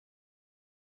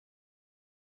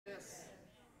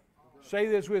Say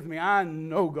this with me. I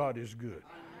know God is good.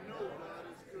 I know God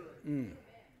is good.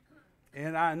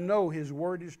 And I know His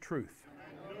Word is truth.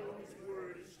 I know His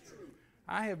Word is truth.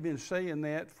 I have been saying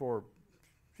that for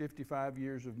 55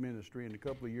 years of ministry and a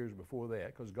couple of years before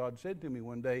that, because God said to me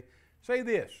one day, say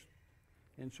this.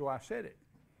 And so I said it.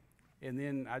 And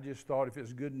then I just thought if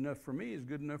it's good enough for me, it's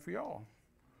good enough for y'all.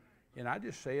 And I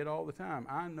just say it all the time.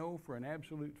 I know for an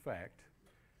absolute fact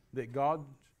that God's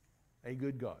a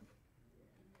good God.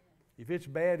 If it's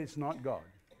bad, it's not God.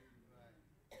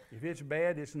 If it's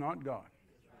bad, it's not God.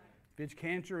 If it's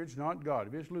cancer, it's not God.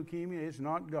 If it's leukemia, it's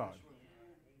not God.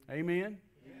 Amen?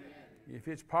 If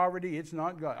it's poverty, it's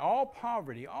not God. All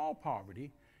poverty,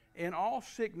 and all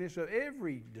sickness of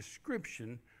every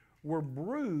description were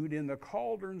brewed in the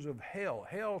cauldrons of hell.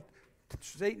 Hell,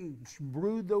 Satan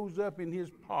brewed those up in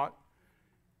his pot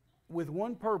with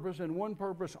one purpose and one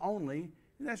purpose only,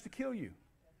 and that's to kill you.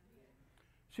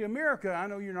 See, America, I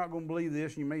know you're not going to believe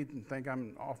this, and you may think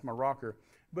I'm off my rocker,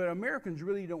 but Americans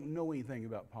really don't know anything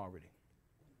about poverty.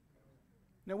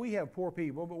 Now, we have poor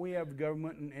people, but we have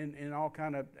government and all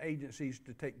kind of agencies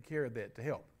to take care of that, to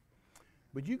help.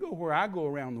 But you go where I go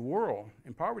around the world,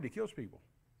 and poverty kills people.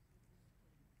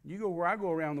 You go where I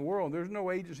go around the world, there's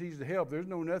no agencies to help. There's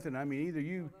no nothing. I mean, either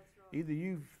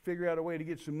you figure out a way to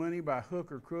get some money by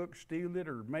hook or crook, steal it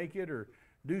or make it or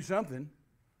do something,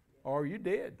 or you're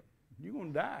dead. You're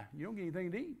going to die. You don't get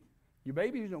anything to eat. Your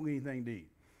babies don't get anything to eat.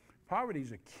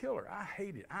 Poverty's a killer. I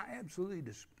hate it. I absolutely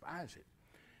despise it.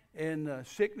 And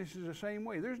sickness is the same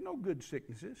way. There's no good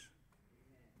sicknesses.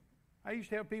 I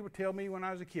used to have people tell me when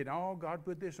I was a kid, oh, God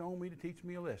put this on me to teach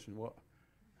me a lesson. Well,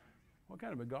 what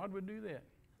kind of a God would do that?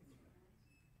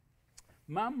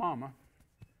 My mama,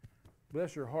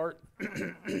 bless her heart,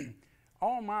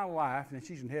 all my life, and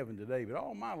she's in heaven today, but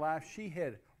all my life she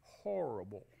had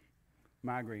horrible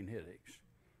migraine headaches.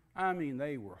 I mean,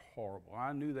 they were horrible.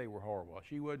 I knew they were horrible.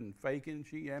 She wasn't faking.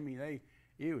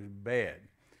 It was bad.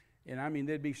 And I mean,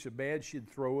 they'd be so bad she'd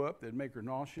throw up. They'd make her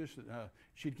nauseous.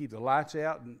 She'd keep the lights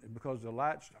out, and because the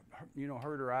lights,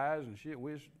 hurt her eyes, and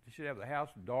she'd have the house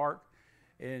dark.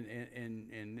 And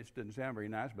this doesn't sound very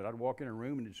nice, but I'd walk in her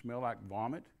room and it'd smell like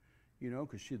vomit,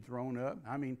 because she'd thrown up.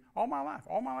 I mean, all my life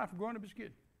growing up as a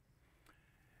kid.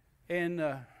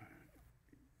 And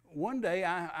one day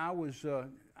I was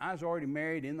already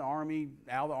married, in the Army,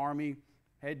 out of the Army,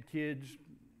 had kids,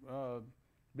 been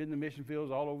in the mission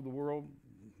fields all over the world,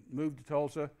 moved to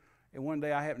Tulsa, and one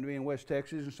day I happened to be in West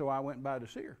Texas, and so I went by to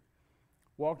see her.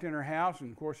 Walked in her house,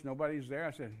 and of course nobody's there.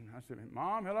 I said,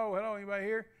 Mom, hello, anybody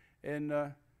here? And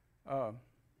I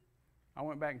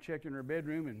went back and checked in her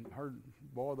bedroom and heard,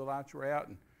 boy, the lights were out,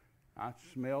 and I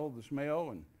smelled the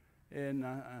smell, and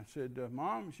I said,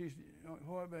 Mom, she's,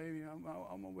 what, baby?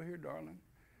 I'm over here, darling.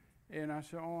 And I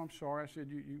said, oh, I'm sorry. I said,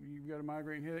 you've got a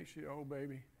migraine headache? She said, oh,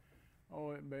 baby,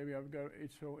 I've got,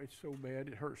 it's so bad.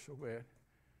 It hurts so bad.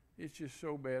 It's just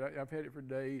so bad. I've had it for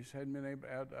days. Hadn't been able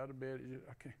out of bed.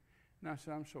 Okay. And I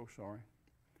said, I'm so sorry.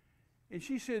 And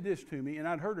she said this to me, and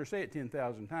I'd heard her say it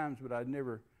 10,000 times, but I'd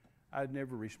never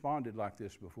responded like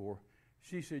this before.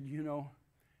 She said,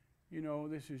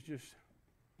 this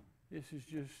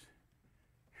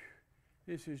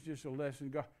is just a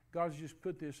lesson. God's just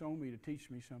put this on me to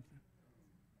teach me something.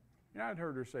 And I'd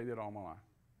heard her say that all my life.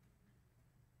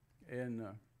 And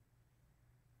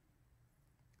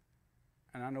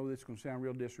I know this is going to sound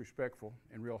real disrespectful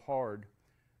and real hard,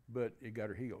 but it got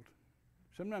her healed.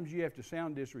 Sometimes you have to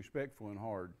sound disrespectful and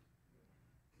hard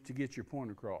to get your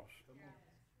point across.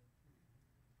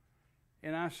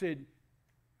 And I said,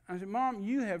 Mom,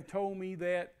 you have told me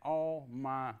that all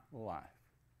my life.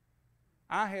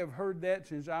 I have heard that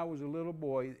since I was a little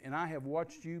boy, and I have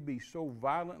watched you be so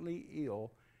violently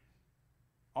ill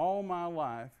all my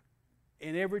life,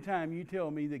 and every time you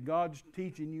tell me that God's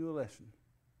teaching you a lesson.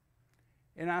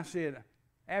 And I said,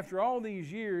 after all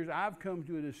these years, I've come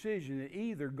to a decision that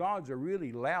either God's a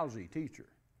really lousy teacher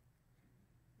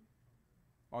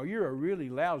or you're a really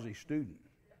lousy student.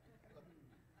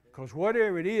 Because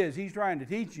whatever it is He's trying to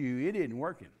teach you, it isn't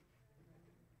working.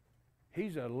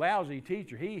 He's a lousy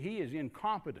teacher. He is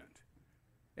incompetent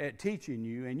at teaching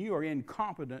you, and you are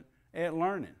incompetent at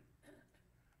learning.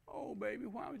 Oh, baby,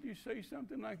 why would you say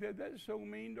something like that? That's so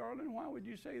mean, darling. Why would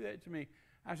you say that to me?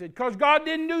 I said, because God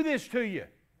didn't do this to you.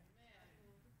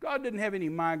 God didn't have any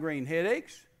migraine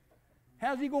headaches.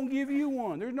 How's He going to give you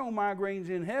one? There's no migraines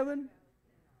in heaven.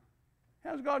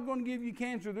 How's God going to give you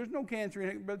cancer? There's no cancer in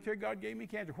it. Brother Terry, God gave me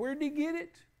cancer. Where did He get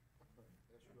it?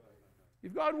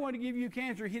 If God wanted to give you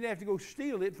cancer, He'd have to go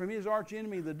steal it from His arch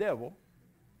enemy, the devil,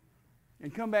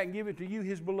 and come back and give it to you,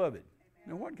 His beloved.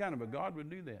 Now, what kind of a God would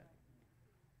do that?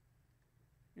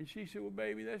 And she said, well,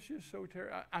 baby, that's just so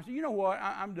terrible. I said, you know what?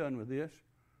 I'm done with this.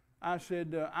 I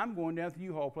said, I'm going down to the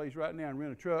U-Haul place right now and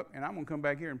rent a truck, and I'm going to come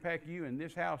back here and pack you and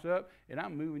this house up, and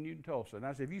I'm moving you to Tulsa. And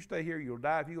I said, if you stay here, you'll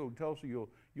die. If you go to Tulsa, you'll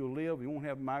live. You won't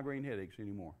have migraine headaches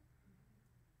anymore.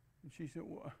 And she said,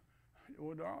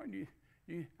 well darling,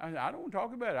 I said, I don't want to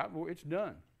talk about it. It's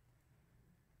done.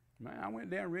 Man, I went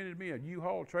down and rented me a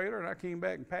U-Haul trailer, and I came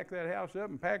back and packed that house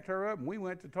up and packed her up, and we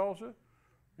went to Tulsa.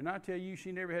 And I tell you,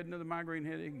 she never had another migraine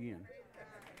headache again.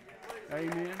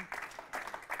 Amen.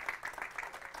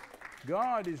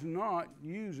 God is not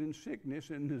using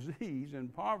sickness and disease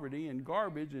and poverty and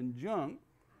garbage and junk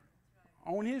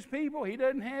on His people. He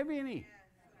doesn't have any.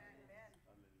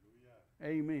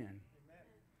 Amen.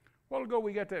 A while ago,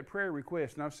 we got that prayer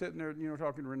request, and I was sitting there,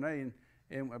 talking to Renee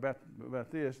and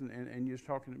about this, and just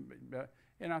talking about,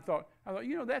 and I thought,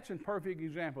 that's a perfect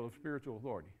example of spiritual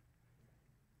authority.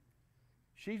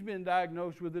 She's been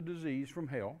diagnosed with a disease from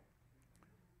hell.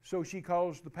 So she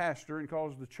calls the pastor and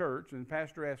calls the church, and the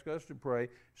pastor asks us to pray.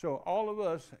 So all of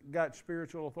us got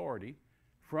spiritual authority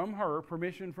from her,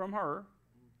 permission from her,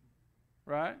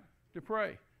 right, to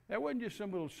pray. That wasn't just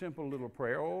some little simple little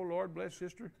prayer. Oh, Lord, bless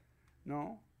sister.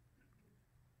 No.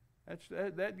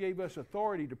 That gave us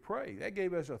authority to pray. That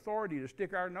gave us authority to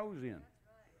stick our nose in.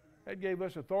 That gave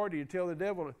us authority to tell the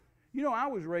devil. I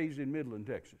was raised in Midland,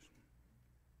 Texas.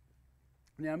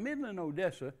 Now, Midland and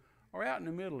Odessa are out in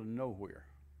the middle of nowhere.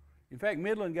 In fact,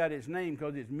 Midland got its name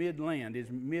because it's midland.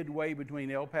 It's midway between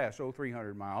El Paso,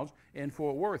 300 miles, and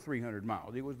Fort Worth, 300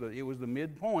 miles. It was the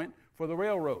midpoint for the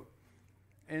railroad.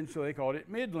 And so they called it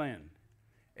Midland.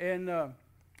 And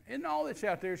all that's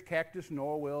out there is cactus and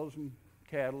oil wells and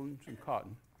cattle and some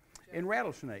cotton. And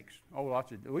rattlesnakes. Oh,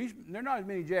 lots of. There are not as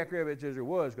many jackrabbits as there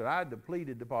was because I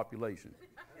depleted the population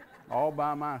all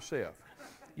by myself.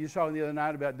 You saw the other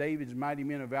night about David's mighty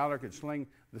men of valor could sling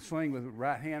the sling with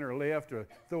right hand or left, or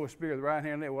throw a spear with right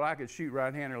hand or left. Well, I could shoot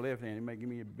right hand or left hand. It might give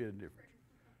me a bit of difference.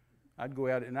 I'd go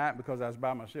out at night because I was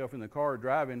by myself in the car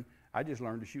driving. I just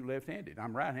learned to shoot left-handed.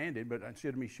 I'm right-handed, but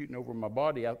instead of me shooting over my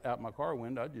body out my car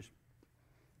window, I'd just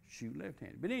shoot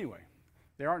left-handed. But anyway,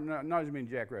 there aren't not as many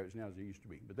jackrabbits now as there used to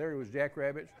be. But there was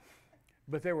jackrabbits,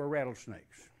 but there were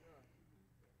rattlesnakes,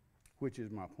 which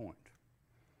is my point.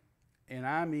 And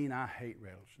I mean, I hate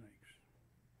rattlesnakes.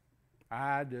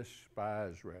 I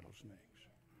despise rattlesnakes.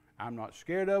 I'm not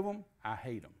scared of them. I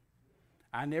hate them.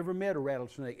 I never met a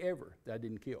rattlesnake ever that I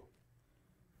didn't kill.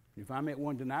 If I met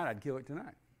one tonight, I'd kill it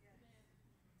tonight.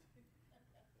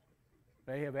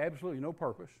 They have absolutely no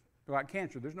purpose. They're like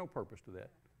cancer. There's no purpose to that.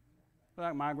 They're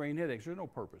like migraine headaches. There's no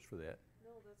purpose for that.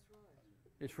 No, that's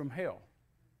right. It's from hell.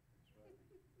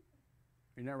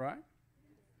 Isn't that right?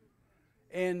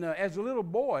 And as a little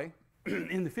boy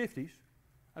in the 50s,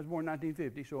 I was born in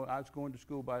 1950, so I was going to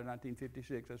school by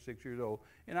 1956. I was 6 years old.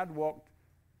 And I'd walk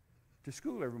to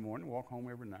school every morning, walk home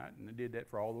every night. And I did that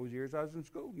for all those years I was in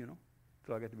school,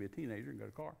 until I got to be a teenager and got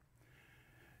a car.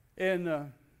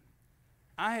 And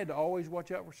I had to always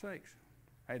watch out for snakes.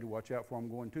 I had to watch out for them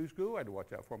going to school. I had to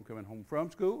watch out for them coming home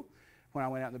from school. When I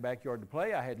went out in the backyard to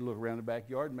play, I had to look around the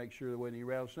backyard and make sure there wasn't any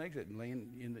rattlesnakes that laying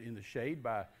in the shade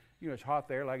by, it's hot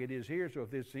there like it is here, so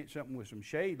if there's something with some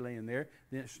shade laying there,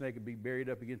 then the snake would be buried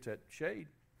up against that shade.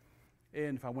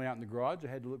 And if I went out in the garage, I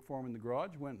had to look for them in the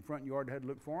garage. Went in the front yard, I had to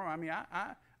look for them. I mean,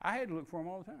 I had to look for them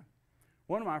all the time.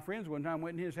 One of my friends one time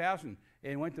went in his house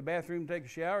and went to the bathroom to take a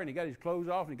shower, and he got his clothes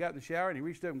off, and he got in the shower, and he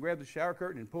reached up and grabbed the shower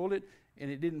curtain and pulled it,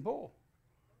 and it didn't pull.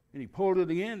 And he pulled it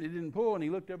again, it didn't pull, and he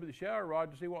looked up at the shower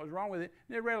rod to see what was wrong with it,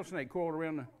 and a rattlesnake coiled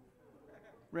around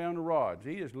the rods.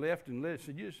 He just left and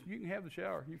said, you can have the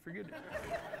shower, you forget it.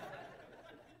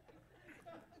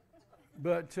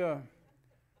 But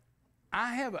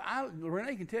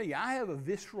Renee can tell you, I have a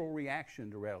visceral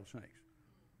reaction to rattlesnakes.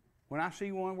 When I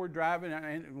see one, we're driving,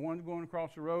 and one's going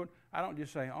across the road, I don't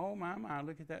just say, oh, my,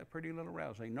 look at that pretty little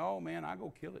rattlesnake. No, man, I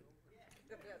go kill it.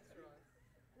 That's right.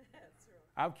 That's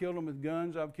right. I've killed them with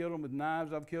guns. I've killed them with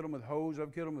knives. I've killed them with hoes.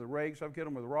 I've killed them with rakes. I've killed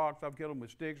them with rocks. I've killed them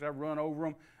with sticks. I've run over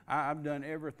them. I've done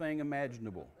everything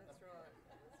imaginable. That's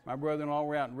right. My brother-in-law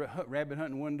were out rabbit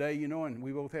hunting one day, and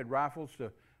we both had rifles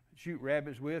to shoot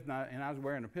rabbits with, and I was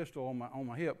wearing a pistol on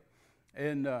my hip.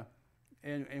 And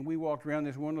we walked around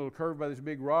this one little curve by this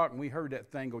big rock, and we heard that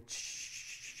thing go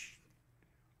shh.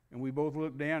 And we both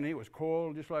looked down, and it was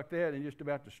coiled just like that and just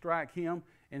about to strike him.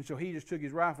 And so he just took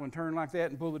his rifle and turned like that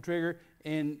and pulled the trigger,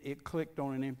 and it clicked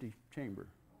on an empty chamber.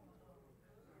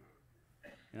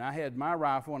 And I had my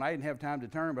rifle, and I didn't have time to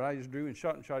turn, but I just drew and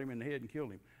shot him in the head and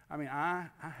killed him. I mean, I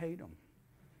hate them.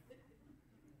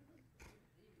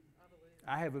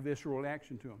 I have a visceral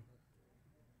reaction to them.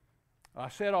 I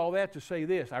said all that to say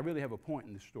this. I really have a point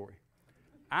in this story.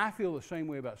 I feel the same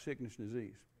way about sickness and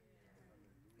disease.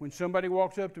 When somebody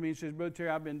walks up to me and says, Brother Terry,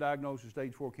 I've been diagnosed with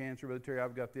stage 4 cancer. Brother Terry,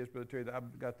 I've got this. Brother Terry,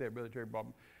 I've got that. Brother Terry, blah,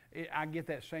 blah. I get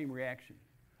that same reaction.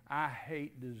 I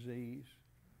hate disease.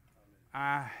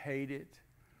 I hate it.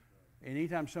 And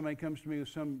anytime somebody comes to me with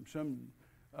some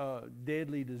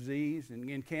deadly disease,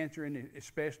 and cancer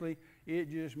especially,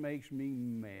 it just makes me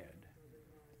mad.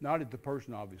 Not at the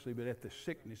person, obviously, but at the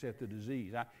sickness, at the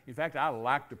disease. In fact, I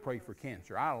like to pray for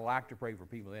cancer. I like to pray for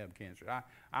people that have cancer.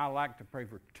 I like to pray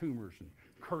for tumors and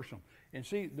curse them. And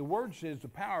see, the Word says the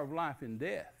power of life and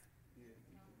death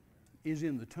is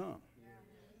in the tongue.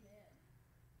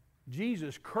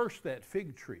 Jesus cursed that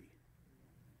fig tree.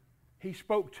 He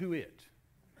spoke to it.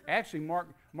 Actually,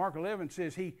 Mark 11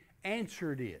 says he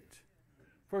answered it.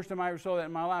 First time I ever saw that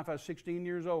in my life, I was 16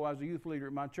 years old. I was a youth leader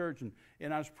at my church,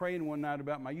 and I was praying one night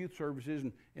about my youth services,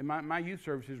 and my youth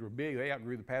services were big. They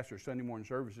outgrew the pastor's Sunday morning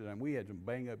services, and we had some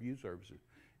bang-up youth services.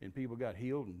 And people got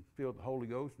healed and filled with the Holy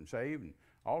Ghost and saved and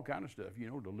all kind of stuff,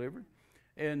 delivered.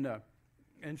 And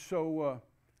so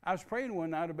I was praying one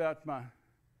night about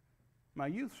my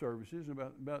youth services,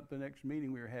 about the next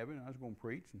meeting we were having. I was going to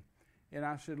preach, and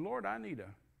I said, Lord, I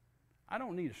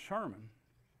don't need a sermon.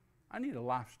 I need a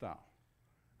lifestyle.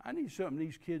 I need something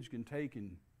these kids can take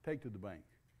to the bank.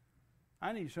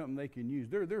 I need something they can use.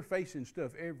 They're facing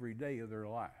stuff every day of their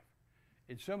life.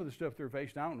 And some of the stuff they're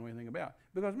facing I don't know anything about.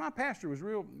 Because my pastor was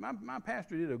my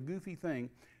pastor did a goofy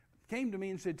thing, came to me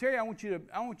and said, Terry, I want you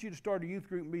to start a youth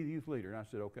group and be the youth leader. And I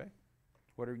said, okay.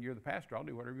 Whatever, you're the pastor, I'll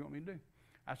do whatever you want me to do.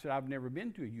 I said, I've never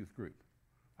been to a youth group.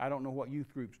 I don't know what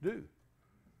youth groups do.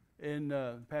 And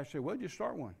the pastor said, well, just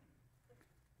start one.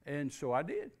 And so I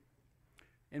did.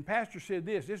 And pastor said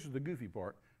this is the goofy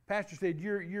part. Pastor said,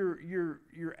 your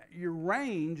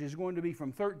range is going to be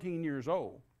from 13 years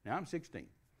old. Now I'm 16.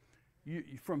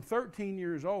 From 13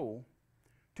 years old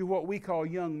to what we call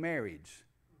young marrieds.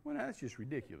 Well, now, that's just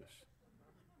ridiculous.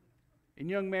 And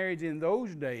young marrieds in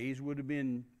those days would have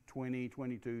been 20,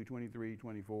 22, 23,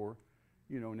 24.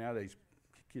 Nowadays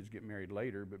kids get married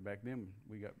later, but back then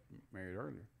we got married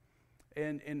earlier.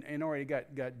 And already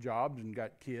got jobs and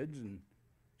got kids. And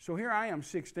so here I am,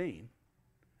 16.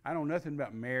 I know nothing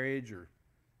about marriage or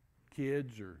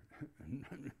kids or,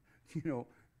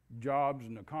 jobs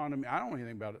and economy. I don't know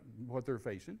anything about what they're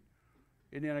facing.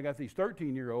 And then I got these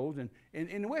 13-year-olds. And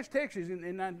in West Texas, that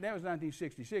was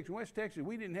 1966. In West Texas,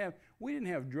 we didn't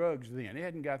have drugs then. It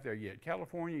hadn't got there yet.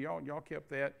 California, y'all kept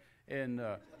that. And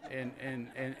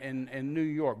New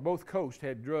York, both coasts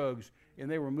had drugs,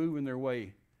 and they were moving their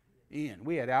way in.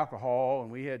 We had alcohol,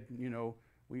 and we had,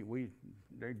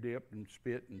 they dipped and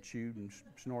spit and chewed and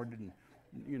snorted and,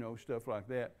 stuff like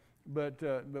that. But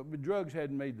drugs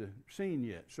hadn't made the scene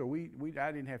yet, so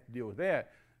I didn't have to deal with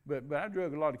that. But I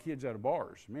drug a lot of kids out of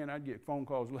bars. Man, I'd get phone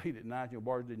calls late at night.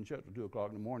 Bars didn't shut till 2 o'clock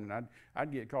in the morning.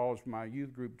 I'd get calls from my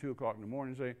youth group 2 o'clock in the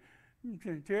morning and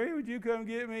say, Terry, would you come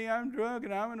get me? I'm drunk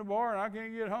and I'm in the bar and I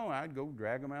can't get home. I'd go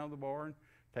drag them out of the bar and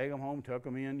take them home, tuck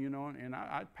them in, and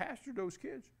I pastored those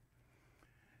kids.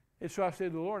 And so I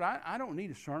said to the Lord, I don't need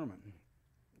a sermon.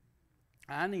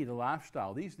 I need a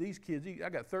lifestyle. These kids, I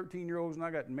got 13-year-olds and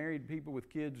I got married people with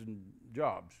kids and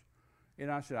jobs. And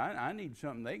I said, I need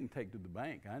something they can take to the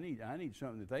bank. I need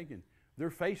something that they're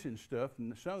facing stuff,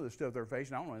 and some of the stuff they're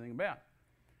facing I don't know anything about.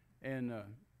 And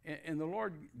the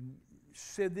Lord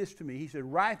said this to me. He said,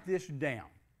 write this down.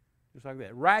 Just like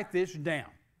that. Write this down.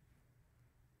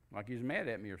 Like he's mad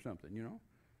at me or something,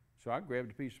 So I grabbed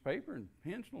a piece of paper and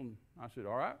pencil, and I said,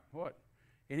 all right, what?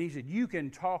 And he said, you can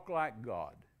talk like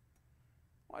God.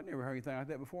 Well, I'd never heard anything like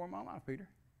that before in my life, Peter.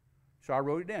 So I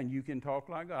wrote it down. You can talk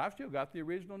like God. I've still got the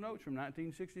original notes from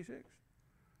 1966.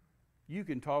 You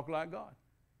can talk like God.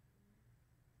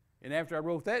 And after I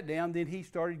wrote that down, then he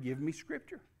started giving me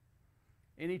scripture.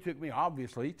 And he took me,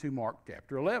 obviously, to Mark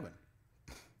chapter 11.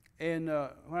 And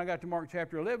when I got to Mark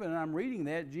chapter 11, and I'm reading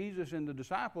that, Jesus and the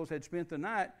disciples had spent the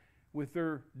night with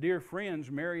their dear friends,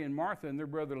 Mary and Martha, and their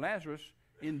brother Lazarus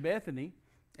in Bethany.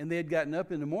 And they had gotten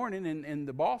up in the morning, and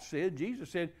the boss said, Jesus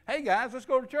said, hey, guys, let's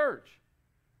go to church.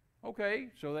 Okay,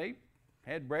 so they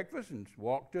had breakfast and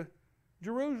walked to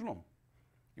Jerusalem.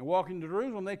 And walking to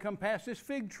Jerusalem, they come past this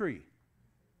fig tree.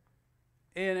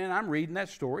 And I'm reading that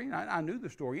story. I knew the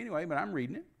story anyway, but I'm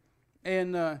reading it.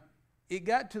 And it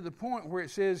got to the point where it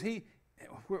says he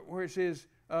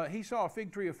saw a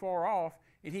fig tree afar off,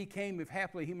 and he came if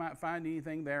haply he might find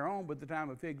anything thereon, but the time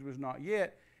of figs was not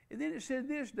yet. And then it said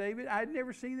this, David, I had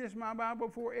never seen this in my Bible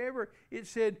before ever. It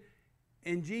said,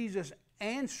 and Jesus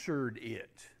answered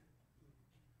it.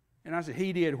 And I said,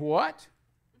 he did what?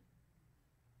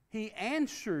 He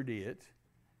answered it.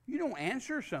 You don't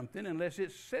answer something unless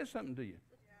it says something to you.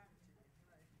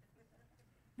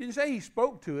 Didn't say he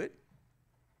spoke to it.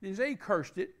 Didn't say he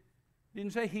cursed it.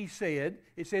 Didn't say he said.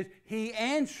 It says he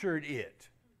answered it.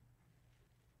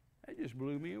 That just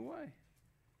blew me away.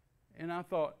 And I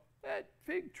thought, that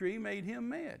fig tree made him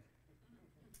mad.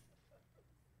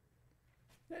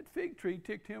 That fig tree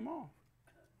ticked him off.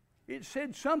 It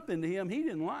said something to him he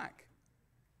didn't like.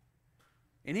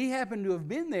 And he happened to have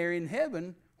been there in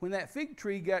heaven when that fig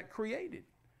tree got created.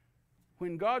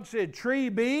 When God said, tree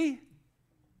be,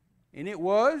 and it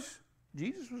was,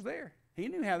 Jesus was there. He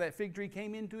knew how that fig tree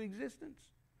came into existence.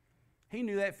 He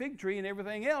knew that fig tree and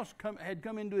everything else had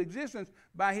come into existence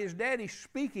by his daddy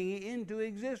speaking it into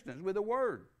existence with a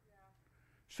word.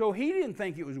 So he didn't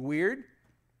think it was weird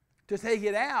to take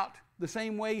it out the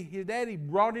same way his daddy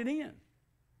brought it in.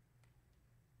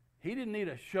 He didn't need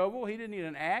a shovel. He didn't need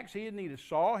an axe. He didn't need a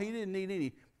saw. He didn't need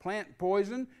any plant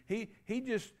poison. He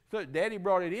just thought, Daddy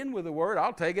brought it in with the word.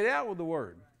 I'll take it out with the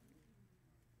word.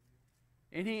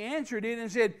 And he answered it and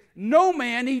said, no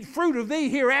man eat fruit of thee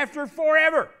hereafter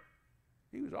forever.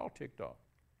 He was all ticked off.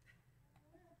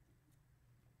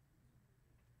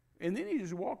 And then he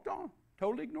just walked on,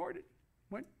 totally ignored it,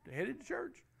 headed to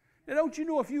church. Now, don't you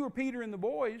know, if you were Peter and the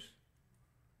boys,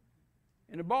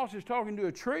 and the boss is talking to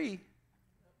a tree,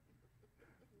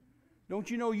 don't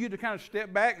you know you'd have kind of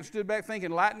stepped back and stood back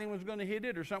thinking lightning was going to hit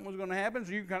it or something was going to happen?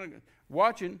 So you're kind of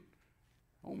watching,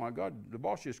 oh my God, the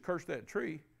boss just cursed that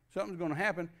tree. Something's going to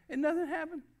happen, and nothing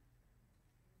happened.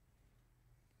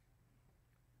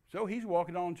 So he's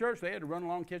walking on in church. They had to run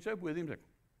along and catch up with him. Like,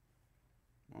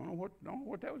 I don't know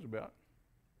what that was about.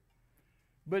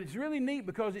 But it's really neat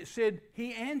because it said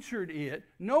he answered it,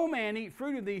 no man eat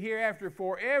fruit of thee hereafter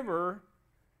forever.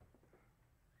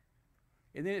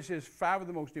 And then it says 5 of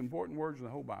the most important words in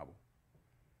the whole Bible.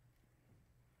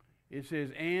 It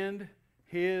says, and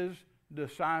his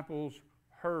disciples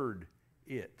heard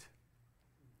it.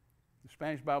 The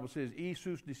Spanish Bible says, y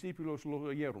sus discípulos lo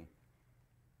oyeron.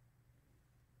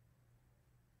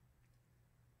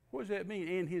 What does that mean?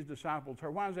 And his disciples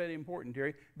heard. Why is that important,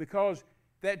 Terry? Because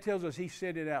that tells us he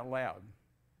said it out loud.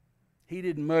 He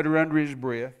didn't mutter under his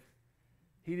breath.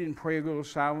 He didn't pray a little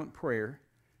silent prayer.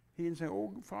 He didn't say,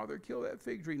 oh, Father, kill that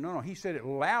fig tree. No, he said it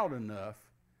loud enough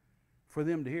for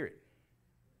them to hear it.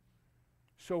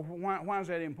 So why is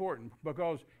that important?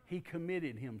 Because he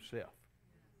committed himself.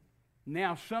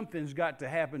 Now something's got to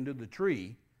happen to the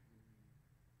tree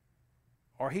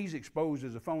or he's exposed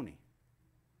as a phony.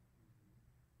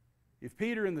 If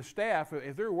Peter and the staff,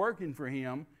 if they're working for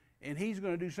him and he's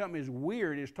going to do something as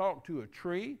weird as talk to a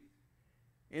tree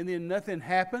and then nothing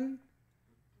happened,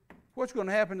 what's going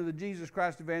to happen to the Jesus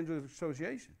Christ Evangelist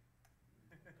Association?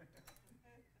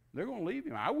 They're going to leave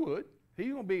him. I would. If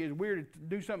he's going to be as weird, to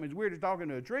do something as weird as talking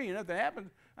to a tree and nothing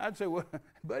happens, I'd say, well,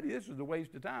 buddy, this is a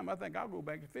waste of time. I think I'll go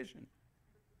back to fishing.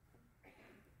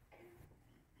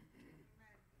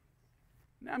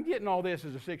 Now, I'm getting all this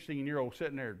as a 16-year-old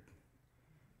sitting there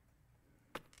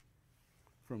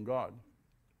from God.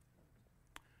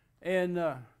 And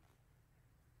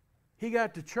he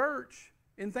got to church,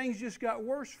 and things just got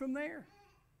worse from there.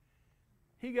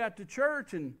 He got to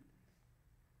church, and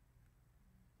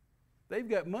they've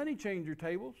got money changer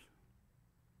tables.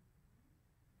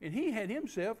 And he had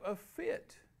himself a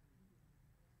fit.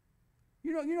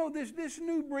 You know this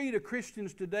new breed of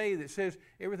Christians today that says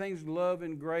everything's love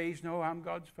and grace. No, I'm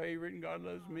God's favorite, and God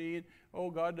loves me. And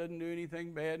oh, God doesn't do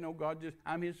anything bad. No, God just,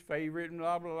 I'm His favorite, and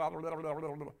blah, blah, blah, blah, blah,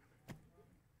 blah, blah.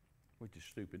 Which is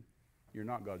stupid. You're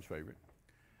not God's favorite.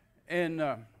 And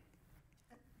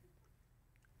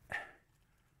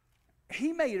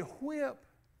he made a whip.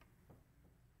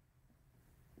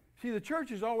 See, the church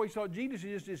has always thought Jesus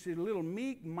is just this little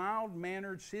meek,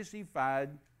 mild-mannered, sissy-fied.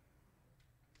 In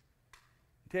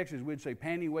Texas, we'd say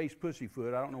panty-waist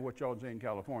pussyfoot. I don't know what y'all would say in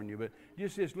California, but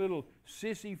just this little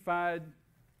sissy-fied,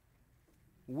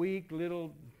 weak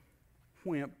little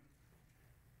wimp.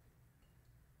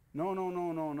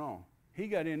 No. He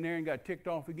got in there and got ticked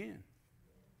off again.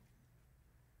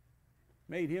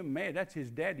 Made him mad. That's his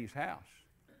daddy's house.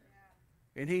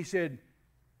 And he said,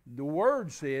 the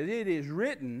word says, it is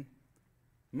written,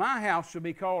 my house shall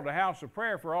be called a house of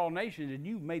prayer for all nations, and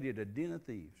you've made it a den of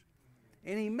thieves.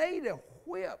 And he made a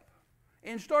whip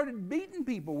and started beating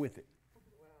people with it.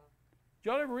 Wow. Did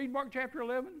y'all ever read Mark chapter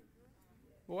 11?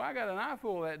 Well, I got an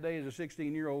eyeful that day as a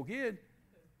 16-year-old kid.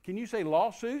 Can you say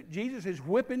lawsuit? Jesus is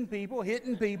whipping people,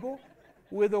 hitting people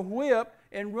with a whip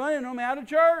and running them out of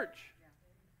church.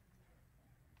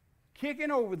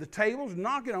 Kicking over the tables,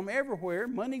 knocking them everywhere,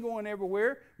 money going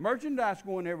everywhere, merchandise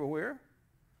going everywhere.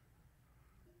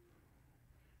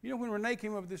 You know, when Renee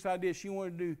came up with this idea, she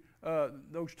wanted to do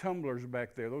those tumblers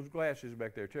back there, those glasses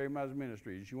back there, Terry Mize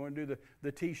Ministries. You want to do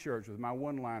the T-shirts with my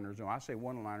one-liners on. I say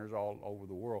one-liners all over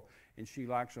the world, and she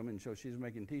likes them, and so she's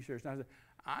making T-shirts. And I said,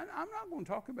 I'm not going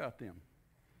to talk about them.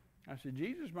 I said,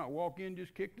 Jesus might walk in and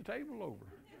just kick the table over.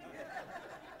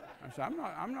 I said,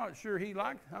 I'm not sure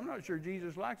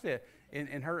Jesus likes that.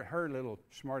 And her little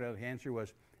smart aleck answer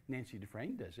was, Nancy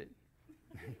Dufresne does it.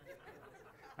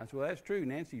 I said, well, that's true.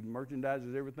 Nancy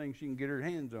merchandises everything she can get her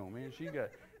hands on, man.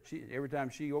 Every time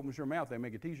she opens her mouth, they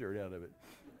make a T-shirt out of it.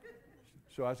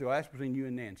 So I said, well, that's between you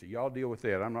and Nancy. Y'all deal with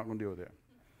that. I'm not going to deal with that.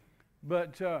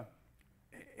 But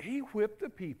he whipped the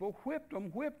people, whipped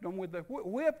them with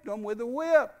a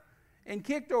whip, and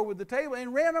kicked over the table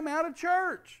and ran them out of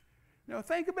church. Now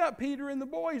think about Peter and the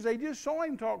boys. They just saw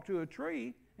him talk to a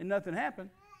tree, and nothing happened.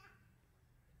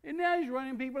 And now he's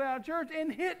running people out of church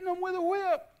and hitting them with a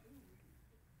whip.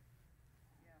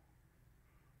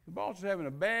 The boss is having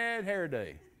a bad hair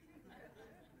day.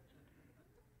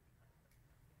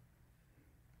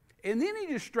 And then he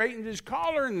just straightens his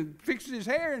collar and fixes his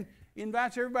hair and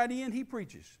invites everybody in. He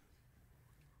preaches.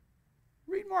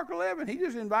 Read Mark 11. He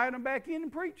just invited them back in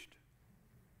and preached.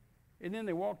 And then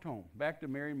they walked home, back to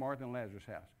Mary, Martha, and Lazarus'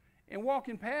 house. And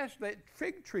walking past that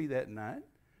fig tree that night,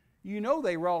 you know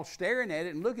they were all staring at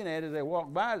it and looking at it as they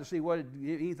walked by to see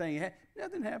anything had.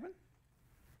 Nothing happened.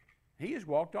 He just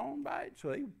walked on by it, so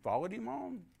they followed him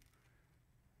on.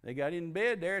 They got in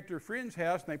bed there at their friend's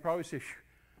house, and they probably said,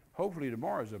 hopefully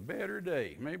tomorrow's a better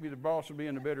day. Maybe the boss will be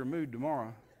in a better mood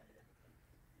tomorrow.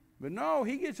 But no,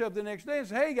 he gets up the next day and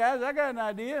says, hey, guys, I got an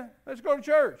idea. Let's go to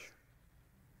church.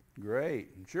 Great.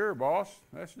 Sure, boss.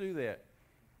 Let's do that.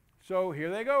 So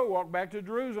here they go. Walk back to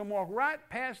Jerusalem. Walk right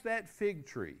past that fig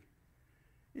tree.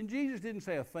 And Jesus didn't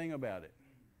say a thing about it.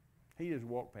 He just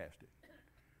walked past it.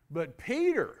 But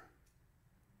Peter,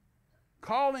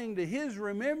 calling to his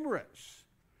remembrance,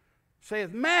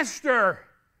 saith, Master,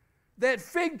 that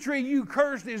fig tree you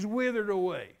cursed is withered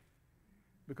away.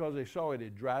 Because they saw it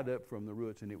had dried up from the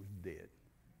roots and it was dead.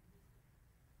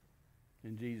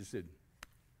 And Jesus said,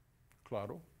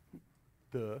 Claudio,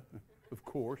 duh, of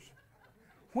course.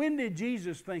 When did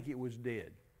Jesus think it was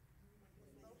dead?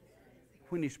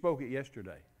 When he spoke it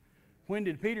yesterday. When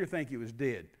did Peter think it was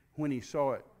dead? When he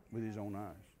saw it with his own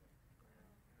eyes.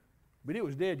 But it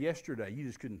was dead yesterday. You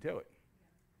just couldn't tell it.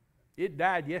 It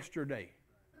died yesterday.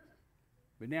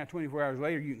 But now 24 hours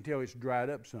later, you can tell it's dried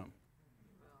up some.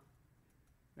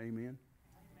 Amen.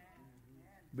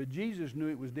 But Jesus knew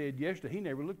it was dead yesterday. He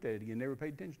never looked at it again, never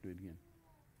paid attention to it again.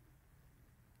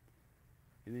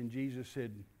 And then Jesus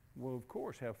said, well, of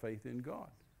course, have faith in God.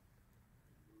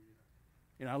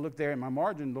 And I looked there in my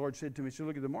margin, the Lord said to me, so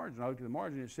look at the margin. I looked at the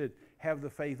margin, and it said, have the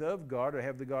faith of God, or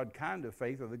have the God kind of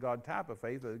faith, or the God type of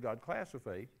faith, or the God class of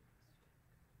faith.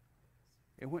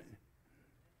 And when,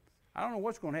 I don't know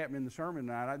what's going to happen in the sermon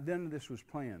tonight. None of this was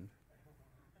planned.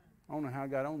 I don't know how I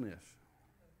got on this.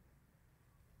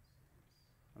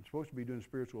 I'm supposed to be doing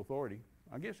spiritual authority.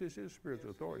 I guess this is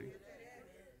spiritual authority.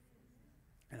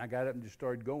 And I got up and just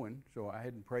started going. So I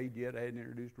hadn't prayed yet. I hadn't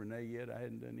introduced Renee yet. I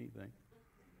hadn't done anything.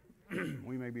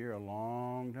 We may be here a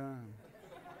long time.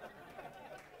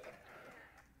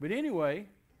 But anyway,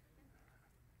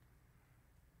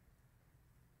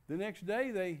 the next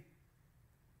day they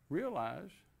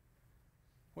realized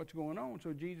what's going on.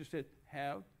 So Jesus said,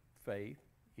 have faith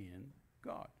in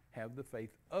God. Have the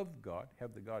faith of God.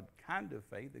 Have the God kind of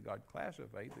faith, the God class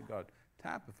of faith, the God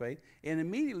type of faith. And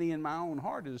immediately in my own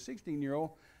heart as a 16-year-old,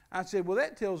 I said, well,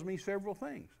 that tells me several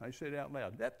things. I said it out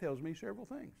loud. That tells me several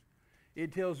things.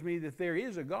 It tells me that there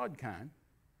is a God kind.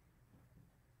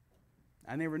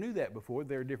 I never knew that before.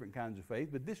 There are different kinds of faith,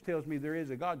 but this tells me there is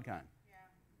a God kind. Yeah.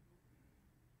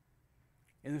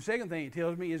 And the second thing it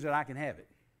tells me is that I can have it.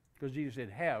 Because Jesus said,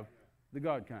 have the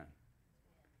God kind.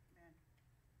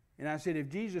 And I said, if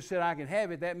Jesus said I can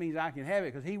have it, that means I can have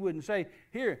it. Because he wouldn't say,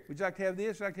 here, would you like to have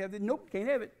this? Would you like to have this? Nope, can't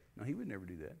have it. No, he would never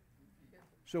do that.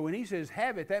 So when he says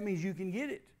have it, that means you can get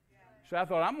it. So I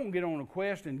thought, I'm going to get on a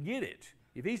quest and get it.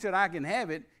 If he said I can have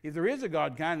it, if there is a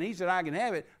God kind and he said I can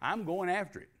have it, I'm going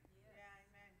after it.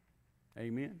 Yeah,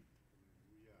 amen. Amen.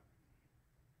 Yeah.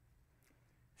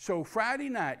 So Friday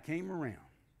night came around.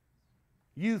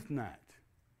 Youth night.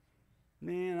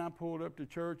 Man, I pulled up to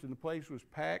church and the place was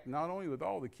packed, not only with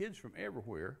all the kids from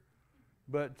everywhere,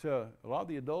 but a lot of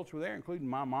the adults were there, including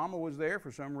my mama was there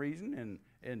for some reason,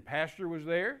 and pastor was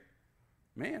there.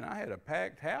 Man, I had a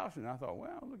packed house, and I thought,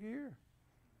 wow, look here.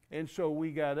 And so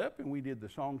we got up and we did the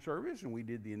song service and we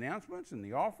did the announcements and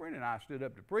the offering, and I stood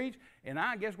up to preach, and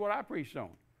guess what I preached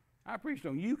on? I preached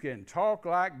on you can talk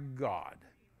like God.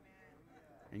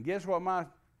 And guess what my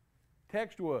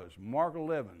text was? Mark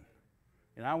 11.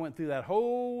 And I went through that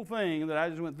whole thing that I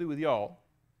just went through with y'all.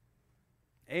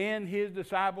 And his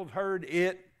disciples heard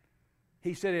it.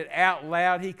 He said it out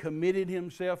loud. He committed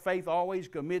himself. Faith always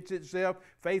commits itself.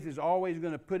 Faith is always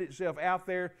going to put itself out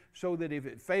there so that if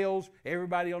it fails,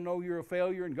 everybody will know you're a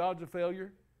failure and God's a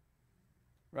failure.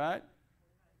 Right?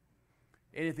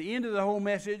 And at the end of the whole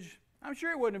message, I'm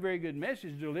sure it wasn't a very good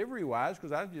message delivery-wise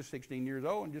because I was just 16 years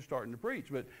old and just starting to preach.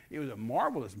 But it was a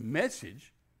marvelous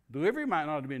message. Delivery might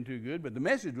not have been too good, but the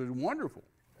message was wonderful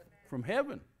from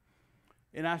heaven.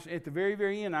 And at the very,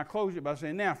 very end, I closed it by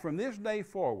saying, now, from this day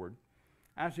forward,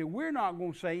 I said, we're not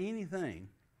going to say anything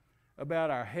about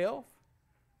our health,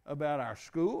 about our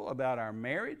school, about our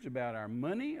marriage, about our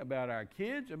money, about our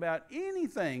kids, about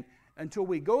anything until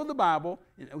we go to the Bible.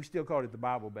 And we still called it the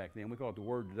Bible back then. We call it the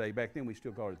Word today. Back then, we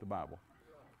still called it the Bible.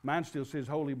 Mine still says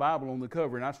Holy Bible on the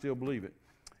cover, and I still believe it.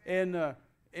 And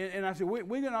I said,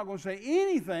 we're not going to say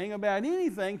anything about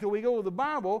anything until we go to the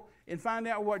Bible and find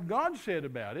out what God said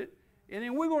about it. And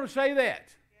then we're going to say that.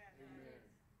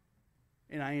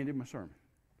 And I ended my sermon.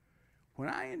 When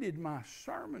I ended my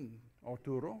sermon,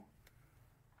 Arturo,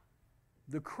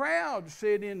 the crowd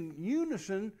said in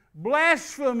unison,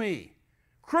 blasphemy,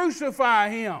 crucify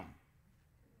him.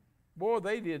 Boy,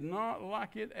 they did not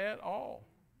like it at all.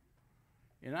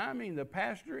 And I mean the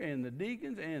pastor and the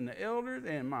deacons and the elders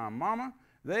and my mama,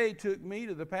 they took me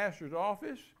to the pastor's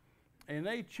office and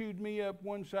they chewed me up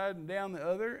one side and down the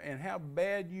other, and how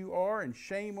bad you are, and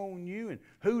shame on you, and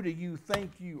who do you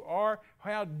think you are?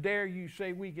 How dare you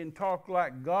say we can talk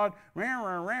like God?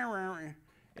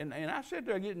 And I sat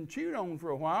there getting chewed on for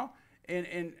a while,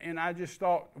 and I just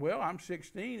thought, well, I'm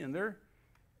 16, and they're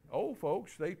old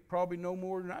folks. They probably know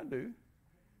more than I do.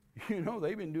 You know,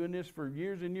 they've been doing this for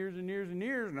years and years and years and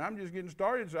years, and I'm just getting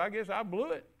started, so I guess I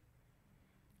blew it.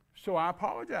 So I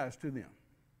apologized to them.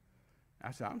 I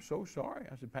said, I'm so sorry.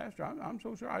 I said, Pastor, I'm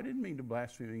so sorry. I didn't mean to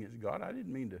blaspheme against God. I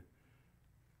didn't mean to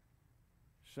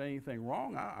say anything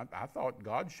wrong. I thought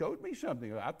God showed me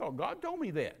something. I thought God told me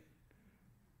that.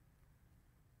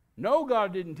 No,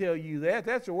 God didn't tell you that.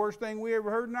 That's the worst thing we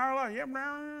ever heard in our life.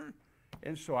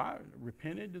 And so I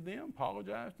repented to them,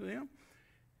 apologized to them.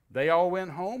 They all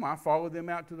went home. I followed them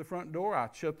out to the front door. I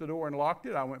shut the door and locked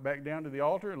it. I went back down to the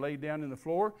altar and laid down in the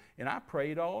floor, and I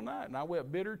prayed all night, and I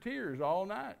wept bitter tears all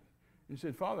night. And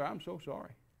said, Father, I'm so sorry.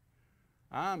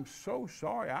 I'm so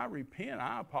sorry. I repent.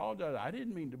 I apologize. I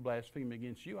didn't mean to blaspheme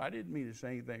against you. I didn't mean to say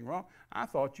anything wrong. I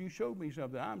thought you showed me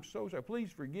something. I'm so sorry. Please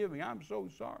forgive me. I'm so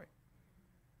sorry.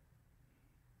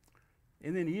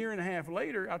 And then a year and a half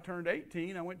later, I turned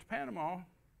 18. I went to Panama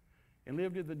and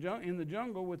lived in the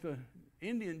jungle with the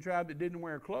Indian tribe that didn't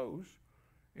wear clothes.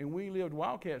 And we lived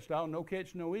wildcat style, no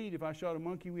catch, no eat. If I shot a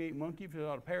monkey, we ate monkey. If I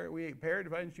shot a parrot, we ate parrot.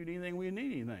 If I didn't shoot anything, we didn't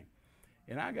eat anything.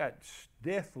 And I got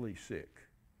deathly sick,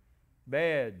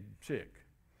 bad sick.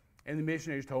 And the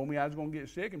missionaries told me I was going to get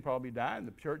sick and probably die. And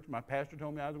the church, my pastor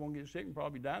told me I was going to get sick and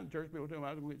probably die. And the church people told me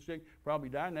I was going to get sick, probably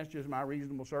die. And that's just my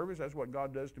reasonable service. That's what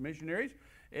God does to missionaries.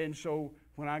 And so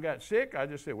when I got sick, I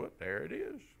just said, well, there it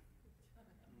is.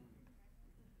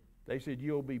 They said,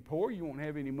 you'll be poor. You won't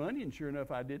have any money. And sure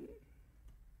enough, I didn't.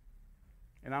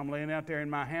 And I'm laying out there in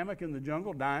my hammock in the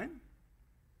jungle dying,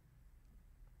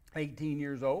 18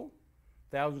 years old.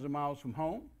 Thousands of miles from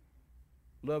home.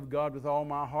 Love God with all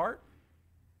my heart.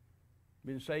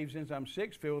 Been saved since I'm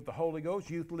 6, filled with the Holy Ghost,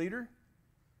 youth leader.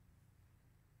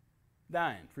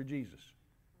 Dying for Jesus.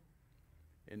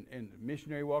 And the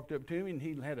missionary walked up to me, and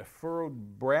he had a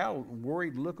furrowed brow,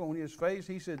 worried look on his face.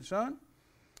 He said, son,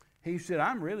 he said,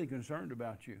 I'm really concerned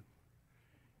about you.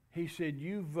 He said,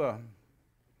 you've got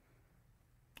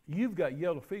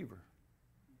yellow fever.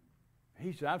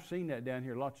 He said, I've seen that down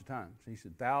here lots of times. He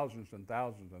said, thousands and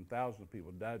thousands and thousands of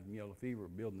people died from yellow fever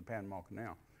building the Panama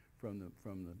Canal from the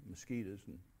mosquitoes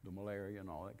and the malaria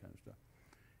and all that kind of stuff.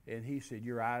 And he said,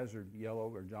 your eyes are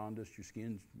yellow or jaundiced, your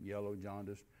skin's yellow,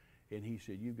 jaundiced. And he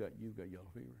said, you've got yellow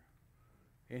fever.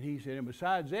 And he said, and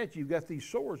besides that, you've got these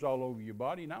sores all over your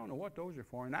body, and I don't know what those are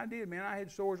for. And I did, man. I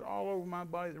had sores all over my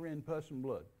body that ran pus and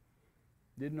blood.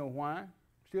 Didn't know why.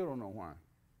 Still don't know why.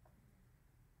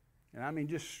 And I mean,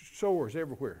 just sores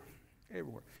everywhere,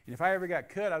 everywhere. And if I ever got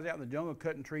cut, I was out in the jungle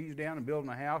cutting trees down and building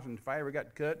a house. And if I ever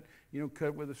got cut,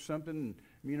 cut with something,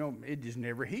 it just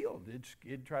never healed.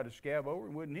 It'd try to scab over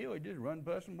and wouldn't heal. It'd just run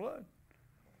pus and blood.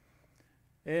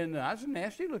 And I was a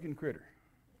nasty looking critter.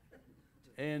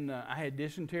 And I had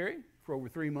dysentery for over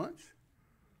 3 months.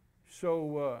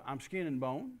 So I'm skin and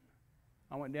bone.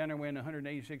 I went down there weighing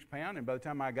 186 pounds, and by the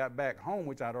time I got back home,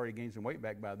 which I'd already gained some weight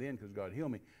back by then because God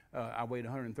healed me, I weighed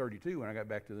 132 when I got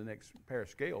back to the next pair of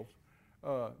scales.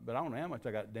 But I don't know how much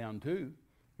I got down to.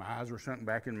 My eyes were sunk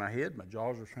back in my head. My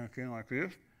jaws were sunk in like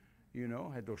this. You know,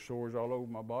 had those sores all over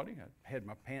my body. I had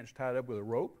my pants tied up with a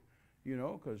rope, you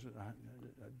know, because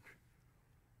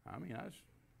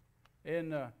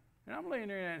and I'm laying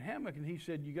there in that hammock, and he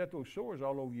said, you got those sores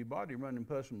all over your body running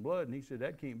pus and blood. And he said,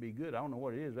 that can't be good. I don't know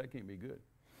what it is. That can't be good.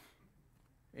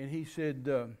 And he said,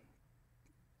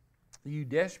 you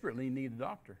desperately need a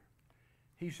doctor.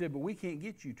 He said, but we can't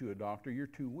get you to a doctor. You're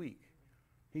too weak.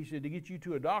 He said, to get you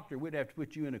to a doctor, we'd have to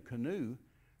put you in a canoe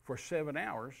for 7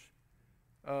 hours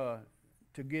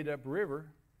to get upriver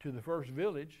to the first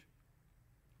village,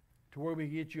 to where we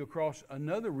can get you across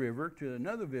another river to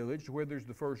another village, to where there's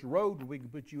the first road, where we can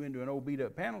put you into an old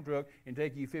beat-up panel truck and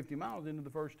take you 50 miles into the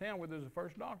first town where there's the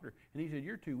first doctor. And he said,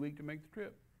 you're too weak to make the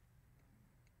trip.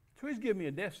 So he's giving me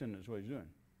a death sentence, what he's doing.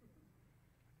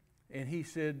 And he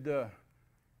said,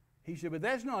 but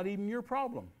that's not even your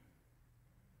problem.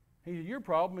 He said, your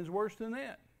problem is worse than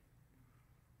that.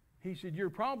 He said,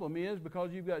 your problem is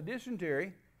because you've got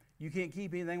dysentery, you can't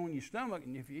keep anything on your stomach,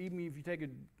 and even if you take a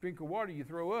drink of water, you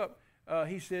throw up.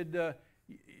 He said,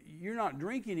 you're not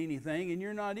drinking anything, and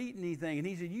you're not eating anything. And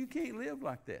he said, you can't live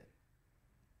like that.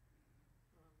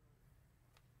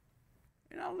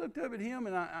 And I looked up at him,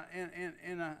 and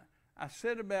I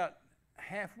sat about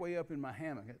halfway up in my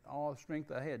hammock, all the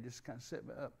strength I had, just kind of set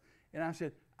up. And I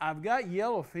said, I've got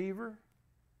yellow fever.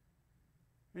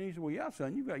 And he said, well, yeah,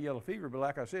 son, you've got yellow fever, but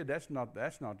like I said, that's not the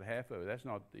half of it. That's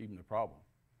not even the problem.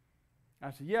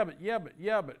 I said,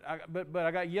 but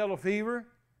I got yellow fever.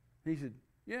 And he said,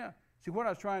 yeah. See, what I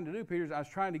was trying to do, Peter, is I was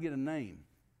trying to get a name.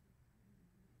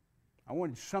 I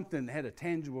wanted something that had a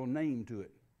tangible name to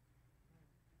it.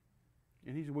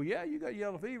 And he said, well, yeah, you got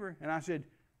yellow fever. And I said,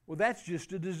 well, that's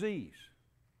just a disease.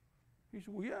 He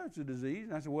said, well, yeah, it's a disease.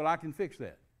 And I said, well, I can fix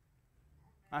that.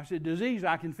 I said, disease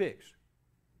I can fix.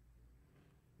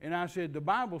 And I said, the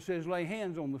Bible says, lay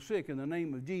hands on the sick in the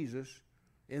name of Jesus,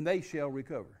 and they shall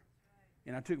recover.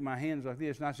 And I took my hands like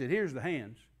this, and I said, here's the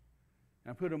hands.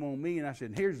 And I put them on me, and I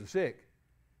said, here's the sick.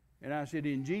 And I said,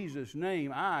 in Jesus'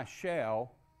 name, I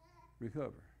shall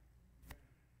recover.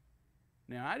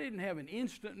 Now, I didn't have an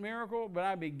instant miracle, but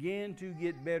I began to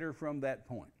get better from that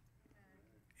point.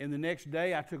 And the next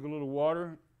day, I took a little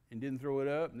water and didn't throw it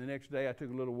up. And the next day, I took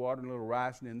a little water and a little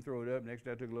rice and didn't throw it up. The next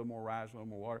day, I took a little more rice, a little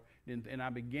more water, and I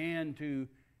began to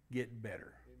get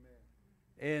better.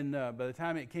 And by the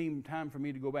time it came time for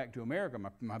me to go back to America,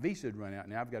 my visa had run out.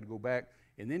 Now I've got to go back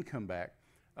and then come back,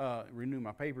 renew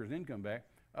my papers, and then come back.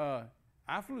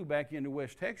 I flew back into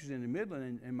West Texas in the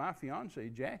Midland, and my fiance,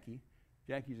 Jackie's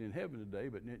in heaven today,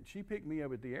 but she picked me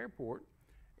up at the airport,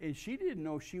 and she didn't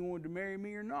know if she wanted to marry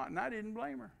me or not, and I didn't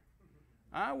blame her.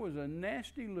 I was a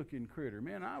nasty-looking critter.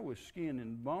 Man, I was skin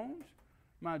and bones.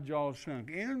 My jaws sunk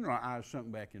in, my eyes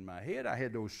sunk back in my head. I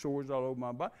had those sores all over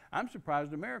my body. I'm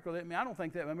surprised America let me. I don't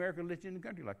think that America let you in the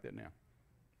country like that now.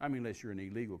 I mean, unless you're an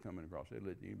illegal coming across, they'd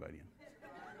let anybody in.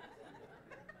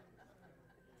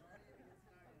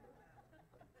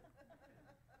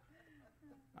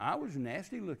 I was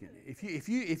nasty looking.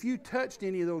 If you touched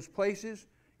any of those places,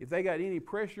 if they got any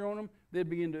pressure on them, they'd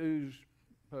begin to ooze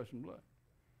pus and blood.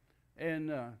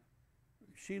 And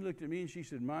she looked at me and she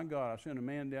said, my God, I sent a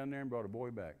man down there and brought a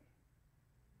boy back.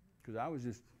 Because I was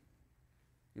just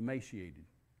emaciated.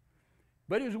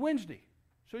 But it was Wednesday.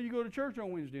 So you go to church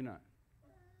on Wednesday night.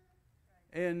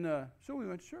 And so we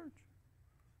went to church.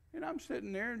 And I'm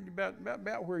sitting there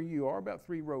about where you are, about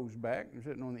 3 rows back. I'm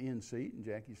sitting on the end seat, and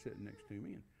Jackie's sitting next to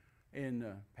me. And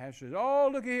pastor says, oh,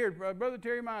 look here, Brother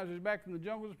Terry Mize is back from the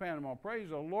jungles of Panama. Praise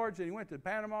the Lord. Said he went to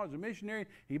Panama as a missionary.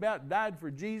 He about died for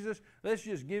Jesus. Let's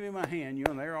just give him a hand,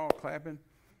 and they're all clapping.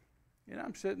 And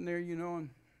I'm sitting there, and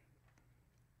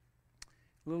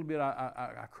a little bit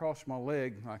I crossed my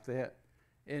leg like that.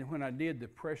 And when I did, the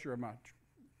pressure of my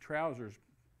trousers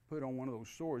put on one of those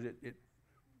sores, it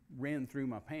ran through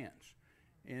my pants.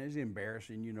 And it's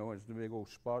embarrassing, it's the big old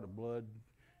spot of blood.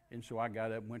 And so I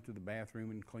got up, went to the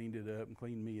bathroom and cleaned it up and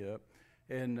cleaned me up.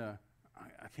 And I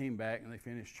came back and they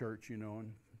finished church,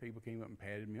 and people came up and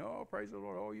patted me. Oh, praise the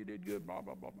Lord. Oh, you did good, blah,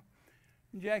 blah, blah, blah.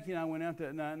 And Jackie and I went out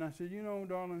that night and I said,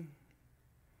 darling,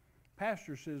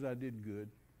 pastor says I did good.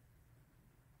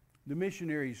 The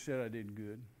missionaries said I did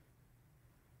good.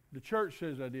 The church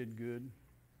says I did good.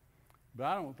 But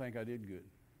I don't think I did good.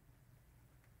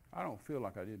 I don't feel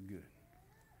like I did good.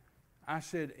 I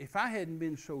said, if I hadn't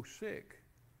been so sick,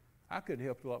 I could have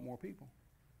helped a lot more people.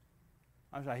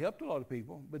 I helped a lot of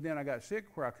people, but then I got sick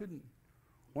where I couldn't.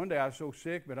 One day I was so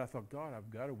sick, but I thought, God, I've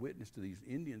got to witness to these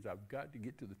Indians. I've got to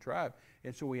get to the tribe.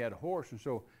 And so we had a horse, and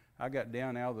so I got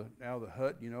down out of the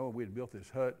hut. We had built this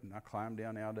hut, and I climbed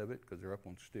down out of it because they're up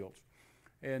on stilts.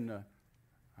 And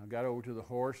I got over to the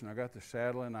horse, and I got the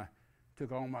saddle, and I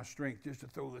took all my strength just to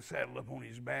throw the saddle up on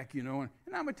his back, you know.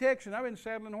 And I'm a Texan. I've been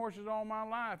saddling horses all my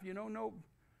life, you know. No,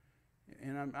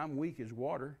 and I'm weak as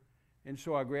water. And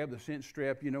so I grabbed the cinch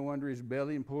strap, you know, under his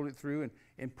belly and pulled it through.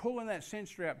 And pulling that cinch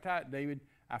strap tight, David,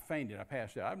 I fainted. I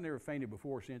passed out. I've never fainted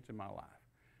before or since in my life.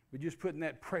 But just putting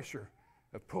that pressure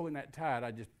of pulling that tight,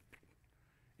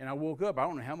 and I woke up. I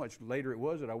don't know how much later it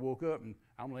was that I woke up, and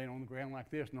I'm laying on the ground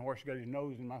like this, and the horse got his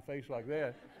nose in my face like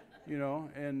that, you know.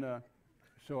 And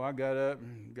so I got up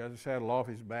and got the saddle off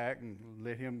his back and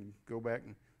let him go back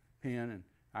and pen, and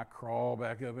I crawled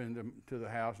back up into the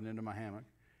house and into my hammock.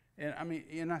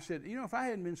 And I said, you know, if I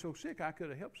hadn't been so sick, I could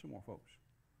have helped some more folks.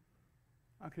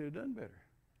 I could have done better.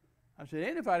 I said,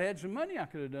 and if I'd had some money, I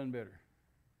could have done better.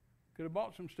 Could have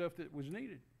bought some stuff that was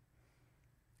needed.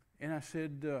 And I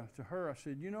said to her, I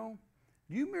said, you know,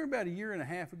 do you remember about a year and a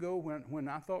half ago when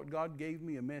I thought God gave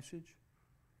me a message?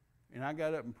 And I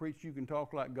got up and preached, you can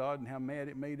talk like God, and how mad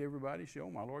it made everybody. She said, oh,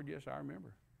 my Lord, yes, I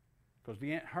remember. Because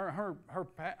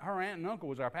her aunt and uncle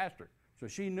was our pastor. So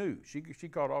she knew. She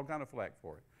caught all kind of flack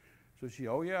for it. So she,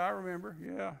 oh, yeah, I remember.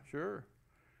 Yeah, sure.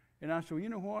 And I said, well, you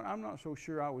know what? I'm not so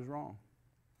sure I was wrong.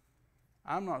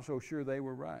 I'm not so sure they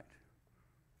were right.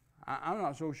 I'm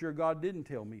not so sure God didn't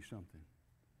tell me something.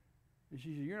 And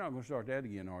she said, you're not going to start that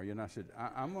again, are you? And I said,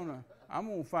 I'm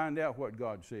gonna find out what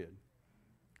God said.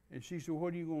 And she said,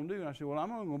 what are you going to do? And I said, well,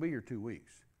 I'm only going to be here 2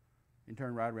 weeks and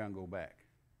turn right around and go back.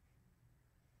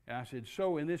 And I said,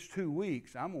 so in this 2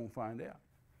 weeks, I'm going to find out.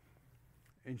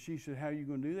 And she said, how are you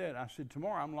going to do that? I said,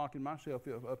 tomorrow I'm locking myself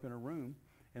up in a room,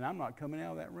 and I'm not coming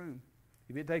out of that room.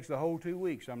 If it takes the whole 2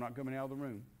 weeks, I'm not coming out of the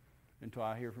room until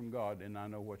I hear from God and I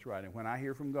know what's right. And when I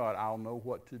hear from God, I'll know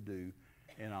what to do,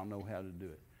 and I'll know how to do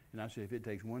it. And I said, if it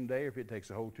takes 1 day or if it takes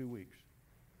the whole 2 weeks,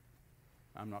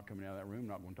 I'm not coming out of that room,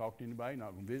 not going to talk to anybody,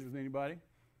 not going to visit with anybody.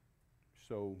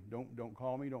 So don't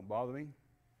call me, don't bother me.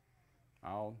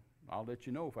 I'll let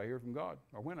you know if I hear from God,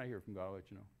 or when I hear from God, I'll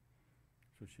let you know.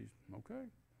 So she's, okay.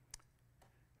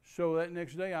 So that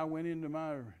next day I went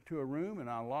to a room and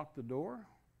I locked the door,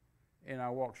 and I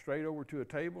walked straight over to a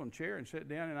table and chair and sat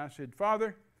down, and I said,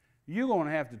 Father, you're going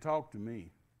to have to talk to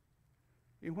me.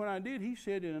 And when I did, he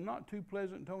said in a not too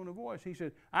pleasant tone of voice, he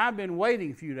said, I've been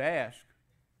waiting for you to ask.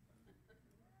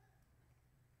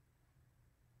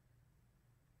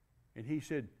 And he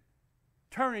said,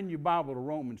 turn in your Bible to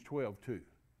Romans 12:2.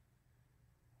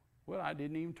 Well, I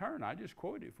didn't even turn. I just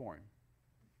quoted it for him.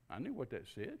 I knew what that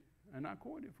said, and I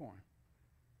quoted it for him.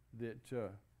 That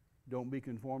don't be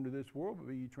conformed to this world, but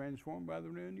be transformed by the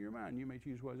renewing of your mind. You may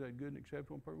choose what is that good and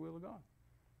acceptable and perfect will of God.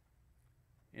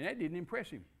 And that didn't impress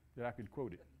him that I could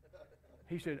quote it.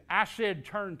 He said, I said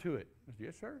turn to it. I said,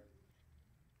 yes, sir.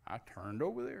 I turned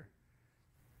over there,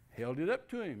 held it up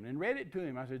to him, and read it to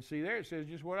him. I said, see there, it says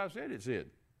just what I said it said.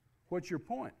 What's your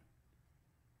point?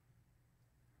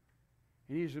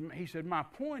 And he said, my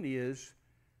point is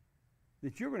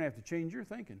that you're going to have to change your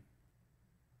thinking.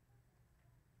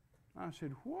 I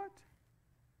said, what?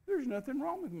 There's nothing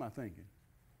wrong with my thinking.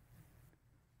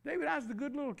 David, I was the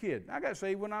good little kid. I got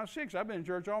saved when I was 6. I've been in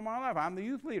church all my life. I'm the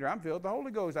youth leader. I'm filled with the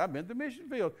Holy Ghost. I've been to the mission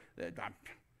field.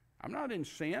 I'm not in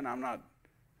sin. I'm not.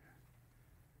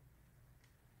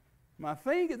 My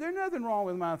thinking, there's nothing wrong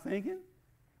with my thinking.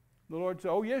 The Lord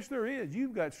said, oh, yes, there is.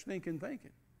 You've got stinking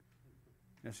thinking.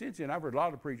 Now, since then, I've heard a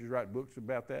lot of preachers write books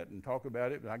about that and talk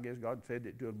about it, but I guess God said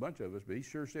it to a bunch of us, but he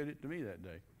sure said it to me that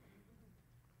day.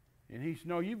 And he said,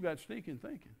 no, you've got stinking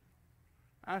thinking.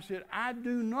 I said, I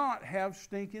do not have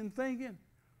stinking thinking.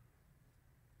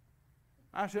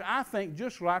 I said, I think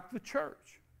just like the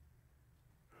church.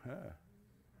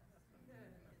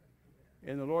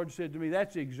 And the Lord said to me,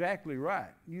 that's exactly right.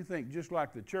 You think just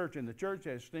like the church, and the church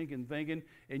has stinking thinking,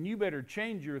 and you better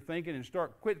change your thinking and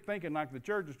quit thinking like the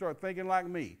church and start thinking like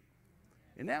me.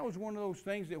 And that was one of those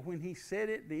things that when he said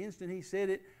it, the instant he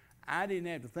said it, I didn't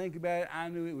have to think about it. I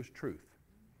knew it was truth.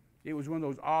 It was one of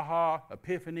those aha,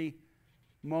 epiphany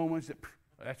moments that,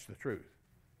 that's the truth.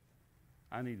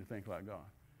 I need to think like God.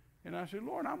 And I said,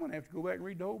 Lord, I'm going to have to go back and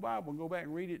read the whole Bible and go back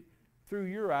and read it through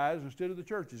your eyes instead of the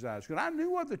church's eyes. Because I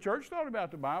knew what the church thought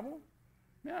about the Bible.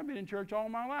 Man, I've been in church all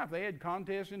my life. They had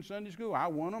contests in Sunday school. I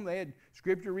won them. They had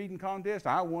scripture reading contests.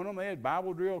 I won them. They had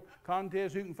Bible drill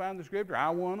contests. Who can find the scripture? I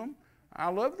won them. I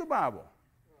love the Bible.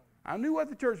 I knew what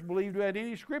the church believed about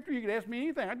any scripture. You could ask me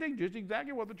anything. I think just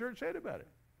exactly what the church said about it.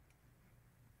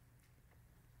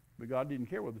 But God didn't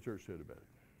care what the church said about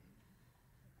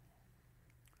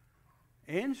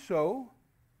it. And so,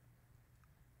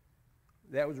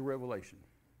 that was a revelation.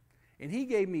 And he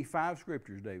gave me 5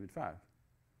 scriptures, David, 5,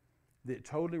 that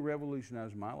totally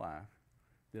revolutionized my life,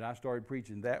 that I started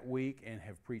preaching that week and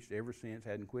have preached ever since,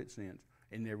 hadn't quit since,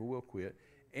 and never will quit.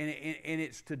 And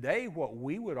it's today what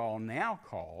we would all now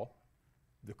call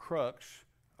the crux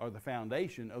or the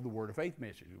foundation of the Word of Faith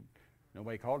message.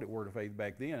 Nobody called it Word of Faith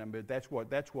back then, but that's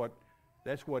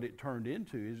what it turned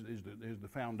into is the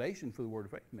foundation for the Word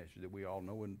of Faith message that we all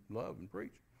know and love and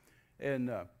preach.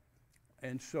 And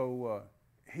so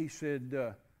he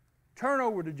said, turn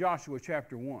over to Joshua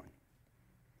chapter 1.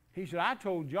 He said, I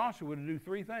told Joshua to do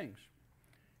 3 things.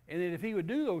 And that if he would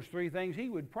do those 3 things, he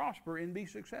would prosper and be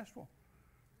successful.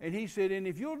 And he said, and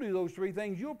if you'll do those 3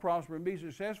 things, you'll prosper and be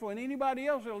successful. And anybody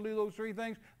else that will do those 3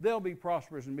 things, they'll be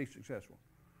prosperous and be successful.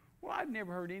 Well, I'd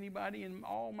never heard anybody in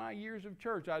all my years of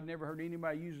church, I'd never heard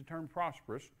anybody use the term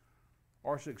prosperous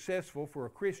or successful for a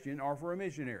Christian or for a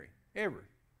missionary, ever.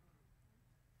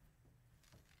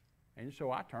 And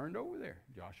so I turned over there,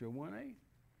 Joshua 1:8.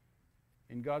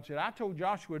 And God said, I told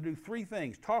Joshua to do 3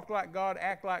 things: talk like God,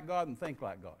 act like God, and think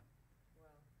like God. Wow.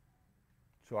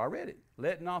 So I read it.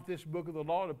 Let not this book of the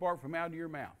law depart from out of your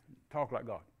mouth. Talk like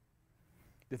God.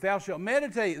 That thou shalt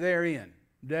meditate therein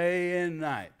day and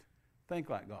night. Think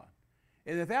like God.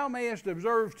 And that thou mayest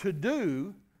observe to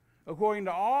do according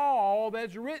to all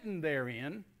that's written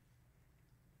therein.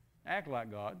 Act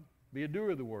like God. Be a doer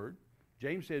of the word.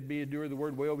 James said, be a doer of the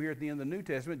word way over here at the end of the New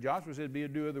Testament. Joshua said, be a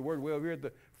doer of the word way over here at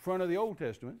the front of the Old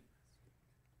Testament.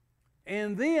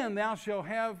 And then thou shalt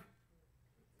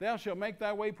make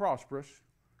thy way prosperous,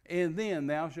 and then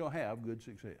thou shalt have good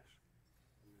success.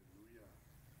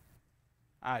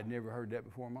 I had never heard that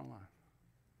before in my life.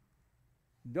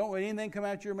 Don't let anything come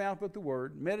out your mouth but the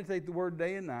word. Meditate the word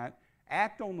day and night.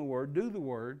 Act on the word. Do the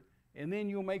word. And then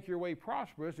you'll make your way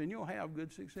prosperous and you'll have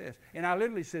good success. And I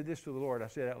literally said this to the Lord. I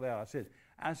said out loud,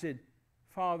 I said,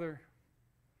 Father,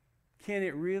 can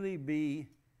it really be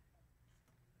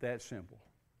that simple?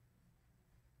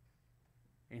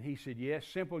 And he said, yes.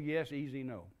 Simple, yes. Easy,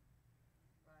 no.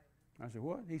 Right. I said,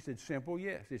 what? He said, simple,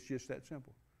 yes. It's just that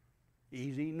simple.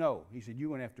 Easy, no. He said, you're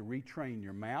going to have to retrain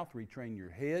your mouth, retrain your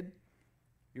head.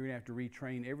 You're going to have to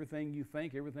retrain everything you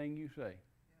think, everything you say.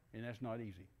 Yeah. And that's not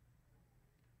easy.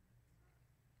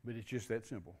 But it's just that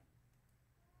simple.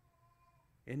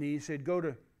 And he said, go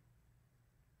to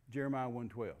Jeremiah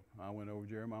 1:12. I went over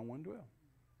Jeremiah 1:12.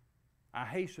 I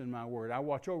hasten my word. I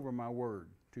watch over my word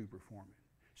to perform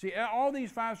it. See, all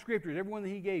these 5 scriptures, every one that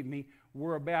he gave me,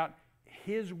 were about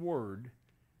his word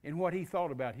and what he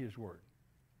thought about his word.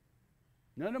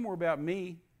 None of them were about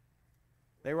me.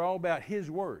 They were all about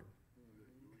his word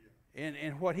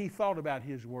and what he thought about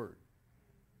his word.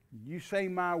 You say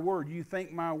my word, you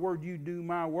think my word, you do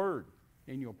my word,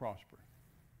 and you'll prosper.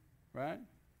 Right?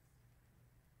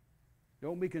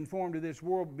 Don't be conformed to this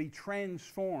world, but be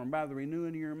transformed by the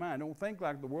renewing of your mind. Don't think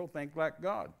like the world, think like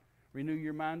God. Renew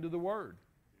your mind to the word.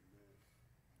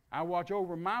 I watch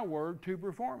over my word to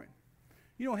perform it.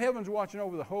 You know, heaven's watching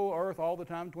over the whole earth all the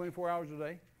time, 24 hours a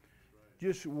day.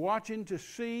 Just watching to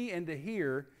see and to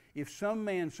hear if some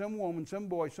man, some woman, some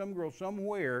boy, some girl,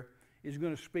 somewhere is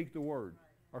going to speak the word.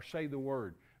 Or say the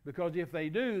word. Because if they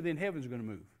do, then heaven's going to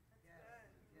move.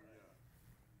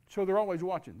 So they're always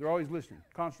watching. They're always listening,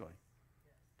 constantly,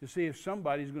 to see if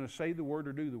somebody's going to say the word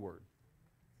or do the word.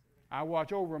 I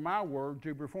watch over my word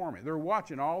to perform it. They're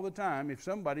watching all the time if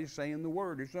somebody's saying the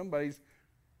word or somebody's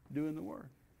doing the word.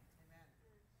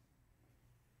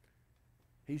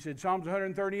 He said, Psalms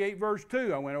 138, verse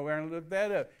 2. I went over there and looked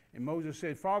that up. And Moses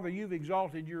said, Father, you've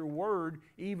exalted your word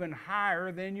even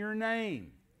higher than your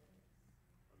name.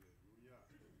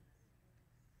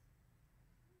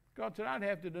 God said, I'd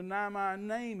have to deny my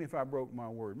name if I broke my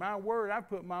word. My word, I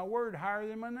put my word higher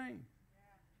than my name.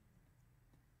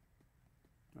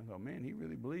 I thought, man, he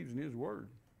really believes in his word.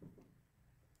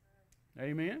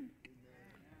 Amen?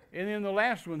 And then the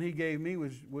last one he gave me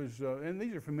was and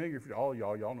these are familiar for all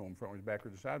y'all. Y'all know them frontwards,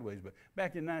 backwards, and sideways. But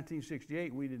back in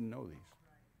 1968, we didn't know these.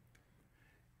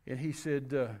 And he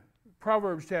said,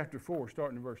 Proverbs chapter 4,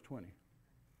 starting in verse 20.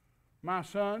 My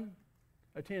son,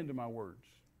 attend to my words.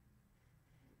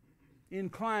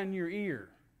 Incline your ear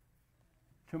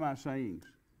to my sayings.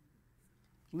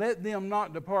 Let them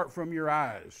not depart from your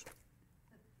eyes.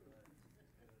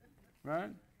 Right?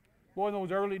 Boy, in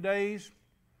those early days,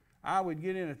 I would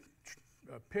get in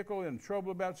a pickle and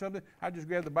trouble about something. I'd just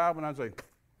grab the Bible and I'd say,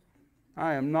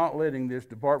 I am not letting this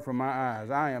depart from my eyes.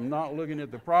 I am not looking at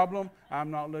the problem.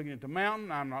 I'm not looking at the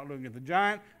mountain. I'm not looking at the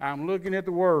giant. I'm looking at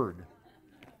the Word.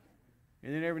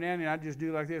 And then every now and then I'd just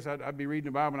do like this. I'd be reading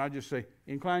the Bible and I'd just say,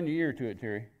 incline your ear to it,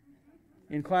 Terry.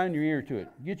 Incline your ear to it.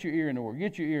 Get your ear in the Word.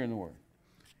 Get your ear in the Word.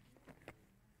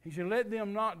 He said, let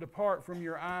them not depart from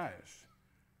your eyes.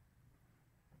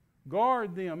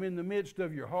 Guard them in the midst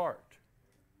of your heart.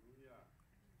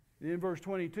 And in verse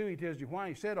 22, he tells you why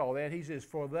he said all that. He says,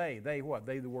 for they what?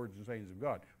 They, the words and sayings of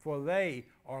God. For they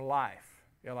are life,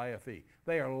 L-I-F-E.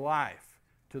 They are life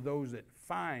to those that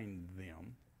find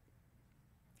them,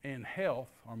 and health,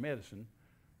 or medicine,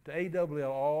 to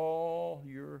A-double-L, all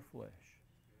your flesh.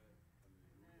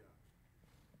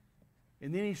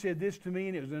 And then he said this to me,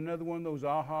 and it was another one of those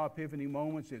aha epiphany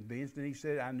moments. At the instant he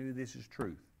said, I knew this is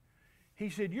truth. He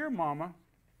said, your mama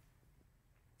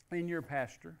and your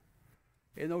pastor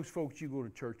and those folks you go to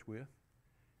church with,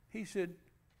 he said,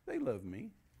 they love me.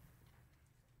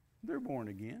 They're born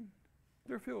again.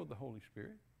 They're filled with the Holy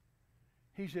Spirit.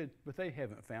 He said, but they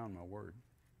haven't found my word.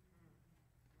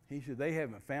 He said, they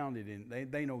haven't found it in,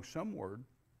 they know some word.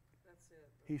 That's it.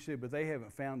 He said, but they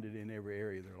haven't found it in every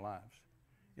area of their lives.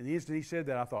 And the instant he said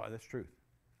that, I thought, that's truth.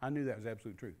 I knew that was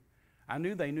absolute truth. I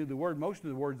knew they knew the word. Most of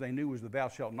the words they knew was the thou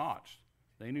shalt nots.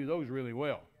 They knew those really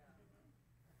well.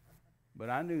 But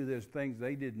I knew there's things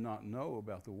they did not know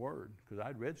about the word, because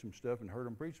I'd read some stuff and heard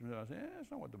them preach some stuff. I said,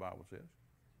 that's not what the Bible says.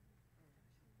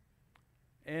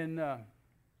 And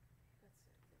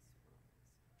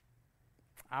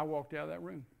I walked out of that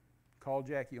room, called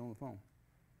Jackie on the phone.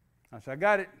 I said, I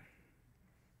got it.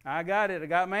 I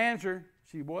got my answer.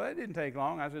 She said, boy, that didn't take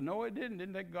long. I said, no, it didn't. It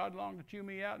didn't take God long to chew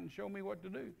me out and show me what to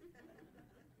do.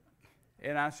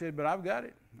 And I said, but I've got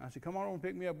it. I said, come on over and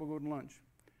pick me up. We'll go to lunch.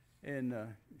 And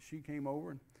she came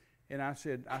over, and I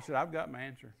said, I've got my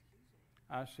answer.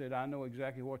 I said, I know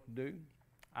exactly what to do.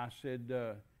 I said,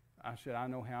 I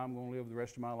know how I'm going to live the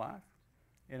rest of my life.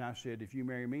 And I said, if you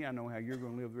marry me, I know how you're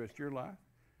going to live the rest of your life.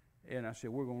 And I said,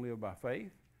 we're going to live by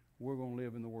faith. We're going to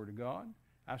live in the Word of God.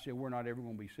 I said, we're not ever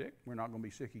going to be sick. We're not going to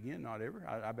be sick again, not ever.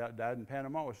 I about died in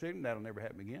Panama with sickness. That'll never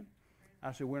happen again.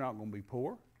 I said, we're not going to be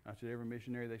poor. I said, every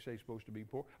missionary they say is supposed to be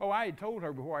poor. Oh, I had told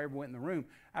her before I ever went in the room,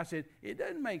 I said, it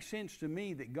doesn't make sense to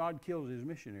me that God kills his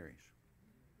missionaries.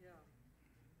 Yeah.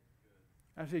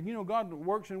 I said, you know, God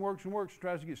works and works and works,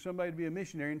 tries to get somebody to be a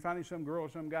missionary, and finally some girl or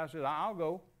some guy says, I'll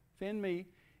go, send me,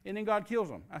 and then God kills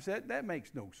them. I said, that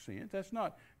makes no sense. That's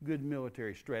not good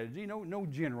military strategy. No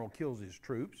general kills his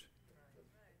troops.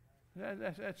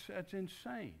 That's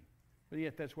insane. But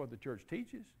yet that's what the church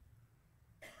teaches.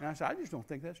 And I said, I just don't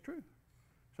think that's true.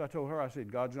 So I told her, I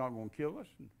said, God's not going to kill us.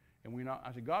 And we're not.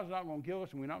 I said, God's not going to kill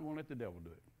us, and we're not going to let the devil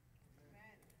do it.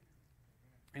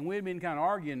 Amen. And we had been kind of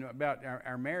arguing about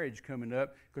our marriage coming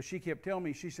up, because she kept telling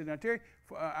me, she said, now, Terry,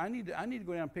 I need to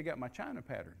go down and pick out my China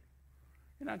pattern.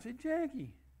 And I said,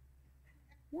 Jackie,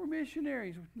 we're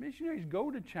missionaries. Missionaries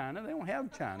go to China. They don't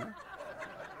have China.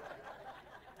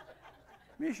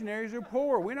 Missionaries are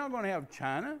poor. We're not going to have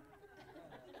China.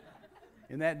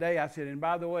 And that day I said, and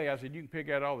by the way, I said, you can pick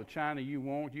out all the China you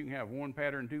want. You can have 1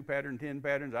 pattern, 2 patterns, 10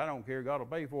 patterns. I don't care. God will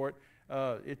pay for it.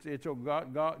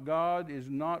 God is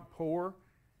not poor. Right.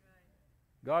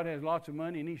 God has lots of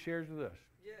money, and he shares with us.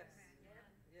 Yes.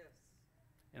 Yes.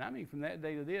 And I mean, from that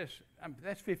day to this,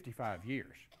 that's 55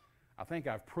 years. I think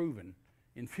I've proven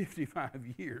in 55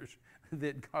 years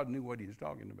that God knew what he was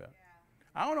talking about. Yeah.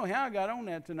 I don't know how I got on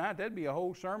that tonight. That'd be a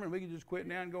whole sermon. We could just quit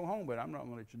now and go home, but I'm not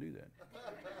going to let you do that.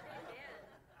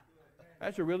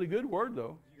 That's a really good word,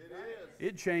 though. It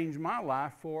is. It changed my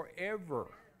life forever.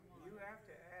 You have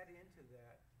to add into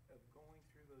that of going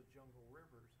through those jungle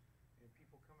rivers and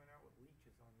people coming out with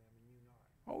leeches on them and you not.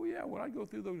 Oh, yeah. Well, I'd go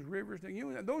through those rivers.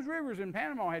 You know, those rivers in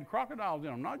Panama had crocodiles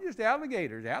in them, not just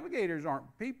alligators. Alligators aren't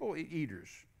people eaters.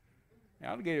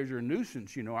 Alligators are a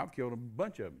nuisance. You know, I've killed a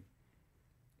bunch of them.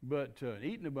 But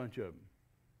eaten a bunch of them.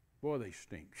 Boy, they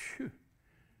stink.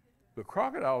 But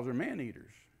crocodiles are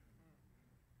man-eaters.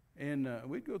 And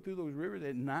we'd go through those rivers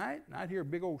at night, and I'd hear a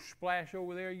big old splash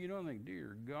over there, you know, and think,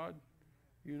 dear God,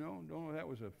 you know, don't know if that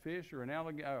was a fish or an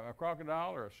alligator, a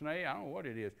crocodile or a snake. I don't know what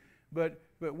it is. But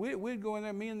we'd go in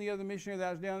there, me and the other missionary that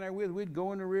I was down there with, we'd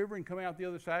go in the river and come out the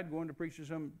other side, going to preach to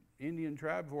some Indian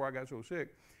tribe before I got so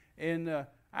sick. And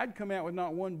I'd come out with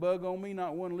not one bug on me,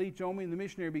 not one leech on me, and the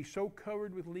missionary would be so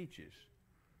covered with leeches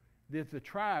that the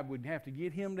tribe would have to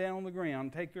get him down on the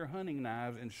ground, take their hunting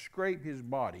knives, and scrape his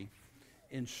body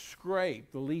and scrape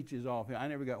the leeches off him. I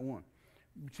never got one.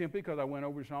 Simply because I went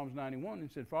over to Psalms 91 and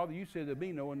said, Father, you said there'd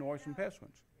be no noisome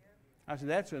pestilence. I said,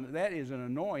 that is an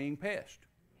annoying pest.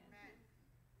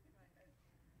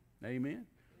 Amen.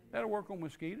 That'll work on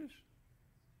mosquitoes.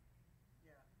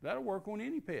 That'll work on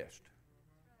any pest.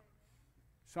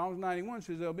 Psalms 91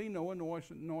 says there'll be no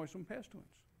noisome pestilence.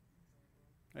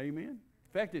 Amen.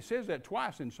 In fact, it says that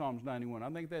twice in Psalms 91. I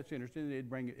think that's interesting. It'd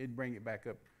bring it back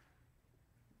up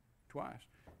twice.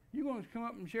 You going to come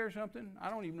up and share something? I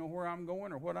don't even know where I'm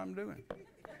going or what I'm doing.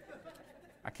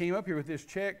 I came up here with this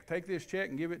check, take this check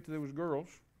and give it to those girls.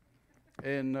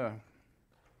 And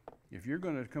If you're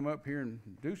going to come up here and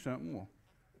do something, well,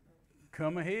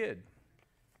 come ahead.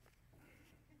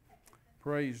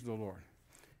 Praise the Lord.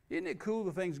 Isn't it cool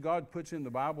the things God puts in the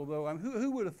Bible, though? I mean,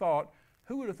 who would have thought?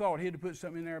 Who would have thought He'd put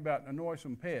something in there about a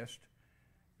noisome pest,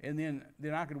 and then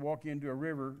I could walk into a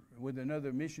river with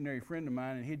another missionary friend of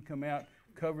mine, and he'd come out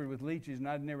covered with leeches, and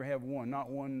I'd never have one. Not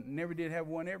one. Never did have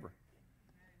one ever.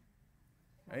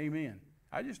 Amen.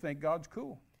 I just think God's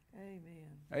cool. Amen.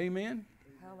 Amen.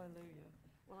 Hallelujah.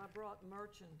 Well, I brought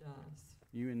merchandise,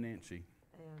 You and Nancy.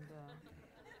 and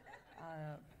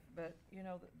but you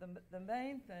know, the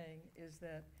main thing is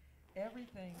that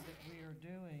everything that we are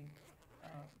doing.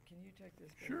 Can you take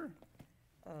this? Bill? Sure.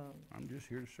 I'm just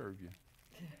here to serve you.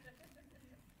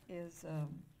 Is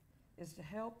to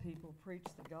help people preach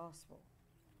the gospel.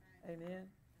 Amen.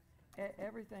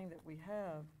 Everything that we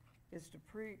have is to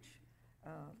preach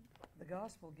the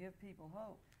gospel, give people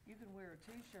hope. You can wear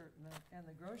a T-shirt in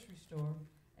the grocery store,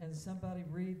 and somebody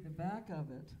read the back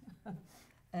of it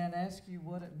and ask you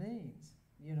what it means,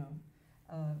 you know,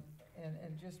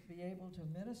 and just be able to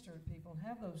minister to people and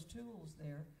have those tools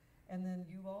there. And then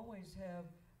you always have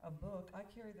a book. I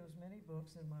carry those many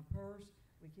books in my purse.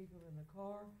 We keep them in the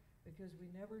car because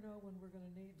we never know when we're going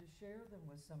to need to share them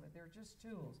with somebody. They're just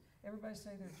tools. Everybody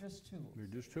say they're just tools. They're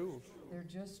just tools. They're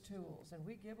just tools. And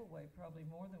we give away probably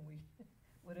more than we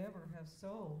would ever have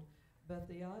sold. But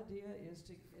the idea is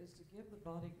to give the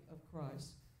body of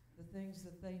Christ the things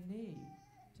that they need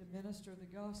to minister the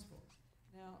gospel.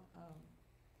 Now,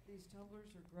 these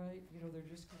tumblers are great. You know, they're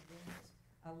just convenience.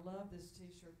 I love this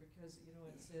T-shirt because, you know,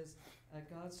 it says,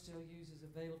 God still uses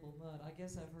available mud. I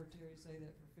guess I've heard Terry say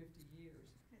that for 50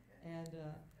 years. And,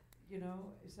 you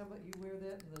know, you wear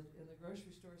that in the grocery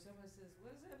store, somebody says,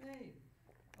 what does that mean?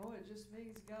 Oh, it just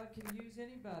means God can use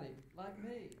anybody, like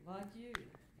me, like you,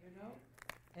 you know?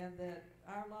 And that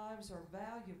our lives are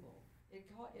valuable. It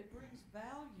brings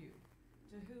value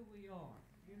to who we are,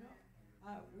 you know?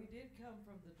 We did come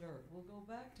from the dirt. We'll go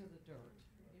back to the dirt.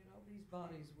 You know, these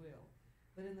bodies will.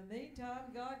 But in the meantime,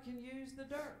 God can use the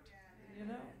dirt, you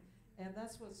know? And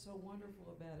that's what's so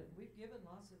wonderful about it. We've given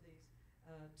lots of these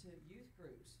to youth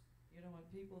groups, you know, and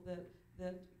people that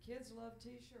kids love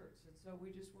T-shirts. And so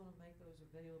we just want to make those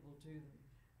available to them.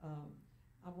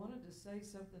 I wanted to say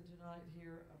something tonight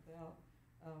here about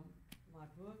my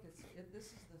book.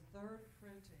 This is the third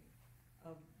printing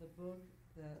of the book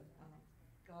that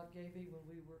God gave me when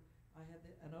I had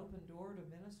an open door to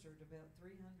minister to about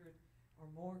 300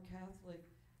 or more Catholic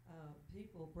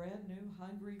people, brand new,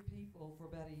 hungry people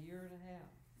for about a year and a half.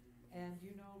 And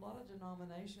you know, a lot of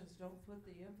denominations don't put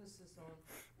the emphasis on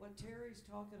what Terry's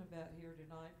talking about here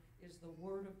tonight is the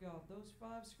Word of God. Those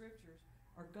 5 scriptures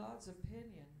are God's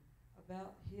opinion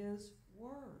about His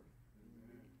Word.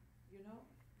 You know?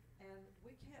 And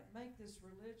we can't make this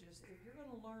religious. If you're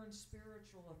going to learn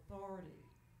spiritual authority,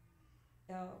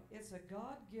 it's a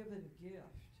God-given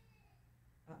gift.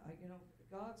 You know,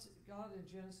 God in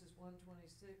Genesis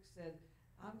 1:26 said,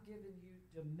 I'm giving you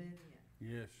dominion.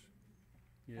 Yes.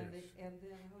 Yes. And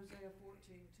then Hosea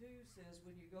 14:2 says,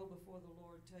 when you go before the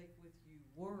Lord, take with you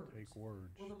words. Take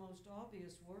words. Well, the most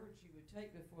obvious words you would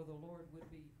take before the Lord would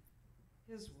be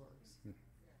His words.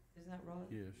 Isn't that right?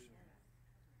 Yes.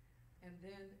 And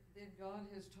then God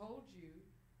has told you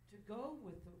to go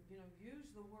with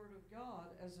use the Word of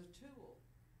God as a tool.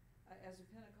 As a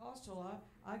Pentecostal,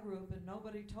 I grew up and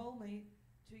nobody told me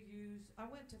to use. I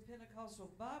went to Pentecostal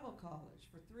Bible College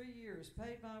for 3 years,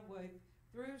 paid my way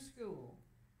through school,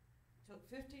 took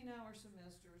 15-hour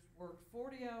semesters, worked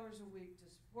 40 hours a week to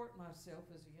support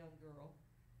myself as a young girl,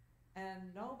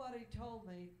 and nobody told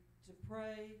me to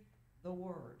pray the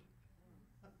Word.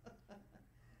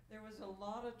 There was a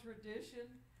lot of tradition,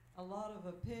 a lot of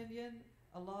opinion,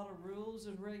 a lot of rules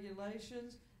and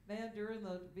regulations. Man, during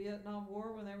the Vietnam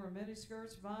War, when there were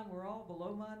miniskirts, mine were all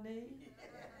below my knee.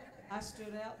 I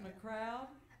stood out in the crowd,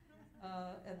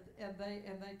 and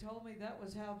they told me that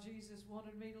was how Jesus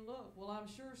wanted me to look. Well, I'm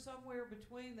sure somewhere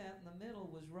between that and the middle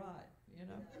was right, you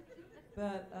know.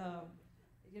 But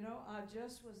you know, I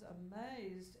just was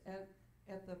amazed at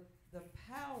the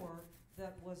power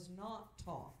that was not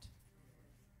taught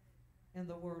in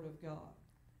the Word of God.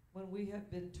 When we have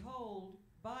been told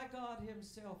by God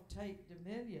Himself, take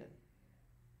dominion,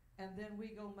 and then we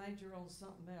go major on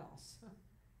something else.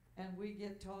 And we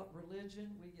get taught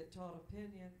religion, we get taught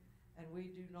opinion, and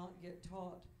we do not get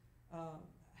taught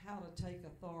how to take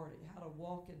authority, how to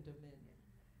walk in dominion.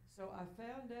 So I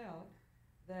found out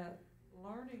that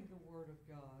learning the Word of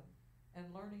God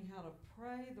and learning how to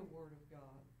pray the Word of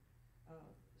God,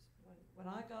 when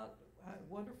I got a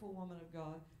wonderful woman of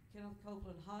God, Kenneth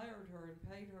Copeland hired her and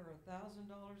paid her $1,000 a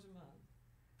month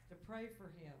to pray for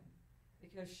him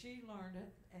because she learned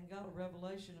it and got a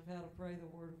revelation of how to pray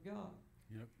the Word of God.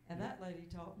 Yep. And that lady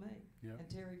taught me, Yep. and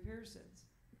Terry Pearson's.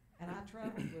 And I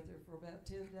traveled with her for about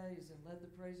 10 days and led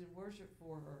the praise and worship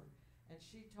for her. And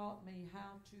she taught me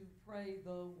how to pray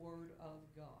the Word of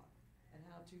God and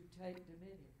how to take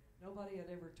dominion. Nobody had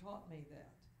ever taught me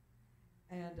that.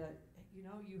 And,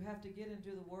 you have to get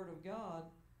into the Word of God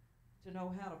to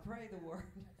know how to pray the Word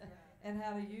and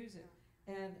how to use it.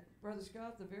 And Brother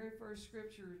Scott, the very first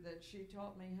scripture that she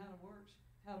taught me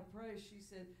how to pray, she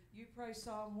said, you pray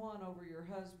Psalm 1 over your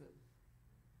husband.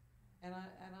 And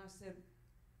I said,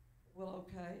 well,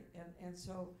 okay. And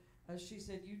so she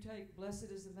said, you take, blessed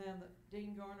is the man that,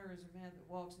 Dean Garner is a man that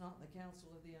walks not in the counsel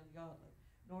of the ungodly,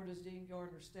 nor does Dean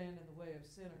Garner stand in the way of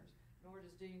sinners, nor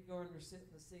does Dean Garner sit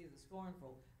in the seat of the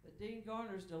scornful. But Dean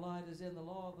Garner's delight is in the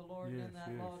law of the Lord, and in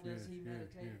that law does he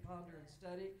meditate, ponder, and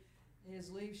study. His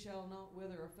leaf shall not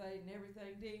wither or fade, and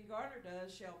everything Dean Garner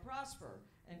does shall prosper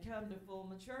and come to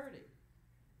full maturity.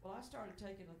 Well, I started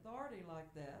taking authority like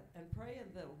that and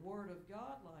praying the Word of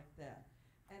God like that,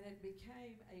 and it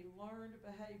became a learned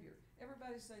behavior.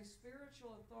 Everybody say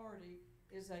spiritual authority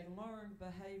is a learned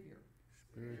behavior.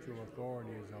 Spiritual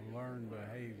authority is a learned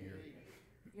behavior.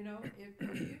 You know, if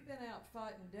you've been out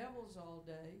fighting devils all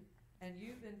day, and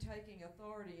you've been taking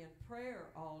authority in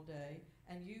prayer all day,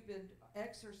 and you've been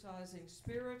exercising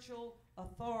spiritual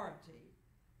authority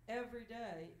every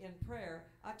day in prayer,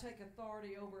 I take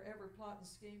authority over every plot and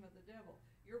scheme of the devil.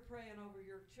 You're praying over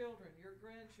your children, your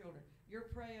grandchildren.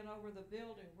 You're praying over the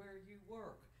building where you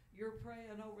work. You're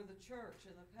praying over the church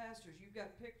and the pastors. You've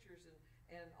got pictures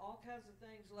and all kinds of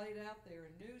things laid out there,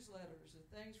 and newsletters and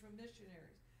things from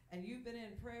missionaries. And you've been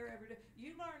in prayer every day.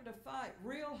 You learn to fight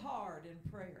real hard in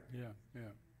prayer. Yeah.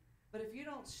 But if you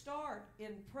don't start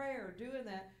in prayer doing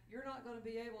that, you're not going to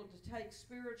be able to take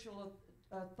spiritual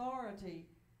authority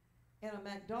in a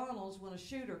McDonald's when a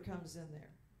shooter comes in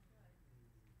there.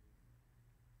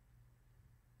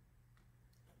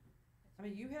 I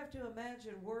mean, you have to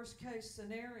imagine worst case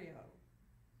scenario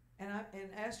and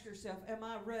ask yourself, am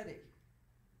I ready?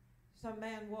 Some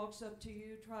man walks up to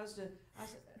you, tries to,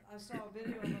 I saw a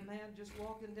video of a man just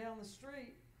walking down the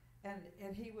street, and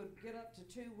he would get up to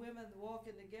two women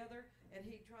walking together, and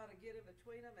he'd try to get in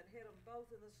between them and hit them both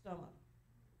in the stomach.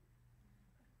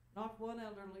 Knocked one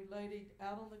elderly lady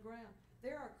out on the ground.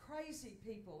 There are crazy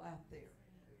people out there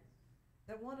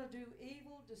that want to do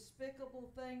evil, despicable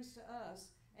things to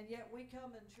us, and yet we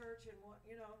come in church and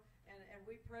and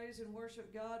we praise and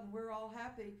worship God, and we're all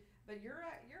happy. But you're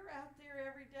out there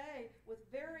every day with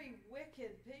very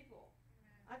wicked people.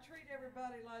 I treat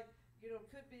everybody like,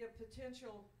 could be a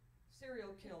potential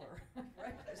serial killer,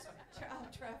 rapist,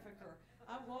 child trafficker.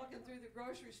 I'm walking through the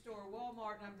grocery store,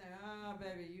 Walmart, and I'm thinking,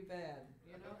 baby, you bad,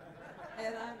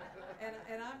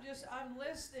 And I'm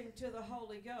listening to the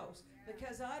Holy Ghost,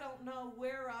 because I don't know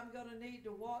where I'm going to need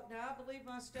to walk. Now, I believe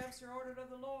my steps are ordered of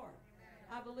the Lord.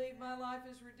 I believe my life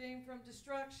is redeemed from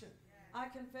destruction. I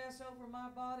confess over my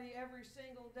body every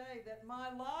single day that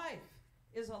my life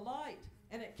is a light,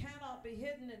 and it cannot be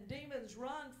hidden, and demons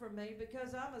run from me,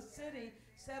 because I'm a city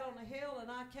set on a hill, and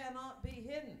I cannot be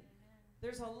hidden.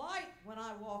 There's a light when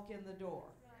I walk in the door.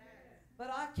 But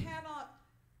I cannot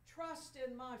trust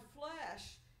in my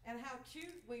flesh and how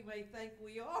cute we may think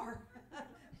we are.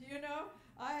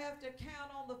 I have to count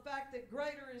on the fact that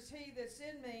greater is he that's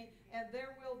in me, and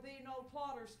there will be no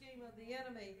plot or scheme of the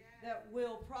enemy that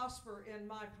will prosper in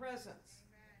my presence.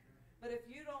 But if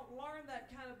you don't learn that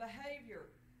kind of behavior,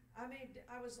 I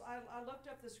looked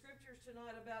up the scriptures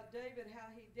tonight about David, how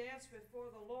he danced before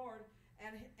the Lord,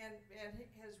 and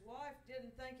his wife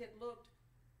didn't think it looked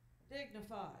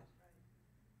dignified.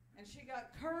 And she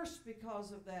got cursed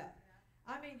because of that.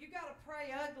 You got to pray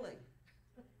ugly.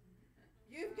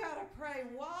 You've got to pray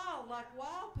wild, like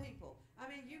wild people.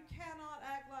 You cannot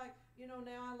act like,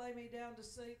 now I lay me down to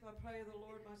sleep, I pray the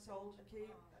Lord my soul to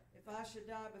keep. If I should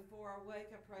die before I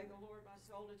wake, I pray the Lord my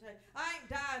soul to take. I ain't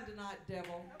dying tonight,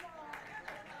 devil.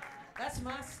 That's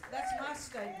my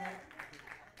statement.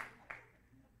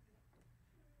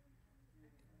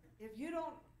 If you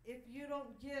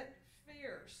don't get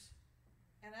fierce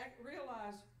and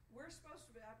realize I'm supposed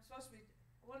to be, I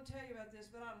want to tell you about this,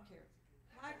 but I don't care.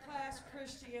 High class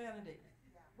Christianity.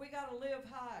 We got to live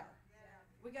higher.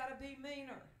 We got to be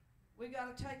meaner. We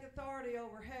got to take authority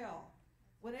over hell.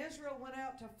 When Israel went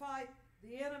out to fight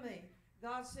the enemy,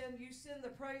 God said, you send the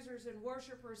praisers and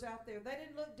worshipers out there. They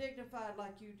didn't look dignified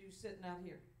like you do sitting out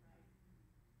here.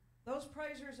 Those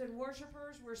praisers and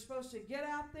worshipers were supposed to get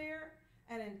out there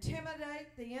and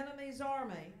intimidate the enemy's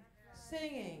army,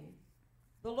 singing,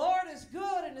 the Lord is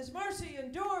good and his mercy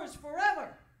endures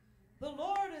forever. The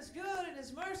Lord is good and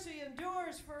his mercy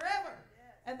endures forever.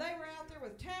 And they were out there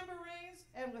with tambourines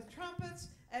and with trumpets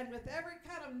and with every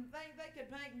kind of thing they could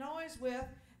make noise with,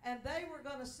 and they were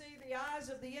going to see the eyes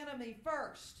of the enemy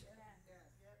first.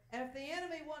 And if the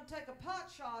enemy wanted to take a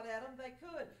pot shot at them, they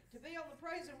could. To be on the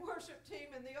praise and worship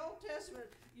team in the Old Testament,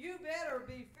 you better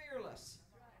be fearless.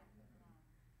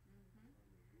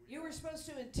 You were supposed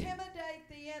to intimidate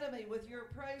the enemy with your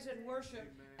praise and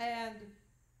worship and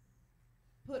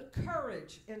put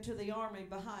courage into the army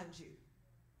behind you.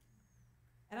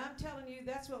 And I'm telling you,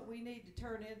 that's what we need to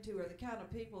turn into, are the kind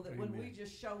of people that when we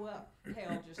just show up,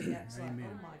 hell just acts like,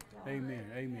 oh my God. Amen,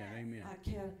 amen, amen. I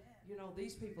can't,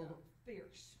 these people look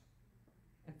fierce.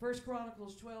 And 1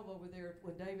 Chronicles 12 over there,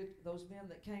 when David, those men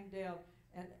that came down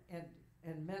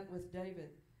and met with David,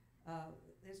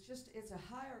 it's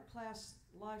a higher class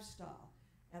lifestyle.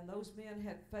 And those men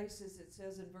had faces, it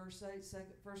says in verse 8,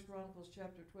 1 Chronicles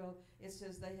chapter 12, it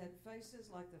says they had faces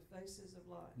like the faces of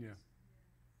lions. Yeah.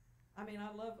 I mean,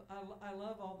 I love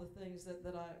all the things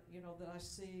that I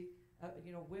see,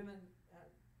 women,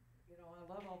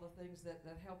 I love all the things that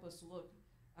help us look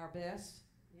our best,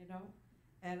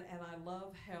 and I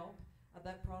love help.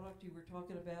 That product you were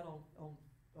talking about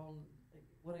on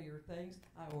one of your things,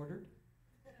 I ordered.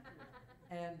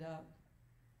 And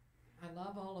I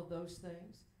love all of those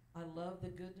things. I love the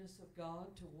goodness of God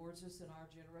towards us in our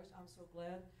generation. I'm so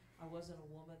glad I wasn't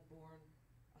a woman born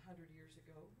 100 years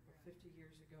ago or 50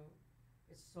 years ago.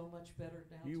 It's so much better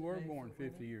now. You were today born for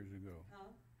 50 women. years ago. Huh?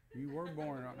 You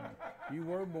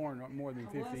were born more than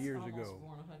 50 years I was ago. almost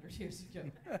born 100 years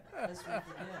ago. Lest we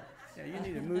forget. Yeah, you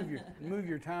need to move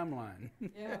your timeline.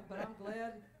 Yeah, but I'm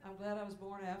glad I was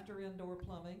born after indoor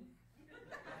plumbing.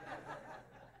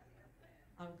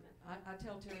 I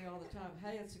tell Terry all the time,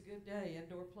 hey, it's a good day,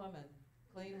 indoor plumbing,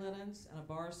 clean linens and a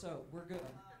bar of soap. We're good.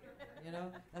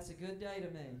 That's a good day to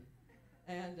me.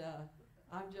 And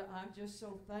I'm just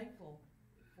so thankful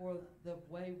for the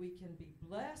way we can be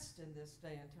blessed in this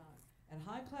day and time. And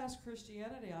high-class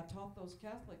Christianity, I taught those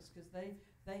Catholics because they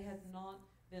had not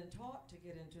been taught to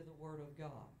get into the Word of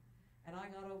God. And I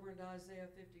got over into Isaiah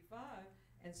 55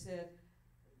 and said,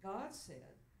 God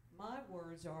said, my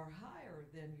words are higher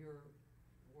than your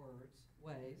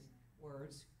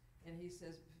words. And he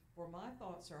says, for my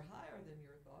thoughts are higher than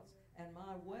your thoughts, and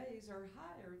my ways are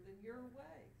higher than your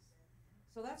ways.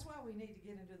 So that's why we need to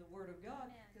get into the Word of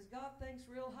God, because God thinks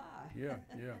real high. Yeah.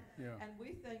 And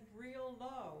we think real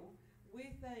low.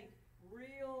 We think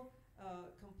real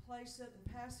complacent and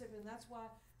passive, and that's why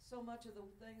so much of the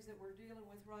things that we're dealing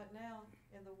with right now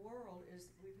in the world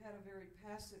is we've had a very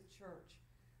passive church.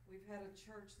 We've had a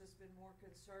church that's been more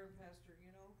concerned, Pastor,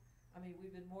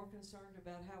 we've been more concerned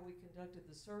about how we conducted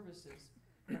the services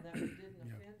and that we didn't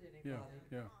offend anybody.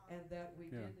 And that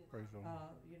we didn't,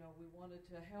 we wanted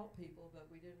to help people, but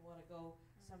we didn't want to go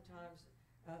sometimes.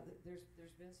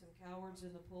 There's been some cowards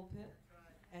in the pulpit,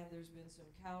 and there's been some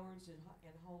cowards in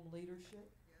home leadership,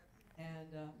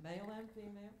 and male and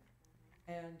female.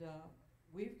 And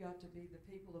we've got to be the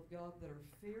people of God that are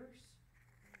fierce,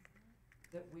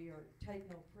 that we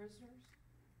take no prisoners,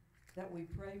 that we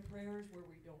pray prayers where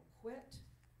we don't quit,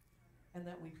 and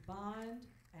that we bind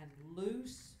and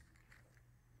loose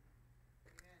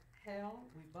hell.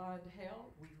 We bind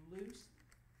hell, we loose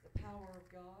the power of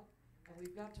God, and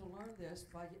we've got to learn this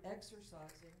by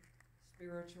exercising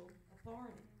spiritual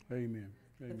authority. Amen.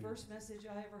 The first message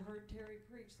I ever heard Terry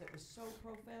preach that was so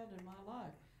profound in my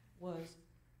life was,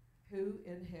 who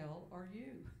in hell are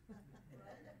you?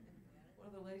 One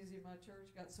of the ladies in my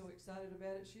church got so excited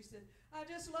about it, she said, I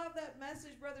just love that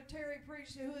message Brother Terry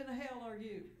preached. Who in the hell are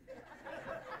you?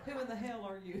 Who in the hell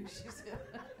are you? She said.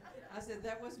 I said,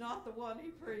 that was not the one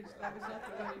he preached. That was not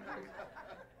the one he preached.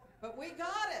 But we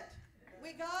got it.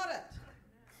 We got it.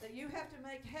 That you have to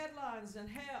make headlines in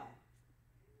hell.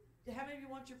 How many of you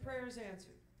want your prayers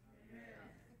answered?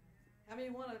 How many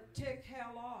of you want to tick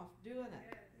hell off doing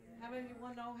it? How many of you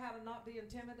want to know how to not be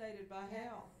intimidated by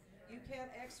hell? You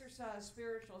can't exercise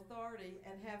spiritual authority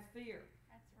and have fear.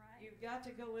 That's right. You've got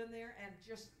to go in there and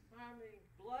just,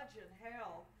 bludgeon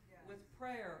hell with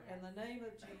prayer in the name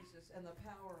of Jesus and the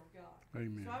power of God.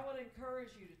 Amen. So I would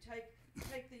encourage you to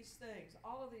take these things,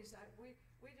 all of these. We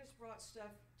just brought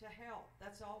stuff to help.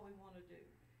 That's all we want to do,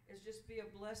 is just be a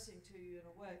blessing to you in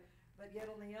a way. But yet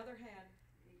on the other hand,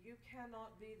 you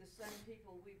cannot be the same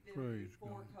people we've been Praise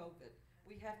before God. COVID.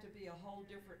 We have to be a whole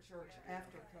different church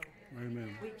after COVID.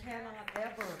 Amen. We cannot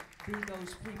ever be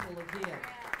those people again.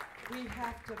 We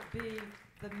have to be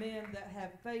the men that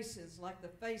have faces like the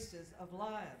faces of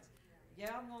lions.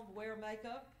 Yeah, I'm going to wear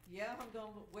makeup. Yeah, I'm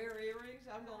going to wear earrings.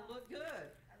 I'm going to look good.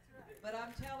 But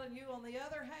I'm telling you, on the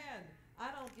other hand, I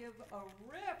don't give a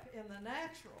rip in the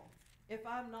natural if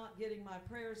I'm not getting my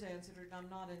prayers answered and I'm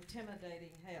not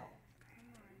intimidating hell.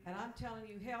 And I'm telling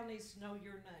you, hell needs to know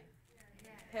your name.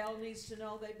 Hell needs to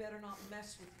know they better not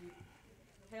mess with you.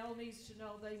 Hell needs to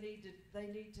know they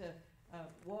need to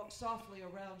walk softly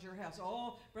around your house.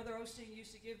 Oh, Brother Osteen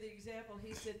used to give the example.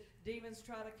 He said, demons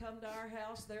try to come to our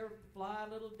house. They're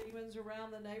flying little demons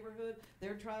around the neighborhood.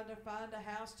 They're trying to find a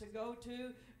house to go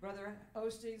to. Brother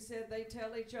Osteen said they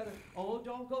tell each other, oh,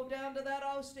 don't go down to that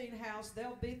Osteen house.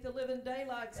 They'll beat the living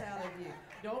daylights out of you.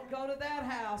 Don't go to that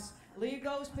house. Leave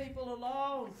those people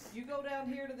alone. You go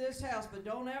down here to this house, but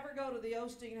don't ever go to the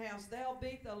Osteen house. They'll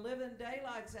beat the living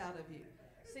daylights out of you.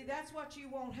 See, that's what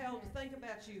you want hell to think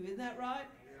about you. Isn't that right?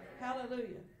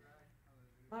 Hallelujah.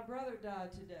 My brother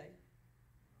died today,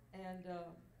 and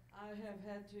I have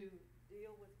had to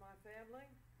deal with my family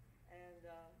and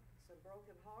some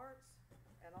broken hearts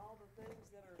and all the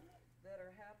things that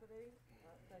are happening.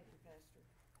 Thank you, Pastor.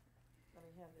 Let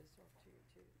me hand this off to you,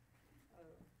 too.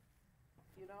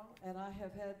 And I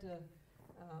have had to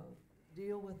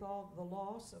deal with all the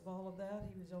loss of all of that.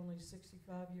 He was only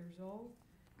 65 years old.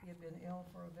 He had been ill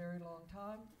for a very long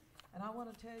time. And I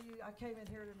want to tell you, I came in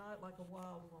here tonight like a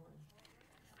wild woman.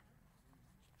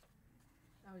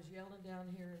 I was yelling down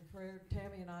here in prayer.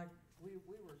 Tammy and I, we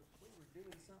were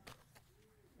doing something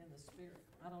in the spirit.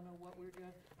 I don't know what we were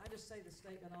doing. I just say the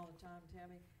statement all the time,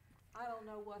 Tammy. I don't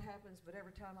know what happens, but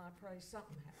every time I pray,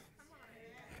 something happens.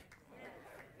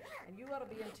 And you ought to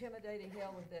be intimidating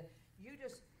hell with that. You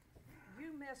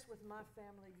mess with my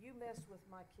family, you mess with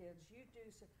my kids, you do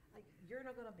so, you're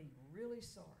not going to be really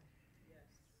sorry.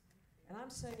 Yes. And I'm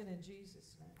saying it in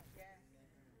Jesus' name.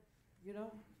 Yeah.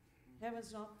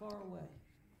 Heaven's not far away.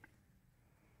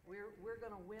 We're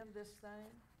going to win this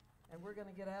thing, and we're going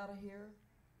to get out of here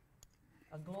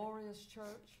a glorious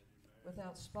church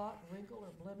without spot, wrinkle,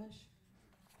 or blemish,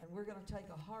 and we're going to take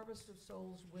a harvest of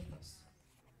souls with us.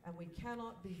 And we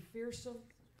cannot be fearsome,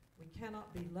 we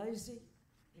cannot be lazy,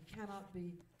 we cannot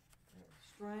be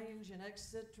strange and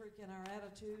eccentric in our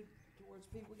attitude towards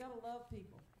people. We got to love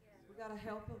people. We got to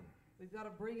help them. We've got to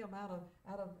bring them out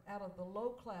of the low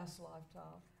class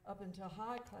lifestyle up into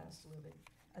high class living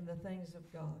and the things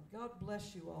of God. God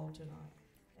bless you all tonight.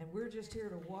 And we're just here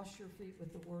to wash your feet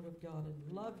with the Word of God and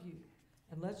love you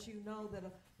and let you know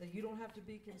that you don't have to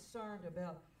be concerned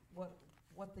about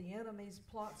what the enemy's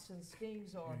plots and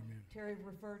schemes are. Amen. Terry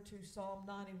referred to Psalm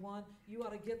 91. You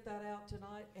ought to get that out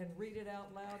tonight and read it out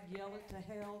loud, yell it to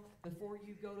hell before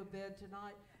you go to bed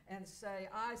tonight and say,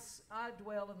 I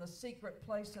dwell in the secret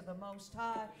place of the Most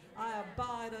High. I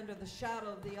abide under the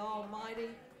shadow of the Almighty.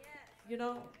 You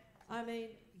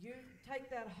take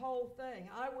that whole thing.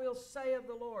 I will say of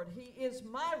the Lord, He is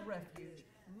my refuge,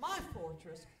 my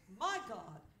fortress, my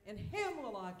God. In Him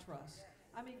will I trust.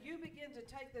 You begin to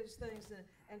take those things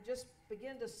and just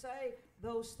begin to say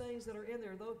those things that are in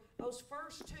there. Those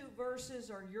first two verses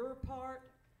are your part,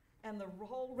 and the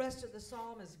whole rest of the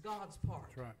psalm is God's part.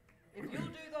 That's right. If you'll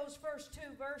do those first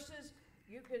two verses,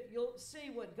 you'll see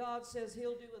what God says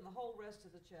He'll do in the whole rest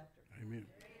of the chapter. Amen.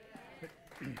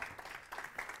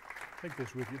 Take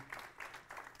this with you.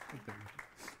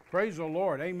 Praise the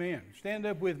Lord. Amen. Stand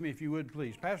up with me if you would,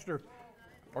 please. Pastor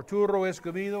Arturo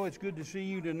Escobedo, it's good to see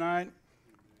you tonight.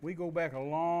 We go back a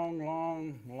long,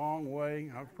 long, long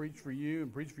way. I've preached for you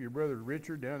and preached for your brother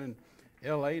Richard down in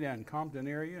L.A., down in Compton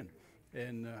area.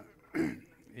 And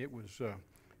it was,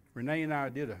 Renee and I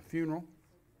did a funeral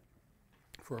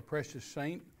for a precious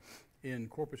saint in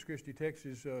Corpus Christi,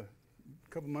 Texas, a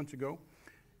couple months ago.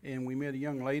 And we met a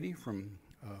young lady from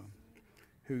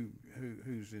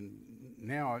who's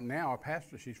now a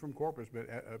pastor. She's from Corpus, but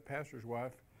a pastor's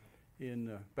wife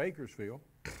in Bakersfield.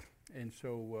 And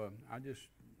so I just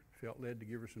felt led to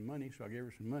give her some money, so I gave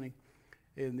her some money.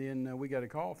 And then we got a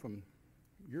call from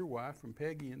your wife, from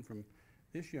Peggy, and from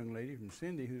this young lady, from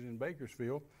Cindy, who's in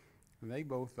Bakersfield. And they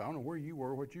both, I don't know where you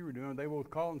were, what you were doing, they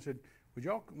both called and said, would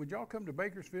y'all come to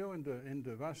Bakersfield and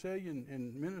to Visalia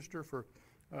and minister for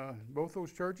both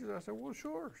those churches? I said, well,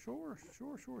 sure. So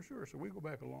we go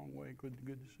back a long way. Good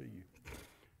to see you.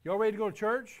 Y'all ready to go to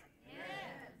church? Yes.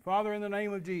 Father, in the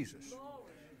name of Jesus,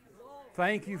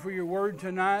 thank you for your word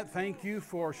tonight. Thank you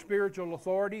for spiritual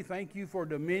authority. Thank you for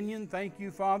dominion. Thank you,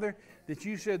 Father, that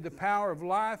you said the power of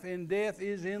life and death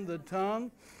is in the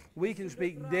tongue. We can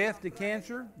speak death to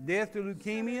cancer, death to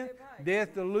leukemia,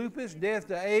 death to lupus, death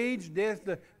to AIDS, death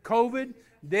to COVID,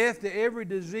 death to every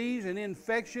disease and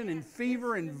infection and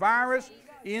fever and virus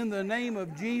in the name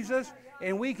of Jesus.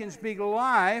 And we can speak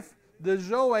life, the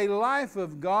Zoe life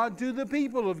of God, to the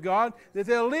people of God, that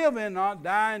they'll live and not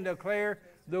die and declare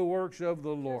the works of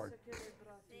the Lord.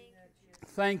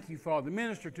 Thank you, Father.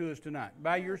 Minister to us tonight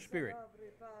by your Spirit.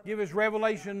 Give us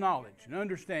revelation knowledge and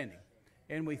understanding.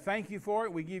 And we thank you for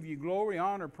it. We give you glory,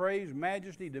 honor, praise,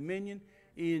 majesty, dominion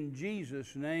in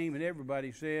Jesus' name. And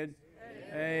everybody said,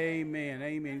 Amen.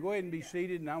 Amen. Go ahead and be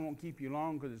seated, and I won't keep you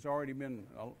long because it's already been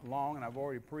long and I've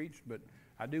already preached, but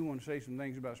I do want to say some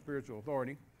things about spiritual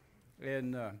authority.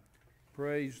 And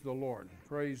praise the Lord.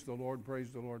 Praise the Lord.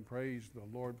 Praise the Lord. Praise the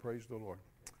Lord. Praise the Lord.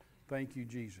 Thank you,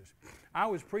 Jesus. I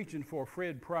was preaching for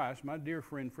Fred Price, my dear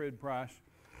friend Fred Price,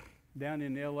 down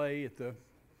in L.A. at the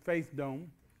Faith Dome,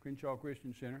 Crenshaw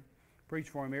Christian Center. Preached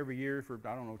for him every year for,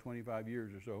 25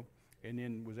 years or so, and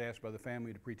then was asked by the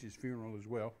family to preach his funeral as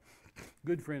well.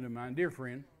 Good friend of mine, dear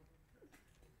friend.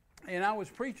 And I was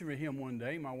preaching for him one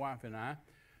day, my wife and I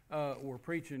were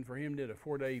preaching for him, did a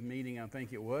 4-day meeting, I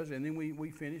think it was, and then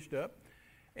we finished up.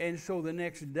 And so the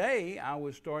next day, I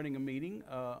was starting a meeting.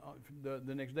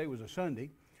 The next day was a Sunday.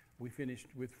 We finished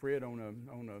with Fred on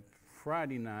a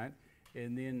Friday night,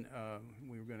 and then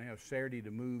we were going to have Saturday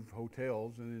to move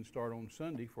hotels and then start on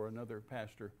Sunday for another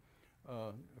pastor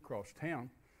across town.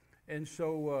 And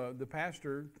so the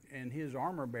pastor and his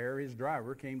armor bearer, his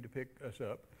driver, came to pick us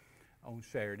up on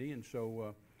Saturday. And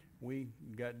so we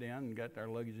got down and got our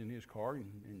luggage in his car, and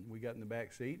we got in the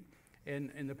back seat.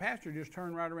 And the pastor just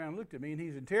turned right around and looked at me, and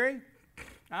he said, Terry,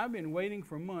 I've been waiting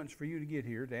for months for you to get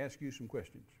here to ask you some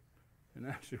questions. And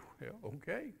I said, well,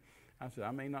 okay. I said,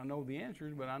 I may not know the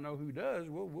answers, but I know who does.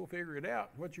 We'll figure it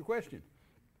out. What's your question?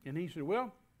 And he said,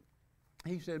 well,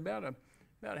 he said about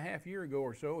a half year ago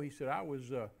or so, he said, I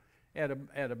was at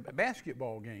a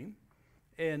basketball game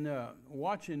and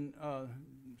watching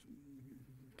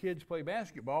kids play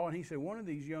basketball, and he said one of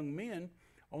these young men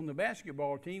on the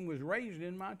basketball team was raised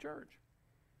in my church.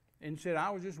 And said, I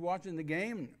was just watching the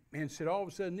game, and said all of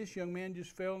a sudden this young man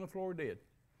just fell on the floor dead.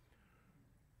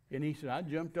 And he said, I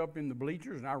jumped up in the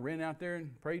bleachers and I ran out there and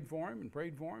prayed for him and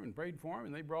prayed for him and prayed for him.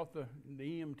 And they brought the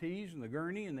EMTs and the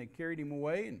gurney and they carried him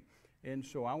away. And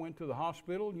so I went to the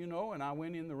hospital, and I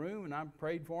went in the room and I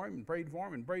prayed for him and prayed for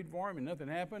him and prayed for him, and nothing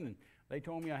happened. And they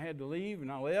told me I had to leave,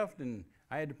 and I left, and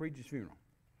I had to preach his funeral.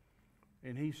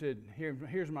 And he said,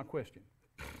 here's my question.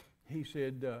 He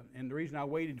said, and the reason I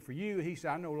waited for you, he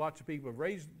said, I know lots of people have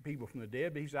raised people from the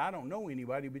dead, but he said, I don't know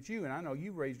anybody but you, and I know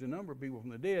you've raised a number of people from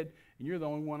the dead, and you're the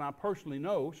only one I personally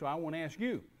know, so I want to ask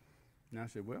you. And I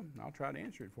said, well, I'll try to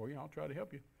answer it for you. I'll try to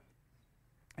help you.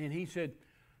 And he said,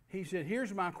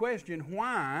 here's my question.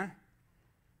 Why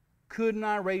couldn't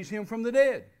I raise him from the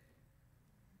dead?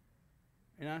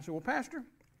 And I said, well, Pastor,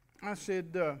 I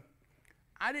said,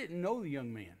 I didn't know the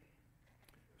young man,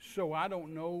 so I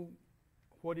don't know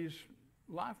what his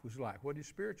life was like, what his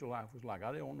spiritual life was like.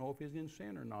 I don't know if he's in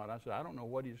sin or not. I said, I don't know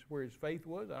where his faith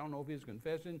was. I don't know if he's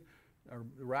confessing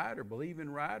right or believing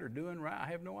right or doing right. I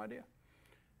have no idea.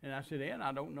 And I said, and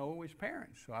I don't know his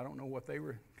parents, so I don't know what they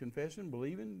were confessing,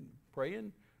 believing,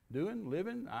 praying, doing,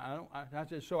 living. I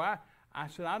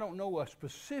said, I don't know a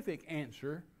specific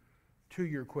answer to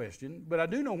your question, but I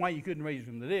do know why you couldn't raise him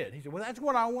from the dead. He said, well, that's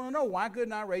what I want to know. Why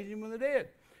couldn't I raise him from the dead?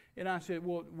 And I said,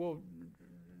 well,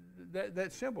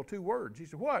 that's simple, 2 words. He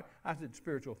said, what? I said,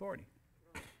 spiritual authority.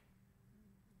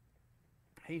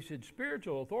 He said,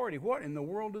 spiritual authority, what in the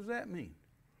world does that mean?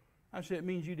 I said, it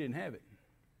means you didn't have it.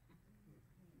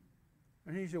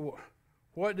 And he said, well,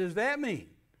 what does that mean?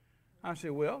 I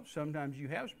said, well, sometimes you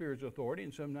have spiritual authority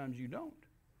and sometimes you don't.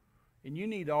 And you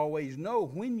need to always know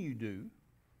when you do,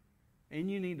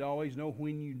 and you need to always know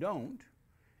when you don't,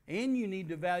 and you need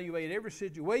to evaluate every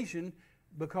situation,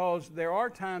 because there are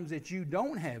times that you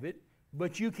don't have it,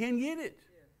 but you can get it.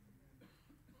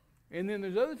 And then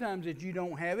there's other times that you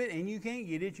don't have it and you can't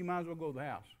get it. You might as well go to the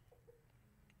house.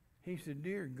 He said,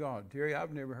 dear God, Terry,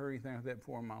 I've never heard anything like that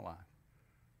before in my life.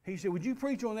 He said, would you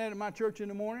preach on that at my church in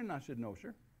the morning? I said, no,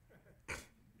 sir.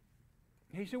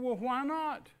 He said, well, why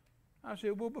not? I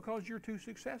said, well, because you're too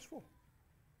successful.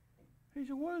 He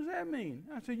said, what does that mean?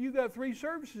 I said, you got 3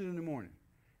 services in the morning.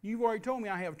 You've already told me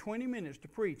I have 20 minutes to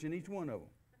preach in each one of them.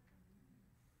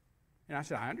 And I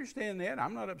said, I understand that.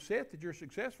 I'm not upset that you're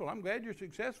successful. I'm glad you're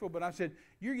successful. But I said,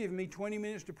 you're giving me 20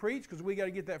 minutes to preach because we got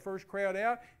to get that first crowd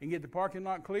out and get the parking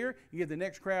lot clear and get the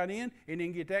next crowd in and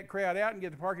then get that crowd out and get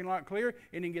the parking lot clear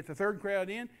and then get the third crowd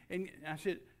in. And I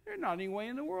said, there's not any way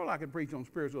in the world I could preach on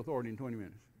spiritual authority in 20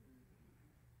 minutes.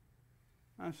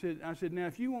 I said, now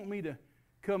if you want me to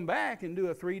come back and do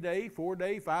a 3-day,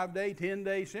 4-day, 5-day,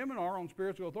 10-day seminar on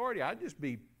spiritual authority, I'd just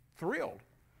be thrilled.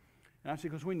 And I said,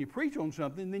 because when you preach on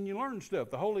something, then you learn stuff.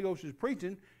 The Holy Ghost is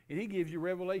preaching, and He gives you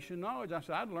revelation knowledge. I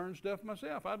said, I'd learn stuff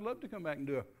myself. I'd love to come back and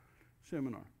do a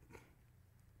seminar.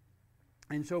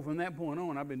 And so from that point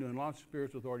on, I've been doing lots of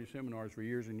spiritual authority seminars for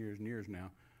years and years and years now.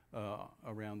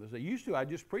 around this. They used to. I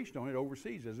just preached on it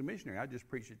overseas as a missionary. I just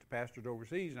preached it to pastors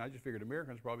overseas, and I just figured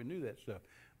Americans probably knew that stuff.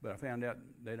 But I found out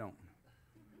they don't.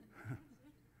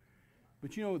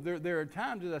 But you know, there are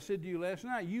times, as I said to you last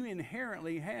night, you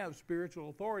inherently have spiritual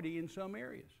authority in some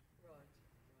areas. Right.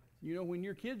 You know, when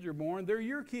your kids are born, they're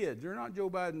your kids. They're not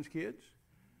Joe Biden's kids.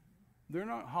 They're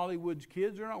not Hollywood's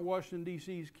kids. They're not Washington,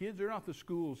 D.C.'s kids. They're not the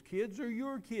school's kids. They're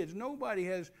your kids. Nobody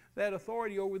has that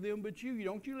authority over them but you.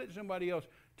 Don't you let somebody else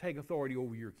take authority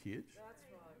over your kids. That's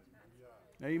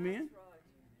right. Amen? That's right.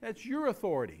 That's your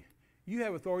authority. You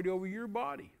have authority over your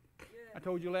body. Yeah. I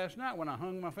told you last night when I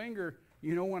hung my finger,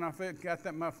 you know, when I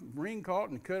got my ring caught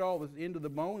and cut all the end of the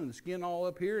bone and the skin all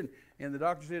up here, and the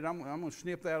doctor said, I'm going to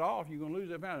snip that off. You're going to lose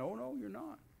that pound. Oh, no, you're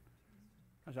not.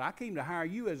 I said, I came to hire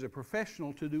you as a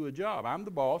professional to do a job. I'm the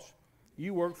boss.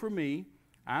 You work for me.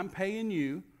 I'm paying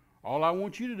you. All I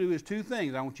want you to do is two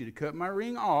things. I want you to cut my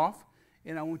ring off,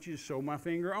 and I want you to sew my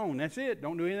finger on. That's it.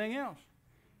 Don't do anything else.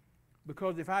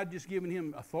 Because if I'd just given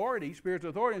him authority,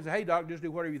 spiritual authority, and said, hey, doc, just do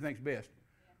whatever you think's best.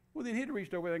 Well, then he'd have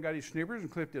reached over there and got his snippers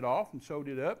and clipped it off and sewed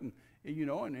it up, and you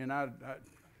know, and I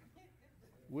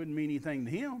wouldn't mean anything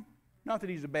to him. Not that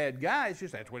he's a bad guy. It's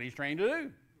just that's what he's trained to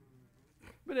do.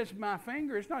 But it's my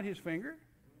finger. It's not his finger.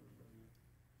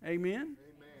 Amen? Amen.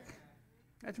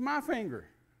 That's my finger.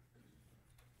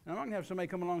 Now, I'm not going to have somebody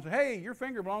come along and say, hey, your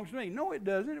finger belongs to me. No, it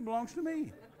doesn't. It belongs to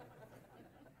me.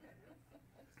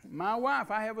 My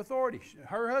wife, I have authority.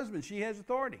 Her husband, she has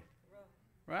authority.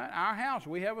 Right? Our house,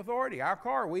 we have authority. Our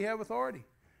car, we have authority.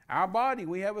 Our body,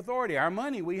 we have authority. Our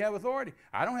money, we have authority.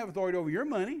 I don't have authority over your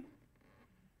money.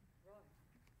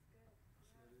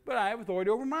 But I have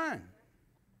authority over mine.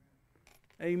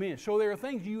 Amen. So there are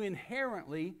things you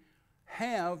inherently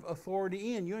have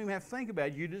authority in. You don't even have to think about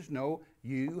it. You just know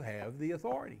you have the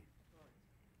authority.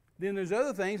 Then there's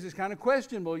other things that's kind of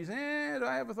questionable. You say, do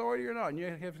I have authority or not? And you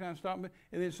have to kind of stop. And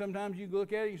then sometimes you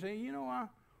look at it and you say, you know,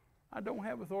 I don't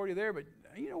have authority there, but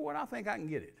you know what? I think I can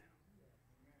get it.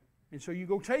 And so you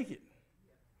go take it.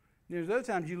 And there's other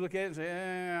times you look at it and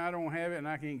say, I don't have it and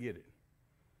I can't get it.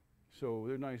 So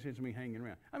there's no sense of me hanging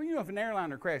around. I mean, you know, if an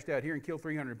airliner crashed out here and killed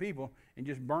 300 people and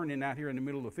just burning out here in the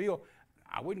middle of the field,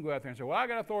 I wouldn't go out there and say, well, I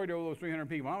got authority over those 300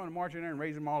 people. I'm going to march in there and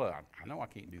raise them all up. I know I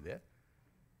can't do that.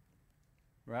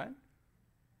 Right?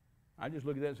 I just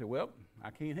look at that and say, well, I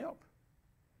can't help.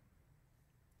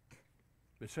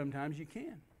 But sometimes you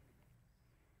can.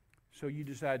 So you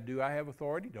decide, do I have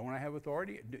authority? Don't I have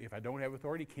authority? If I don't have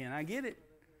authority, can I get it?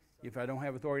 If I don't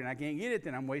have authority and I can't get it,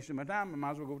 then I'm wasting my time. I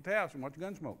might as well go to the house and watch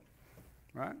Gunsmoke.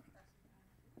 Right?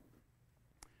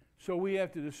 So we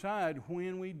have to decide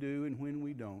when we do and when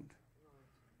we don't.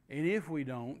 And if we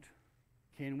don't,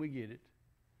 can we get it?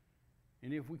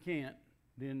 And if we can't,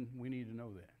 then we need to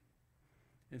know that.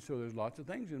 And so there's lots of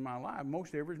things in my life.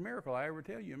 Most every miracle I ever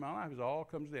tell you in my life is all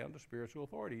comes down to spiritual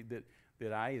authority,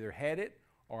 that I either had it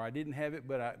or I didn't have it,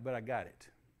 but I got it.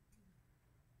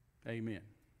 Amen.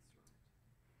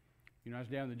 You know, I was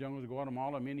down in the jungles of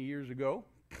Guatemala many years ago,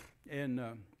 and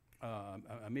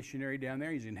a missionary down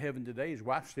there, he's in heaven today. His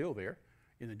wife's still there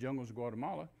in the jungles of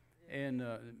Guatemala. And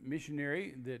a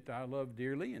missionary that I love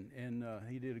dearly, and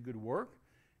he did a good work.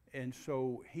 And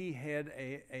so he had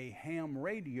a ham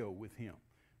radio with him.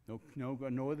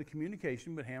 No other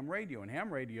communication but ham radio. And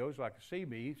ham radio is like a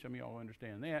CB. Some of y'all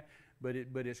understand that. But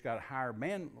it's got a higher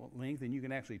band length, and you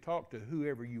can actually talk to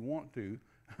whoever you want to,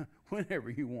 whenever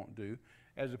you want to,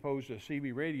 as opposed to a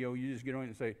CB radio. You just get on it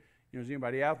and say, you know, is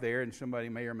anybody out there? And somebody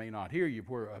may or may not hear you.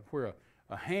 Where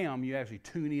a ham, you actually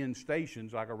tune in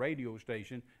stations like a radio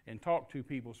station and talk to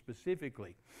people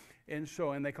specifically. And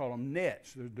so, and they call them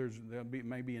nets. There'll be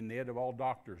maybe a net of all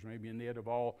doctors, maybe a net of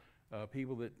all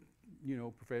people that, you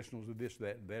know, professionals of this,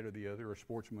 that or the other, or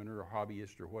sportsmen or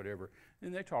hobbyists or whatever.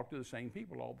 And they talk to the same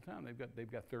people all the time.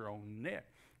 They've got their own net.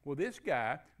 Well, this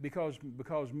guy, because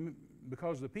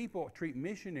the people treat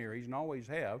missionaries and always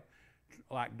have,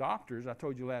 like doctors. I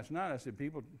told you last night, I said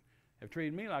people have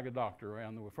treated me like a doctor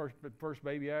around the first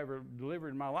baby I ever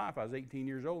delivered in my life. I was 18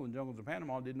 years old in the jungles of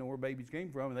Panama. I didn't know where babies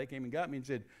came from, and they came and got me and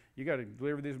said, you got to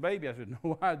deliver this baby. I said,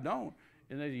 no, I don't.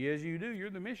 And they said, yes, you do. You're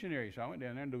the missionary. So I went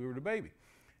down there and delivered the baby.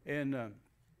 And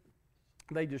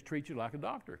they just treat you like a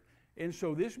doctor. And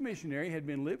so this missionary had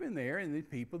been living there, and the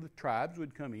people, the tribes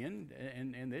would come in,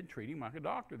 and they'd treat him like a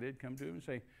doctor. They'd come to him and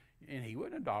say, and he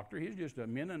wasn't a doctor. He was just a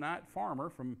Mennonite farmer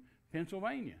from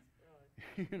Pennsylvania,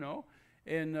 you know.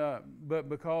 And but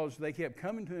because they kept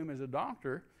coming to him as a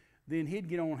doctor, then he'd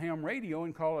get on ham radio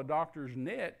and call a doctor's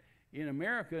net in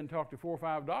America and talk to 4 or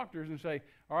 5 doctors and say,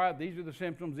 all right, these are the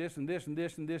symptoms, this and this and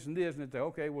this and this and this, and they'd say,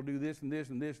 okay, we'll do this and this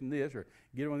and this and this, or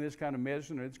get on this kind of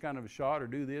medicine or this kind of a shot, or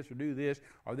do this,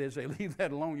 or they'd say, leave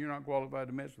that alone, you're not qualified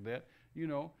to mess with that, you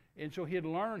know. And so he'd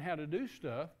learn how to do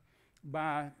stuff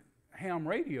by ham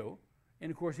radio,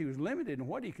 and of course he was limited in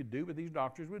what he could do, but these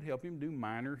doctors would help him do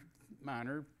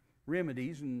minor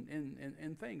remedies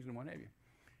and things and what have you.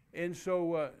 And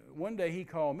so one day he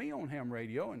called me on ham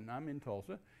radio, and I'm in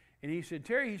Tulsa, and he said,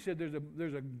 Terry, he said,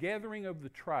 there's a gathering of the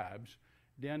tribes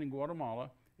down in Guatemala,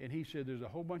 and he said there's a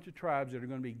whole bunch of tribes that are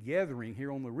going to be gathering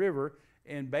here on the river,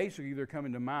 and basically they're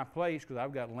coming to my place because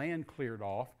I've got land cleared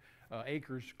off,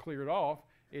 acres cleared off,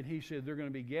 and he said they're going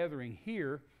to be gathering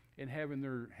here and having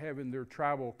their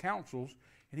tribal councils,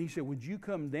 and he said, would you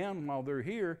come down while they're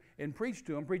here and preach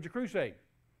to them, preach a crusade?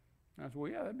 And I said,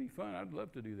 well, yeah, that'd be fun. I'd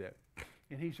love to do that.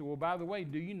 And he said, well, by the way,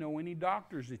 do you know any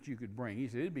doctors that you could bring? He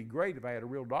said, it'd be great if I had a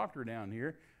real doctor down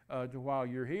here to while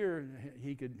you're here,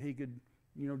 he could,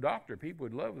 you know, doctor. People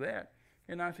would love that.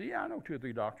 And I said, yeah, I know 2 or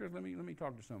 3 doctors. Let me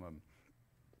talk to some of them.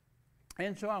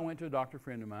 And so I went to a doctor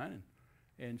friend of mine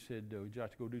and said, would you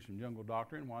like to go do some jungle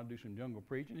doctoring while I do some jungle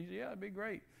preaching? He said, yeah, that'd be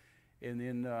great. And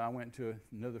then I went to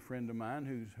another friend of mine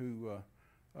who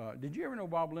did you ever know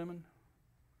Bob Lemon?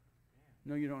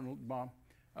 No, you don't know Bob?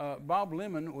 Bob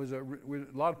Lemon was a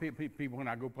lot of people when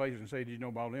I go places and say, did you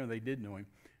know Bob Lemon? They did know him.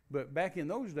 But back in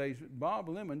those days, Bob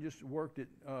Lemon just worked at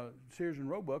Sears and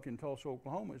Roebuck in Tulsa,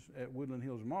 Oklahoma at Woodland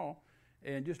Hills Mall,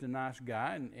 and just a nice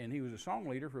guy, and he was a song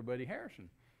leader for Buddy Harrison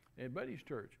at Buddy's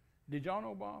church. Did y'all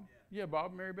know Bob? Yeah,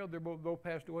 Bob and Mary Bell, they're both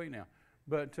passed away now.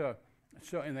 But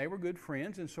and they were good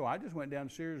friends, and so I just went down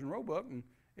to Sears and Roebuck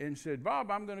and said,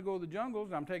 Bob, I'm going to go to the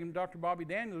jungles. I'm taking Dr. Bobby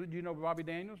Daniels. Do you know Bobby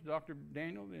Daniels? Dr.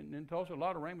 Daniels in Tulsa. A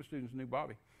lot of Rhema students knew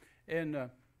Bobby. And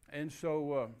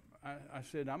so I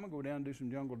said, I'm going to go down and do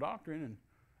some jungle doctoring,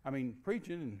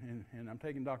 preaching, and I'm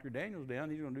taking Dr. Daniels down.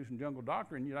 He's going to do some jungle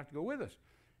doctoring. You'd like to go with us?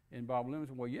 And Bob Lemon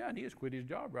said, well, yeah, and he just quit his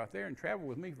job right there and traveled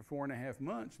with me for 4.5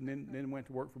 months, and then went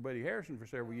to work for Buddy Harrison for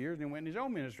several years, and then went in his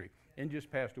own ministry, and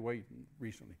just passed away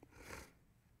recently.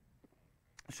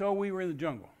 So we were in the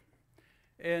jungle.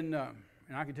 And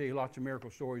I can tell you lots of miracle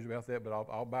stories about that, but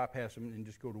I'll bypass them and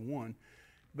just go to one.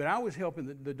 But I was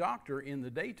helping the doctor in the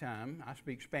daytime. I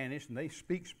speak Spanish, and they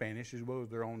speak Spanish as well as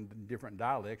their own different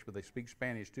dialects, but they speak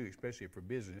Spanish too, especially for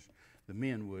business. The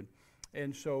men would.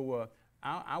 And so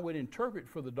I would interpret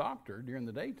for the doctor during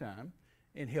the daytime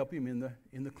and help him in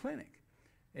the clinic.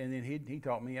 And then he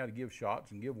taught me how to give shots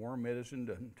and give worm medicine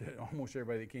to almost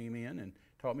everybody that came in, and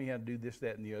taught me how to do this,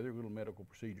 that, and the other little medical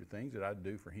procedure things that I'd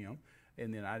do for him.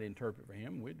 And then I'd interpret for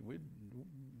him. We'd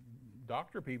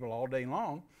doctor people all day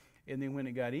long. And then when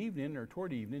it got evening or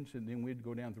toward evening, so then we'd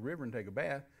go down to the river and take a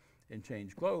bath and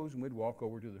change clothes, and we'd walk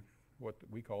over to what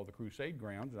we call the crusade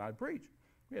grounds, and I'd preach.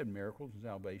 We had miracles and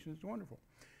salvations. It's wonderful.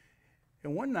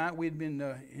 And one night we'd been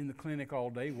in the clinic all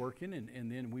day working,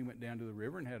 and then we went down to the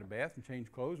river and had a bath and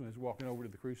changed clothes, and was walking over to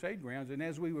the crusade grounds. And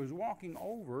as we was walking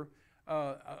over,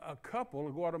 a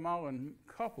Guatemalan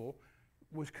couple,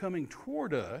 was coming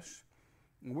toward us,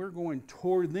 and we're going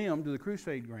toward them to the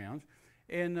crusade grounds.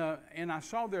 And I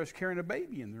saw they was carrying a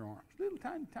baby in their arms, little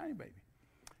tiny baby.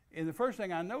 And the first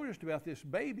thing I noticed about this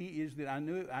baby is that I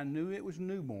knew it was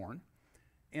newborn,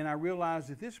 and I realized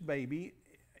that this baby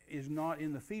is not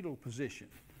in the fetal position.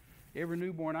 Every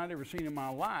newborn I'd ever seen in my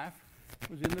life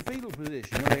was in the fetal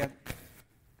position.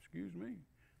 You know,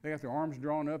 they got their arms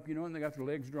drawn up, and they got their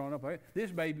legs drawn up. This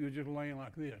baby was just laying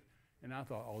like this. And I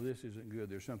thought, oh, this isn't good.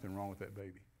 There's something wrong with that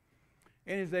baby.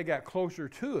 And as they got closer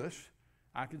to us,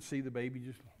 I could see the baby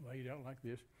just laid out like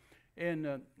this. And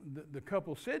the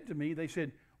couple said to me, they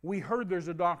said, we heard there's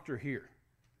a doctor here.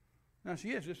 And I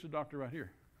said, yes, this is a doctor right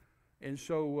here. And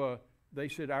so they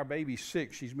said, our baby's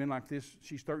sick. She's been like this.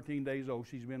 She's 13 days old.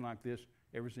 She's been like this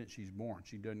ever since she's born.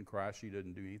 She doesn't cry. She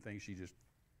doesn't do anything. She just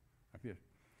like this.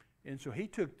 And so he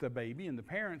took the baby and the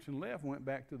parents and left, went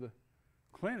back to the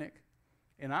clinic,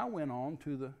 and I went on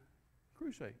to the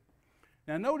crusade.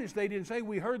 Now notice they didn't say,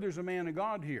 we heard there's a man of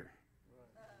God here.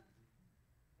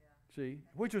 See,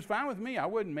 which was fine with me. I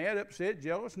wasn't mad, upset,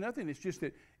 jealous, nothing. It's just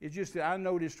that I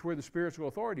noticed where the spiritual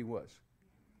authority was.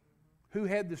 Who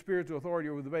had the spiritual authority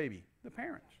over the baby? The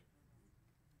parents.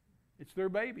 It's their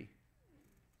baby.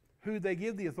 Who'd they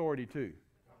give the authority to?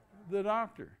 The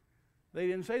doctor. They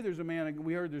didn't say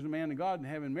we heard there's a man of God and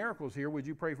having miracles here. Would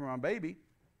you pray for my baby?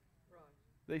 Right.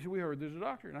 They said, we heard there's a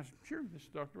doctor. And I said, sure, this is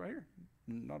the doctor right here.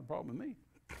 Not a problem with me.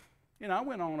 And I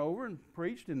went on over and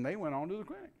preached, and they went on to the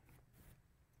clinic.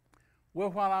 Well,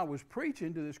 while I was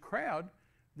preaching to this crowd,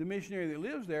 the missionary that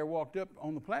lives there walked up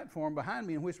on the platform behind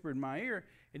me and whispered in my ear,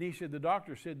 and he said, the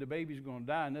doctor said the baby's going to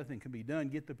die, nothing can be done,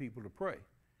 get the people to pray.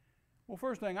 Well,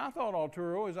 first thing I thought,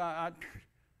 Arturo, is I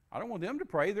don't want them to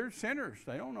pray. They're sinners.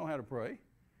 They don't know how to pray.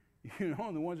 You know,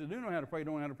 and the ones that do know how to pray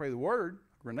don't know how to pray the word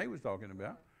Renee was talking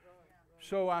about.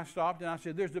 So I stopped and I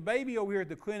said, there's a baby over here at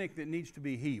the clinic that needs to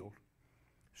be healed.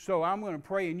 So I'm going to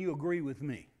pray and you agree with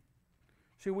me.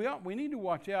 See, we need to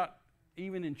watch out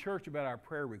even in church about our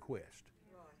prayer request.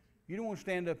 You don't want to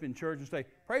stand up in church and say,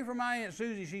 pray for my Aunt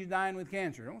Susie, she's dying with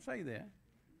cancer. Don't say that.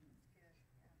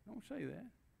 Don't say that.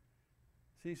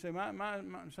 See, say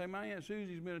my Aunt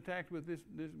Susie's been attacked with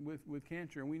with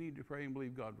cancer, and we need to pray and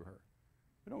believe God for her.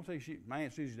 But don't say my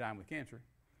Aunt Susie's dying with cancer.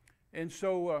 And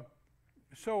so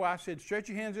I said, stretch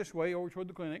your hands this way over toward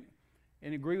the clinic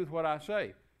and agree with what I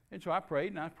say. And so I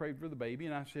prayed, and I prayed for the baby,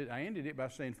 and I ended it by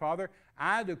saying, Father,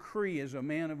 I decree as a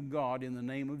man of God in the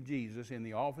name of Jesus, in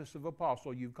the office of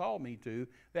apostle you've called me to,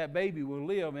 that baby will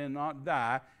live and not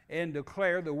die, and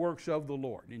declare the works of the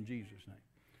Lord in Jesus' name.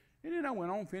 And then I went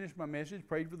on, finished my message,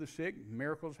 prayed for the sick.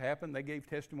 Miracles happened. They gave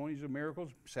testimonies of miracles.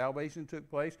 Salvation took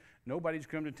place. Nobody's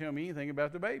come to tell me anything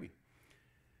about the baby.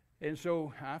 And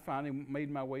so I finally made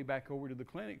my way back over to the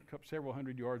clinic, several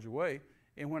hundred yards away.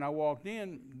 And when I walked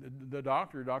in, the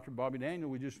doctor, Dr. Bobby Daniel,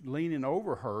 was just leaning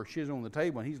over her. She's on the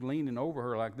table, and he's leaning over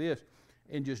her like this,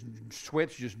 and just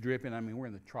sweat's just dripping. I mean, we're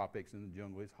in the tropics in the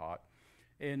jungle. It's hot.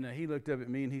 And he looked up at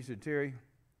me, and he said, Terry,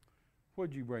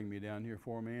 what'd you bring me down here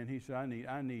for, man? He said,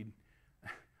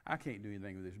 I can't do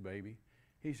anything with this baby.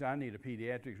 He said, I need a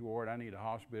pediatrics ward. I need a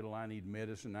hospital. I need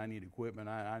medicine. I need equipment.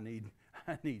 I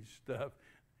need stuff.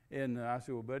 And I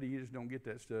said, well, buddy, you just don't get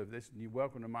that stuff. You're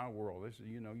welcome to my world.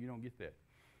 You don't get that.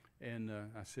 And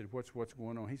I said, what's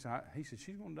going on? He said,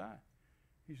 she's going to die.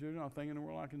 He said, there's not a thing in the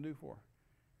world I can do for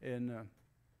her. And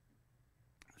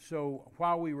so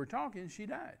while we were talking, she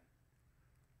died.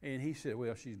 And he said,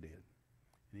 well, she's dead.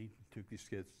 And he took his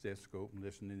stethoscope and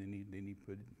listened, and then he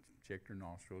checked her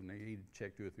nostril, and he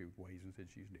checked 2 or 3 ways and said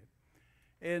she's dead.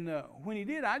 And when he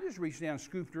did, I just reached down,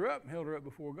 scooped her up, and held her up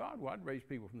before God. Well, I'd raised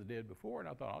people from the dead before, and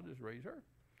I thought, I'll just raise her.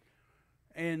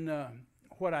 And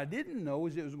what I didn't know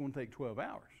is it was going to take 12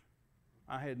 hours.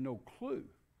 I had no clue.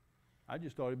 I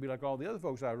just thought it'd be like all the other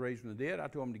folks I raised from the dead. I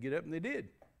told them to get up, and they did,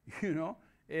 you know.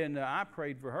 And I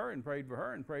prayed for her and prayed for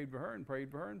her and prayed for her and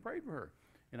prayed for her and prayed for her.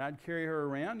 And I'd carry her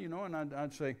around, you know, and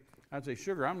I'd say,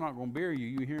 sugar, I'm not going to bury you.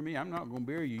 You hear me? I'm not going to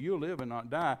bury you. You'll live and not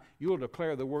die. You'll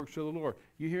declare the works of the Lord.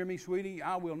 You hear me, sweetie?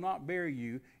 I will not bury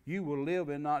you. You will live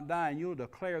and not die, and you'll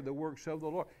declare the works of the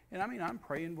Lord. And I mean, I'm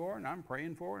praying for her, and I'm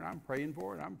praying for her, and I'm praying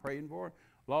for her, and I'm praying for her.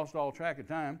 Lost all track of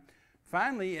time.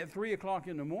 Finally, at 3 o'clock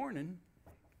in the morning,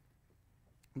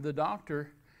 the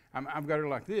doctor, I've got her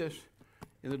like this,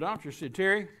 and the doctor said,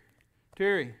 Terry,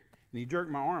 and he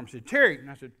jerked my arm and said, Terry. And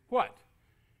I said, what?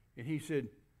 And he said,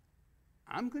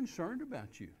 I'm concerned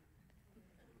about you.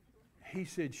 He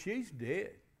said, she's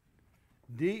dead.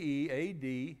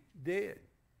 D-E-A-D, dead.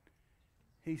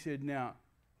 He said, now,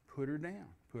 put her down.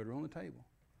 Put her on the table.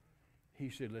 He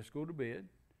said, let's go to bed,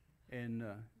 and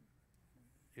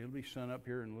it'll be sun up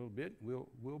here in a little bit.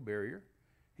 We'll bury her.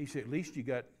 He said, at least you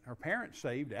got her parents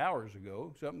saved hours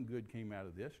ago. Something good came out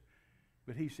of this.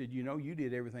 But he said, you know, you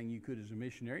did everything you could as a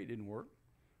missionary. It didn't work.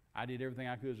 I did everything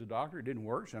I could as a doctor. It didn't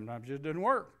work. Sometimes it just doesn't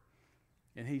work.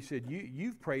 And he said,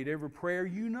 you've prayed every prayer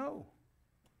you know.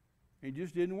 It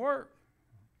just didn't work.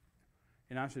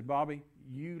 And I said, Bobby,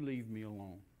 you leave me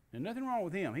alone. And nothing wrong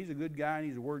with him. He's a good guy, and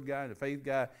he's a word guy, and a faith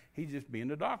guy. He's just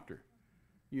being a doctor,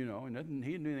 you know, and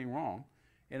he didn't do anything wrong.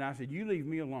 And I said, you leave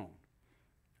me alone.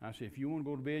 I said, if you want to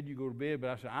go to bed, you go to bed.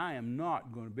 But I said, I am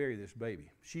not going to bury this baby.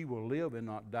 She will live and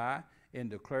not die and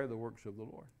declare the works of the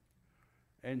Lord.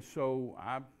 And so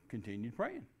I continued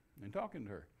praying and talking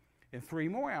to her. And 3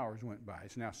 more hours went by.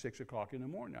 It's now 6 o'clock in the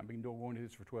morning. I've been going to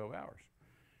this for 12 hours.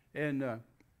 And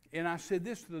I said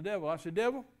this to the devil. I said,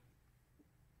 devil,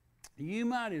 you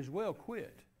might as well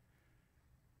quit,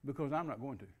 because I'm not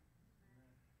going to.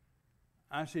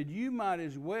 I said, you might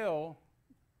as well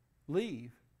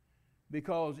leave,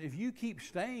 because if you keep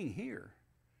staying here,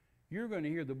 you're going to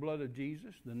hear the blood of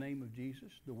Jesus, the name of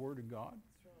Jesus, the Word of God.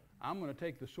 I'm going to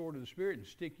take the sword of the Spirit and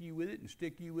stick you with it and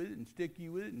stick you with it and stick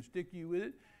you with it and stick you with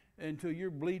it until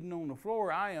you're bleeding on the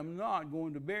floor. I am not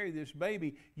going to bury this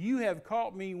baby. You have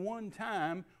caught me one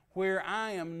time where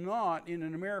I am not in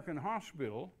an American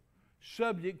hospital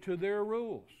subject to their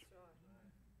rules.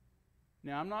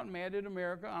 Now, I'm not mad at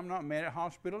America. I'm not mad at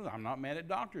hospitals. I'm not mad at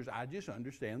doctors. I just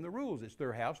understand the rules. It's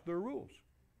their house, their rules.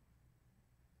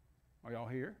 Are y'all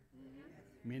here?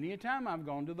 Many a time I've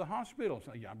gone to the hospital.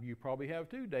 So, yeah, you probably have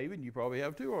too, David. You probably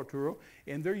have too, Arturo.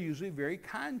 And they're usually very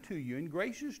kind to you and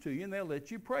gracious to you, and they'll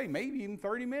let you pray, maybe even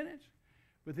 30 minutes.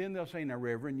 But then they'll say, "Now,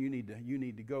 Reverend, you need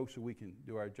to go so we can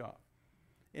do our job."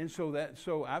 And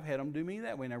so I've had them do me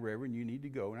that way. "Now, Reverend, you need to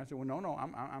go." And I said, "Well, no,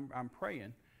 I'm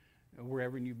praying.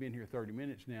 Reverend, you've been here 30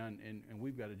 minutes now, and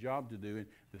we've got a job to do, and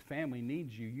the family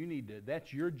needs you. You need to,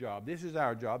 that's your job. This is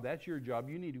our job. That's your job.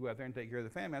 You need to go out there and take care of the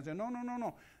family." I said,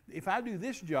 No. If I do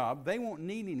this job, they won't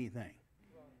need anything.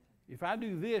 If I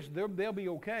do this, they'll be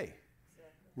okay.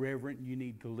 "Reverend, you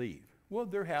need to leave." Well,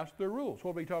 their house, their rules.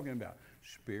 What are we talking about?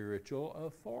 Spiritual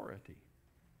authority.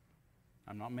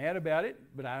 I'm not mad about it,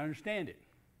 but I understand it.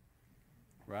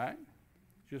 Right?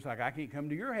 Just like I can't come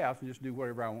to your house and just do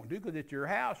whatever I want to do because it's your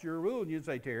house, your rule, and you'd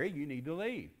say, "Terry, you need to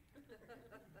leave."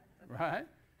 Right?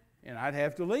 And I'd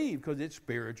have to leave because it's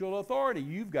spiritual authority.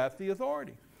 You've got the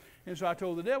authority. And so I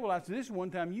told the devil, I said, "This is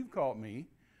one time you've caught me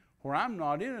where I'm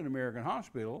not in an American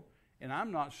hospital and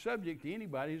I'm not subject to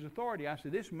anybody's authority." I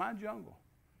said, "This is my jungle."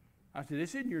 I said,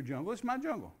 "This isn't your jungle, it's my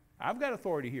jungle. I've got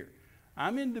authority here.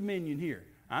 I'm in dominion here.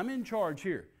 I'm in charge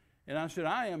here." And I said,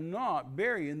 "I am not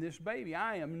burying this baby.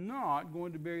 I am not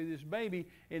going to bury this baby.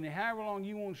 And however long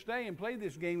you want to stay and play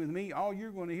this game with me, all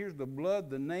you're going to hear is the blood,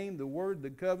 the name, the word,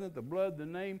 the covenant, the blood, the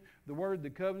name, the word, the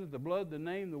covenant, the blood, the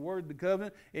name, the word, the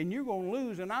covenant. And you're going to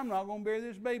lose, and I'm not going to bury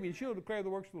this baby." And she'll declare the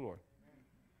works of the Lord.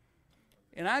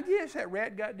 And I guess that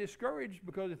rat got discouraged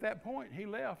because at that point he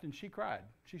left and she cried.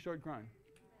 She started crying.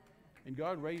 And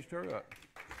God raised her up.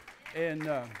 And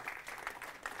I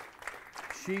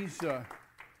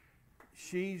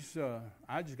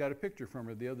just got a picture from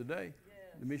her the other day. Yes.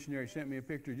 The missionary sent me a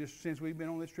picture just since we've been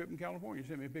on this trip in California. He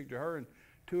sent me a picture of her and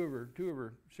two of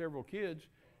her several kids.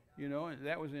 You know, and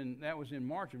that was in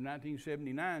March of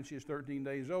 1979. She was 13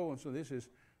 days old, and so this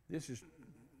is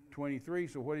 23.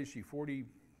 So what is she,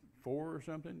 44 or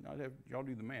something? I'd have y'all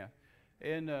do the math.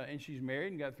 And she's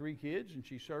married and got 3 kids, and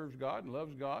she serves God and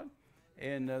loves God.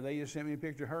 And they just sent me a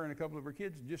picture of her and a couple of her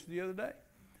kids just the other day.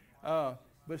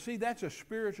 But see, that's a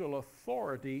spiritual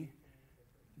authority.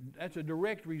 That's a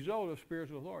direct result of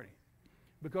spiritual authority.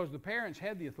 Because the parents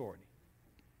had the authority.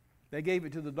 They gave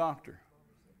it to the doctor.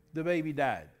 The baby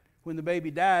died. When the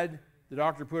baby died, the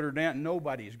doctor put her down.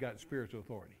 Nobody's got spiritual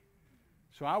authority.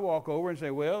 So I walk over and say,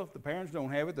 "Well, if the parents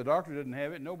don't have it, the doctor doesn't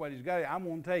have it, nobody's got it, I'm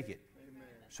going to take it." Amen.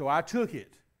 So I took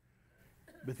it.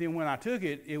 But then when I took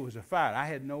it, it was a fight. I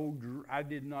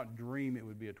did not dream it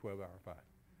would be a 12-hour fight.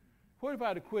 What if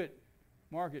I'd have quit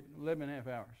Mark at 11 and a half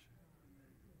hours,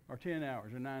 or 10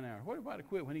 hours, or 9 hours? What if I'd have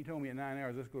quit when he told me at 9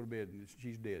 hours, "Let's go to bed," and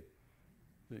she's dead?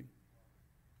 See?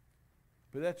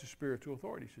 But that's a spiritual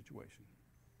authority situation.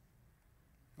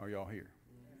 Are y'all here?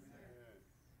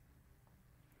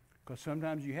 Because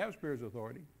sometimes you have spiritual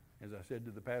authority, as I said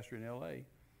to the pastor in L.A.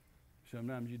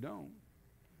 Sometimes you don't.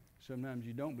 Sometimes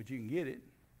you don't, but you can get it.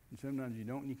 And sometimes you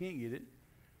don't and you can't get it.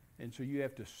 And so you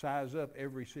have to size up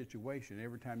every situation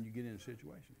every time you get in a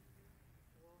situation.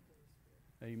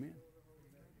 Amen.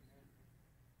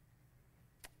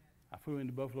 I flew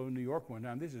into Buffalo, New York one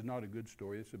time. This is not a good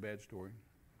story. This is a bad story.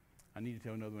 I need to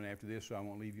tell another one after this so I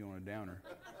won't leave you on a downer.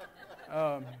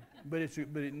 But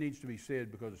it needs to be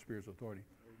said because of spiritual authority.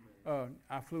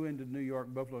 I flew into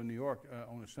Buffalo, New York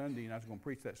on a Sunday, and I was going to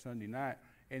preach that Sunday night.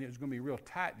 And it was going to be real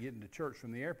tight getting to church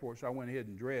from the airport, so I went ahead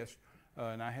and dressed,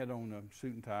 and I had on a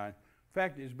suit and tie. In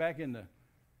fact, it's back in the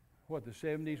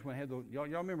 70s when I had those, y'all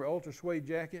remember ultra suede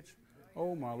jackets?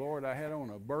 Oh my Lord, I had on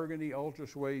a burgundy ultra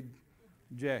suede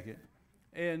jacket.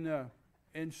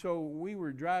 And so we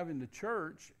were driving to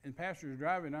church, and pastor was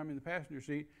driving, I'm in the passenger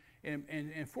seat,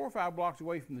 and 4 or 5 blocks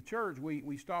away from the church,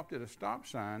 we stopped at a stop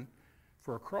sign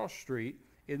for a cross street,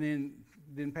 and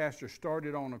then pastor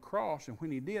started on a cross, and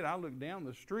when he did, I looked down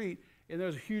the street, and there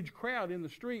was a huge crowd in the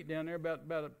street down there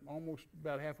almost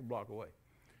about half a block away.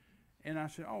 And I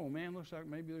said, "Oh man, looks like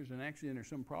maybe there's an accident or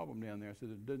some problem down there." I said,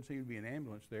 "It doesn't seem to be an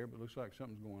ambulance there, but it looks like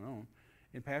something's going on."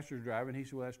 And pastor's driving. He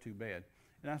said, "Well, that's too bad."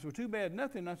 And I said, "Well, too bad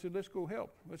nothing." I said, "Let's go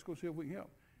help. Let's go see if we can help."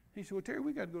 He said, "Well, Terry,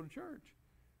 we got to go to church."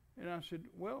 And I said,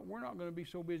 "Well, we're not going to be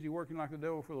so busy working like the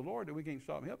devil for the Lord that we can't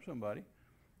stop and help somebody."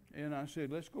 And I said,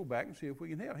 "Let's go back and see if we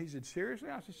can help." He said, "Seriously?"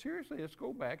 I said, "Seriously, let's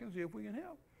go back and see if we can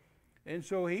help." And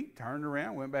so he turned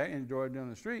around, went back, and drove down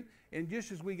the street. And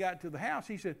just as we got to the house,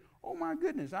 he said, "Oh my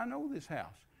goodness, I know this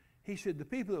house." He said, "The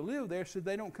people that live there said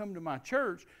they don't come to my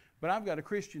church, but I've got a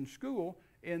Christian school,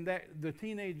 and that the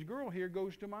teenage girl here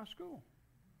goes to my school."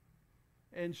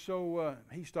 And so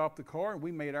he stopped the car, and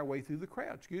we made our way through the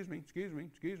crowd. Excuse me.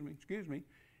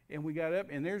 And we got up,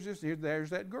 and there's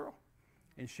that girl.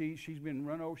 And she's been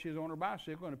run over. She's on her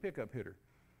bicycle, and a pickup hit her.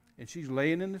 And she's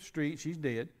laying in the street. She's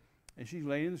dead. And she's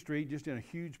laying in the street just in a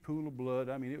huge pool of blood.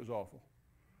 I mean, it was awful.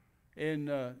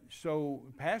 And so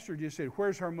pastor just said,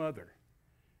 where's her mother?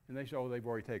 And they said, oh, they've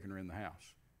already taken her in the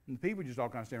house. And the people just all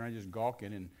kind of standing around just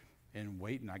gawking and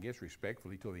waiting, I guess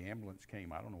respectfully, till the ambulance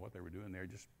came. I don't know what they were doing there,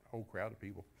 just a whole crowd of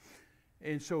people.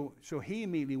 And so he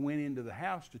immediately went into the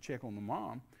house to check on the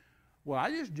mom. Well, I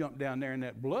just jumped down there in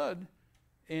that blood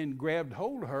and grabbed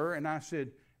hold of her, and I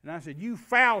said, you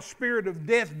foul spirit of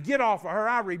death, get off of her.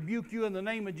 I rebuke you in the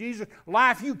name of Jesus.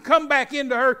 Life, you come back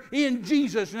into her in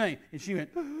Jesus' name. And she went,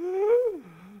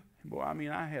 boy, I mean,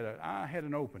 I had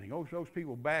an opening. Those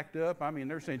people backed up. I mean,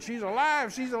 they're saying, she's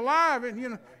alive, and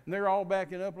and they're all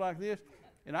backing up like this.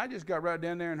 And I just got right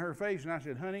down there in her face, and I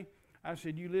said, honey, I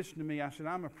said, you listen to me. I said,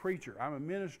 I'm a preacher, I'm a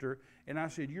minister, and I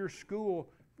said, your school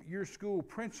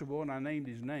principal, and I named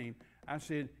his name, I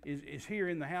said, is here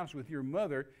in the house with your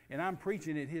mother, and I'm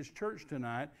preaching at his church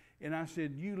tonight. And I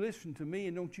said, you listen to me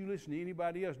and don't you listen to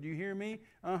anybody else. Do you hear me?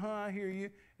 I hear you.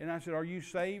 And I said, are you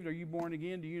saved? Are you born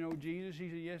again? Do you know Jesus? He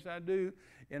said, yes, I do.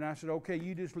 And I said, okay,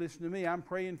 you just listen to me. I'm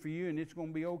praying for you, and it's going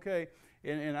to be okay.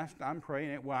 And I'm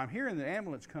praying. Well, I'm hearing the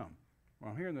ambulance come.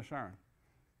 Well, I'm hearing the siren.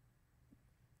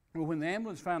 Well, when the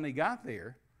ambulance finally got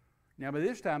there, now by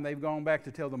this time they've gone back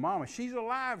to tell the mama, she's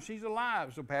alive, she's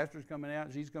alive. So pastor's coming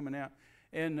out, she's coming out.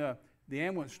 And the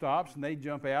ambulance stops, and they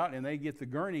jump out, and they get the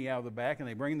gurney out of the back, and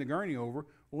they bring the gurney over.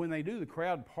 Well, when they do, the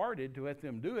crowd parted to let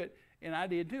them do it, and I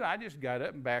did too. I just got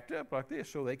up and backed up like this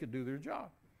so they could do their job.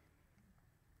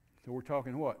 So we're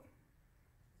talking what?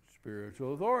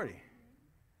 Spiritual authority,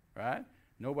 right?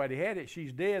 Nobody had it.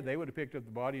 She's dead. They would have picked up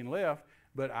the body and left,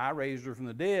 but I raised her from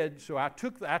the dead, so I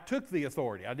took the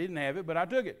authority. I didn't have it, but I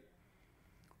took it.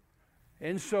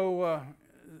 And so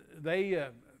they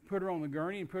put her on the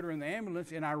gurney and put her in the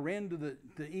ambulance, and I ran to the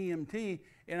EMT,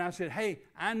 and I said, hey,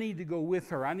 I need to go with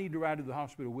her. I need to ride to the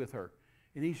hospital with her.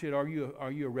 And he said, are you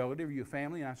a relative? Are you a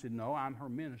family? And I said, no, I'm her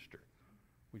minister,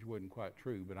 which wasn't quite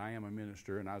true, but I am a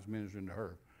minister, and I was ministering to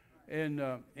her.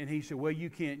 And he said, well, you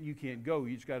can't go.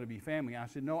 You just got to be family. I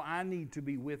said, no, I need to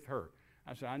be with her.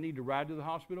 I said, I need to ride to the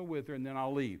hospital with her, and then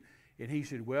I'll leave. And he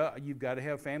said, well, you've got to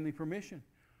have family permission.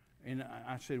 And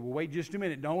I said, well, wait just a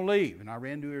minute. Don't leave. And I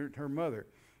ran to her mother.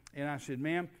 And I said,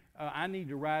 ma'am, I need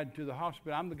to ride to the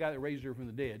hospital. I'm the guy that raised her from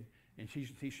the dead. And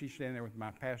she's standing there with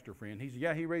my pastor friend. He said,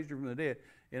 yeah, he raised her from the dead.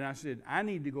 And I said, I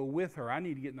need to go with her. I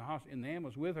need to get in the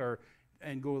ambulance with her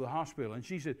and go to the hospital. And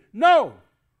she said, no,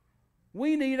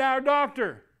 we need our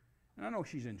doctor. And I know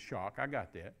she's in shock. I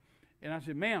got that. And I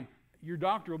said, ma'am, your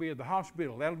doctor will be at the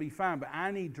hospital. That'll be fine, but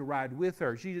I need to ride with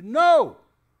her. She said, no,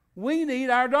 we need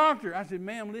our doctor. I said,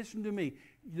 ma'am, listen to me.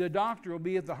 The doctor will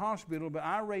be at the hospital, but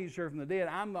I raised her from the dead.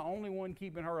 I'm the only one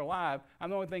keeping her alive. I'm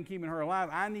the only thing keeping her alive.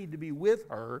 I need to be with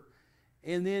her,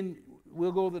 and then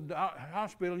we'll go to the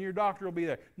hospital, and your doctor will be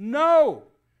there. No!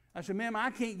 I said, ma'am, I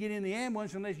can't get in the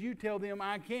ambulance unless you tell them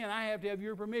I can. I have to have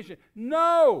your permission.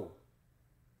 No!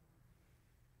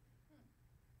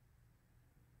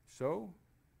 So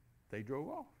they drove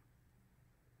off.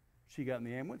 She got in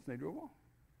the ambulance, and they drove off.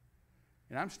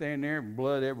 And I'm standing there,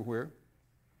 blood everywhere.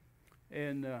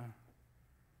 And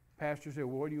pastor said,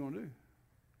 well, what do you want to do?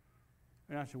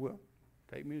 And I said, well,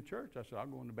 take me to church. I said, I'll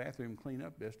go in the bathroom and clean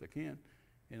up best I can,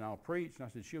 and I'll preach. And I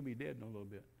said, she'll be dead in a little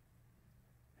bit.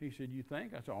 He said, you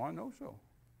think? I said, oh, I know so.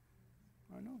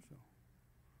 I know so.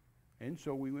 And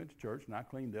so we went to church, and I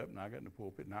cleaned up, and I got in the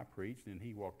pulpit, and I preached, and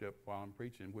he walked up while I'm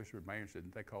preaching and whispered my ear and said,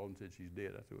 they called and said she's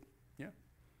dead. I said, yeah,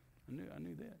 I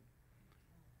knew that.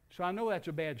 So I know that's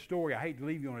a bad story. I hate to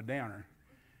leave you on a downer.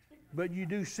 But you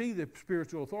do see the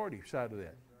spiritual authority side of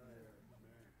that.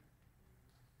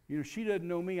 You know, she doesn't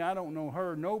know me. I don't know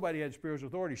her. Nobody had spiritual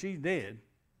authority. She's dead.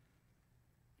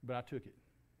 But I took it.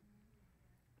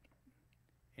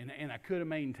 And I could have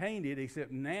maintained it,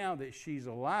 except now that she's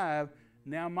alive,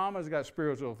 now Mama's got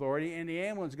spiritual authority, and the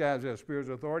ambulance guy's got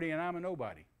spiritual authority, and I'm a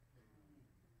nobody.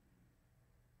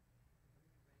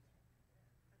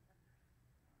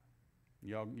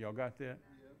 Y'all got that?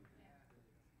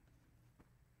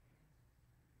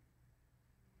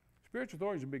 Spiritual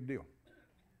authority is a big deal.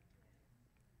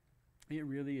 It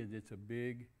really is. It's a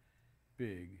big,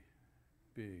 big,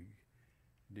 big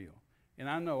deal. And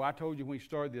I know, I told you when we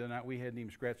started the other night, we hadn't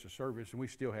even scratched the service, and we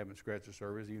still haven't scratched the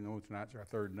service, even though tonight's our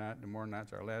third night, tomorrow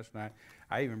night's our last night.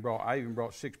 I even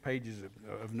brought 6 pages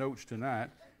of notes tonight,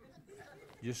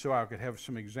 just so I could have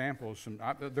some examples.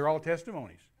 They're all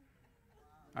testimonies.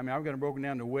 I mean, I've got them broken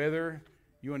down to weather.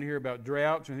 You want to hear about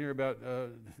droughts, you want to hear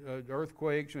about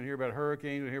earthquakes, you want to hear about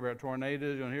hurricanes, you want to hear about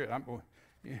tornadoes, you want to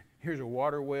hear, here's a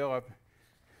water well,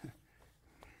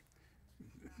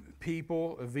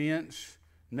 people, events,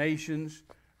 nations.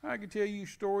 I could tell you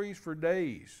stories for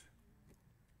days.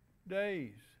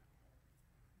 days.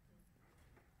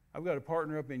 I've got a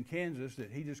partner up in Kansas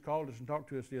that he just called us and talked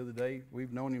to us the other day.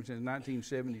 We've known him since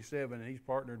 1977, and he's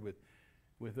partnered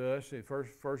with us. At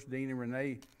first Dean and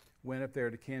Renee went up there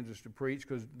to Kansas to preach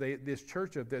because this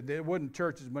church up there wasn't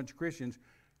church, it's a bunch of Christians,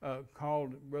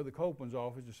 called Brother Copeland's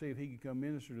office to see if he could come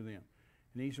minister to them.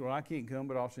 And he said, well, I can't come,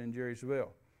 but I'll send Jerry Savelle.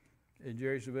 And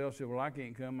Jerry Savelle said, well, I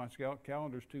can't come. My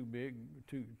calendar's too big,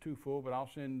 too full, but I'll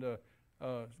send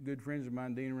good friends of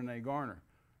mine, Dean and Renee Garner.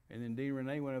 And then Dean and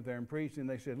Renee went up there and preached, and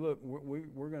they said, look,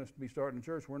 we're going to be starting a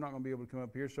church. We're not going to be able to come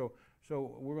up here, so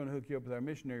we're going to hook you up with our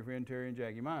missionary friend, Terry and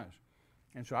Jackie Mize.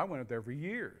 And so I went up there for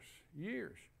years.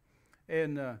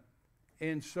 And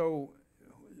so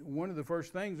one of the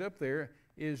first things up there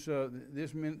is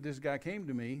this guy came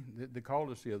to me that called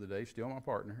us the other day, still my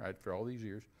partner for all these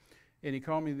years. And he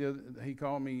called me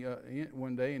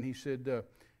one day, and he said,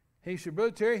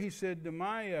 Brother Terry, he said,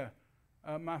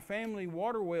 my family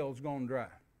water well's gone dry.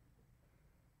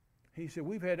 He said,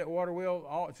 we've had that water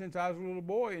well since I was a little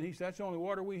boy, and he said, that's the only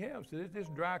water we have. So it's this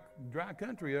dry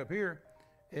country up here.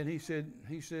 And he said,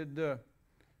 how did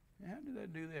I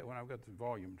do that when I've got the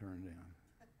volume turned down?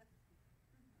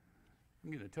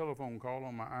 I'm getting a telephone call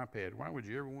on my iPad. Why would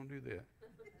you ever want to do that?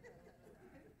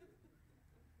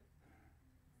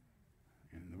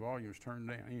 And the volume's turned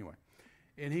down. Anyway.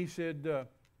 And he said,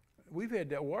 we've had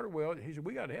that water well. He said,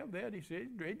 we got to have that. He said,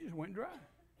 it just went dry.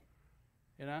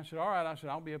 And I said, all right. I said,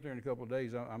 I'll be up there in a couple of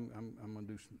days. I'm going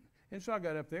to do some. And so I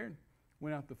got up there and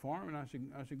went out to the farm, and I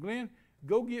said, Glenn,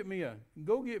 go get me a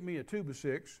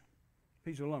 2x6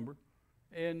 piece of lumber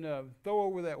and throw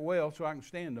over that well so I can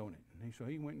stand on it. So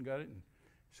he went and got it. And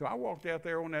so I walked out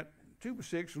there on that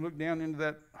 2x6 and looked down into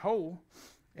that hole,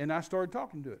 and I started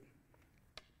talking to it.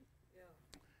 Yeah.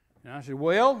 And I said,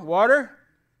 well, water,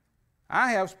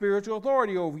 I have spiritual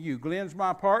authority over you. Glenn's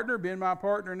my partner, been my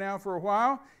partner now for a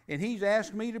while, and he's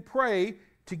asked me to pray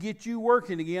to get you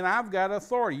working again. I've got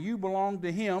authority. You belong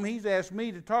to him. He's asked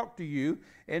me to talk to you,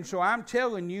 and so I'm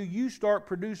telling you, you start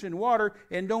producing water,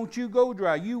 and don't you go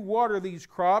dry. You water these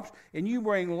crops, and you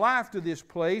bring life to this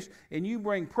place, and you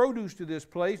bring produce to this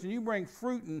place, and you bring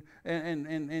fruit and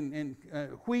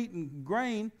wheat and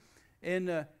grain, and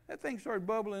that thing started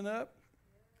bubbling up,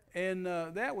 and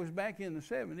that was back in the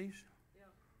 70s.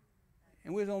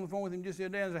 And we was on the phone with him just the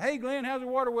other day and said, hey, Glenn, how's the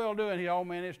water well doing? He said, oh,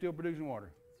 man, it's still producing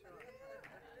water.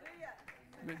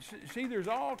 But see, there's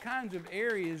all kinds of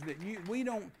areas that we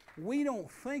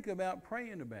don't think about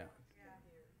praying about.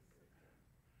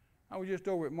 I was just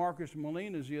over at Marcus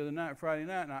Molina's the other night, Friday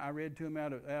night, and I read to him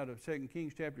out of 2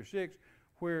 Kings chapter 6,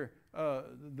 where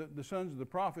the sons of the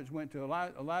prophets went to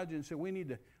Elijah and said, we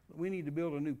need to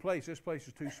build a new place. This place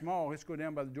is too small. Let's go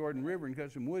down by the Jordan River and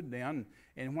cut some wood down,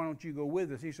 and why don't you go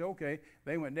with us? He said, okay.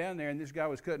 They went down there, and this guy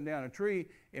was cutting down a tree,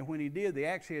 and when he did, the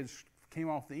axe heads came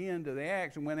off the end of the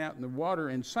axe and went out in the water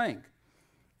and sank,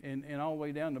 and all the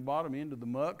way down the bottom into the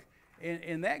muck.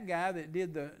 And that guy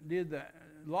that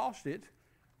lost it.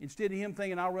 Instead of him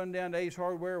thinking, I'll run down to Ace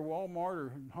Hardware or Walmart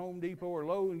or Home Depot or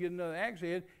Lowe's and get another axe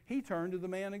head, he turned to the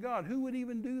man of God. Who would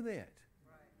even do that?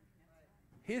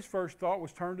 His first thought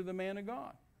was turn to the man of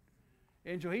God.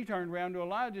 And so he turned around to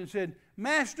Elijah and said,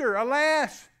 Master,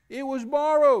 alas, it was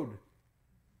borrowed.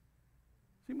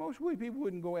 See, most people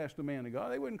wouldn't go ask the man of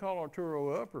God. They wouldn't call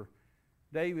Arturo up or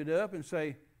David up and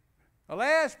say,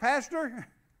 alas, Pastor,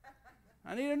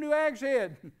 I need a new axe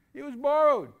head. It was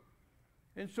borrowed.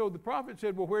 And so the prophet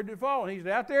said, well, where did it fall? And he said,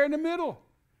 out there in the middle.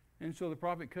 And so the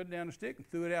prophet cut down a stick and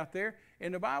threw it out there.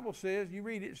 And the Bible says, you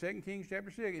read it, 2 Kings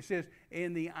chapter 6, it says,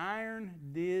 and the iron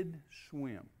did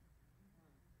swim.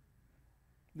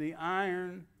 The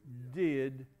iron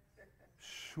did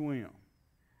swim.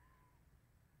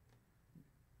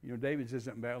 You know, David said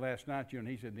something about it last night, and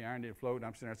he said the iron didn't float. And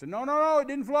I'm sitting there, I said, no, it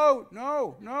didn't float.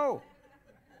 No.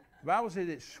 The Bible says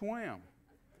it swam.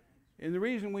 And the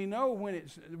reason we know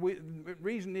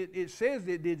it says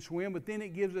it did swim, but then it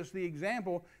gives us the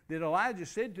example that Elijah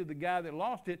said to the guy that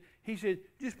lost it. He said,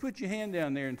 just put your hand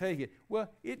down there and take it.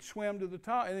 Well, it swam to the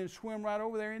top and then swam right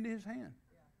over there into his hand.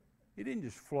 It didn't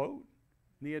just float,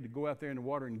 and he had to go out there in the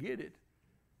water and get it.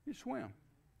 It swam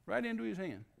right into his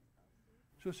hand.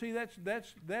 So see,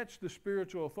 that's the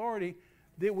spiritual authority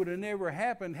that would have never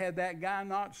happened had that guy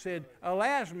not said,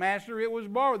 alas, Master, it was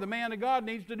borrowed. The man of God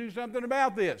needs to do something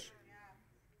about this.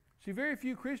 See, very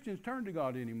few Christians turn to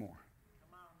God anymore.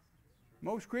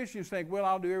 Most Christians think, well,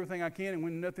 I'll do everything I can, and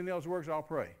when nothing else works, I'll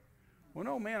pray. Well,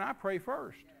 no, man, I pray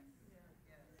first.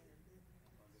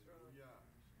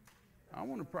 I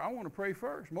want to pray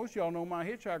first. Most of y'all know my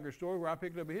hitchhiker story, where I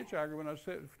picked up a hitchhiker when I was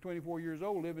 24 years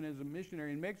old, living as a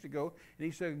missionary in Mexico, and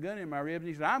he stuck a gun in my ribs, and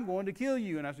he said, "I'm going to kill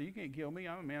you." And I said, "You can't kill me.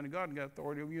 I'm a man of God and got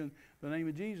authority over you in the name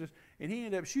of Jesus." And he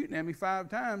ended up shooting at me 5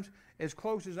 times, as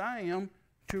close as I am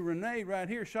to Renee right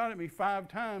here, shot at me 5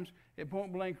 times at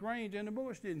point blank range, and the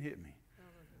bullets didn't hit me.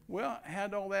 Well, how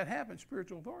did all that happen?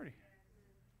 Spiritual authority.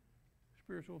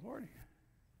 Spiritual authority.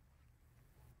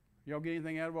 Y'all get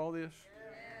anything out of all this?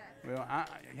 Well, how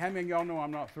many of y'all know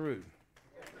I'm not through?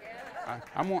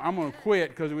 I'm going to quit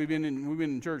because we've been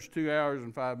in church 2 hours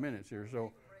and 5 minutes here.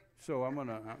 So I'm going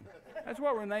to. That's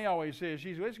what Renee always says.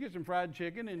 She says, "Let's get some fried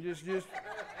chicken and just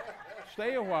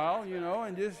stay a while, you know,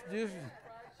 and just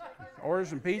order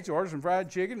some pizza, order some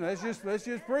fried chicken. Let's just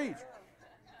preach."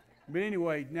 But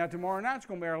anyway, now tomorrow night's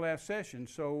going to be our last session.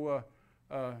 So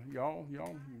y'all,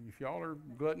 if y'all are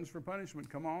gluttons for punishment,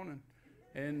 come on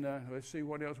and let's see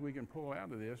what else we can pull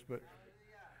out of this. But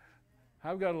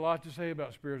I've got a lot to say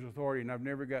about spiritual authority, and I've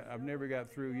never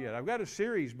got through yet. I've got a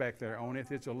series back there on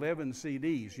it. It's 11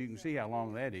 CDs. You can see how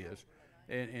long that is,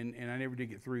 and I never did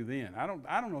get through then. I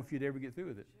don't know if you'd ever get through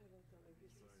with it.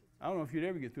 I don't know if you'd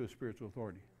ever get through a spiritual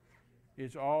authority.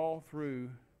 It's all through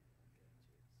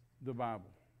the Bible.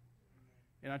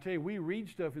 And I tell you, we read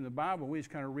stuff in the Bible, we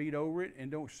just kind of read over it and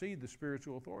don't see the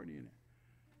spiritual authority in it.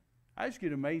 I just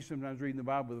get amazed sometimes reading the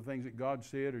Bible, the things that God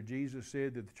said or Jesus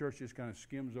said that the church just kind of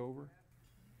skims over.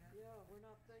 Yeah, we're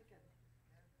not thinking.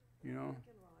 You know,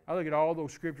 I look at all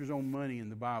those scriptures on money in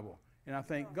the Bible, and I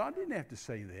think, God didn't have to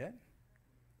say that.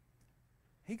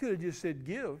 He could have just said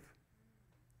give,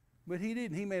 but he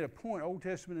didn't. He made a point, Old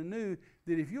Testament and New,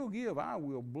 that if you'll give, I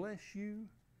will bless you.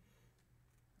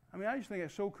 I mean, I just think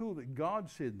that's so cool that God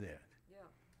said that. Yeah.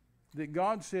 That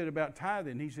God said about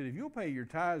tithing, he said, if you'll pay your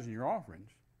tithes and your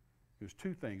offerings, it was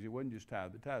 2 things. It wasn't just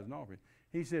tithe, but tithes and offerings.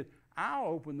 He said, I'll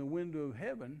open the window of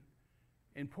heaven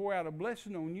and pour out a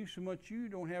blessing on you so much you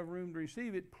don't have room to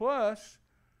receive it. Plus,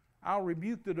 I'll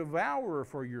rebuke the devourer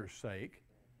for your sake.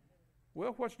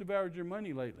 Well, what's devoured your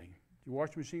money lately? Did your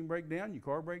washing machine break down? Your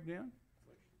car break down?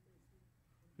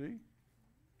 See?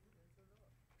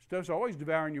 Stuff's always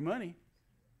devouring your money.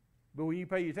 But when you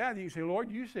pay your tithe, you can say, Lord,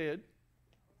 you said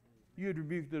you'd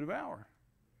rebuke the devourer.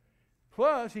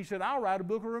 Plus, he said, I'll write a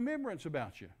book of remembrance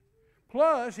about you.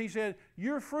 Plus, he said,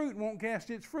 your fruit won't cast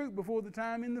its fruit before the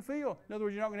time in the field. In other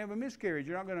words, you're not going to have a miscarriage.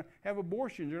 You're not going to have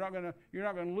abortions. You're not going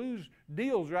to lose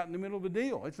deals right in the middle of the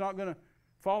deal. It's not going to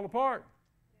fall apart.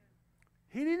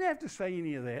 He didn't have to say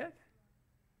any of that,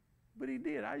 but he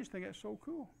did. I just think that's so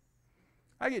cool.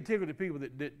 I get tickled at people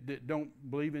that don't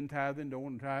believe in tithing, don't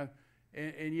want to tithe.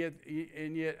 And yet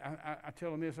I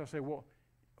tell them this. I say, well,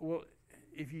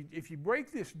 if you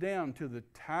break this down to the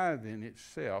tithing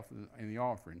itself and the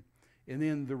offering, and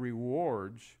then the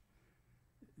rewards,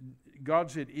 God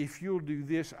said, if you'll do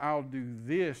this, I'll do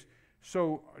this.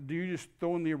 So do you just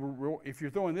throw in if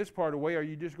you're throwing this part away, are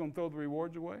you just going to throw the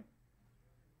rewards away?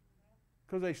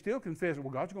 Because they still confess, well,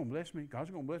 God's going to bless me.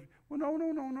 God's going to bless me. Well,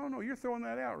 no. You're throwing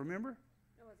that out, remember?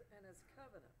 No, and it's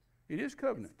covenant. It is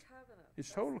covenant. It's covenant.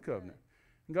 It's total covenant.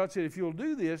 And God said, if you'll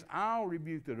do this, I'll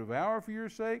rebuke the devourer for your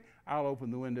sake. I'll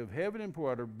open the window of heaven and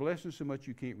pour out a blessing so much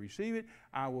you can't receive it.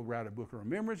 I will write a book of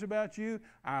remembrance about you.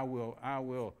 I will.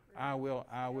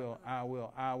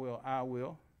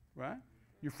 Right?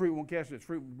 Your fruit won't cast its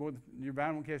fruit, your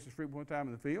vine won't cast its fruit one time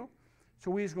in the field.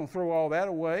 So we're just going to throw all that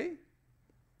away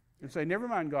and say, never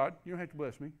mind, God, you don't have to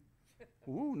bless me.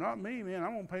 Ooh, not me, man.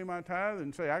 I'm going to pay my tithe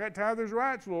and say, I got tithers'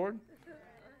 rights, Lord.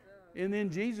 And then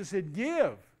Jesus said,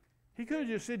 give. He could have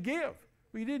just said, give.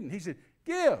 But he didn't. He said,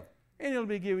 give. And it'll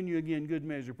be given you again, good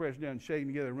measure, pressed down, shaken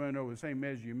together, run over, the same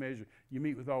measure you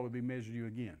meet with all will be measured you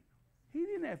again. He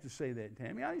didn't have to say that,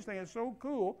 Tammy. I just think it's so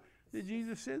cool that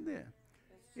Jesus said that.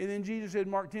 And then Jesus said,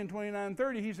 Mark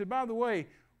 10:29-30, he said, by the way,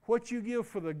 what you give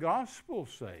for the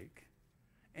gospel's sake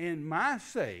and my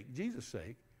sake, Jesus'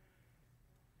 sake,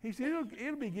 he said,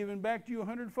 it'll be given back to you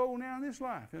 100-fold now in this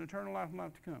life, in eternal life and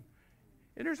life to come.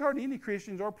 And there's hardly any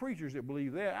Christians or preachers that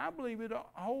believe that. I believe it a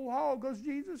whole hog because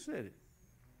Jesus said it.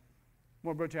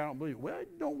 Well, brother, I don't believe it. Well,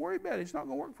 don't worry about it. It's not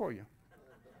going to work for you.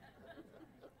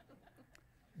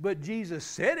 But Jesus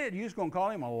said it. You're just going to call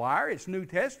him a liar? It's New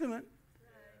Testament.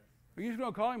 Are you just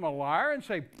going to call him a liar and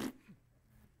say, pfft?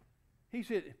 He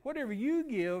said, whatever you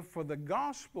give for the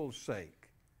gospel's sake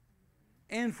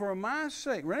and for my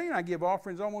sake. Renee and I give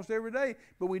offerings almost every day,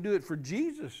 but we do it for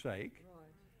Jesus' sake.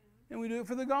 And we do it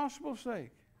for the gospel's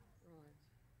sake.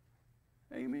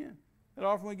 Right. Amen. That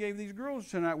offering we gave these girls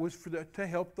tonight was to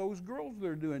help those girls that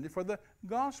are doing it for the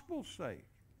gospel's sake.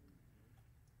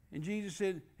 And Jesus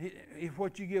said, if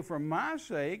what you give for my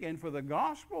sake and for the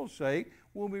gospel's sake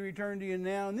will be returned to you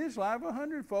now in this life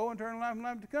 100-fold, eternal life and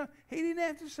life to come. He didn't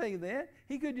have to say that.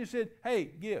 He could have just said, hey,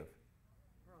 give.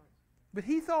 Right. But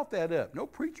he thought that up. No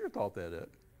preacher thought that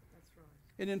up. That's right.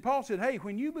 And then Paul said, hey,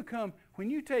 when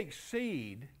you take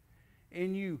seed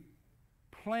and you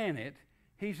plant it,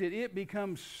 he said, it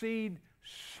becomes seed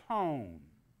sown.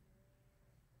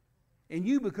 And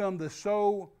you become the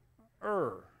sower.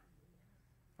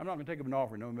 I'm not going to take up an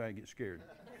offering. Nobody get scared.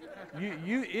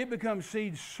 It becomes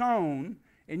seed sown,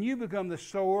 and you become the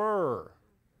sower.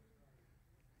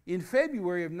 In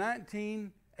February of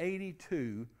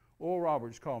 1982, Oral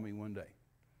Roberts called me one day.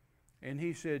 And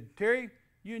he said, Terry,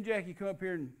 you and Jackie come up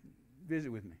here and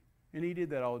visit with me. And he did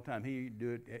that all the time. He'd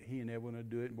do it. He and Evelyn would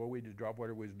do it. Boy, we'd just drop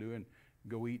whatever we was doing,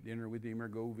 go eat dinner with him or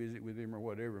go visit with him or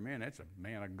whatever. Man, that's a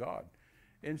man of God.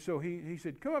 And so he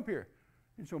said, come up here.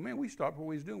 And so, man, we stopped what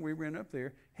we was doing. We ran up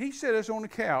there. He set us on the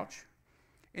couch,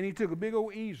 and he took a big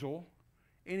old easel,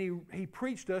 and he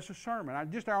preached us a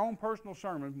sermon, just our own personal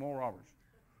sermon from Oral Roberts.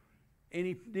 And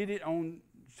he did it on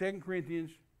 2 Corinthians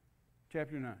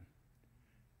chapter 9.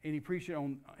 And he preached it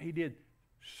on, he did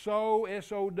sow,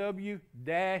 S-O-W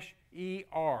dash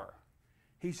E-R.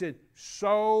 He said,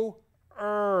 sower.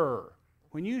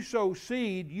 When you sow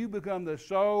seed, you become the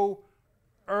sower.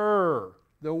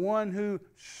 The one who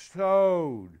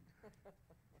sowed.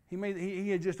 He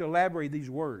had just elaborated these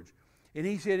words. And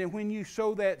he said, and when you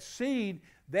sow that seed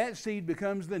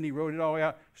becomes, then he wrote it all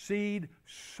out, seed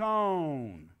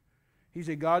sown. He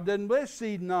said, God doesn't bless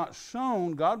seed not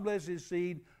sown. God blesses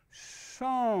seed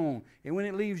sown. And when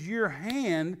it leaves your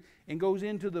hand and goes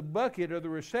into the bucket or the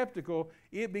receptacle,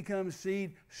 it becomes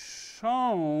seed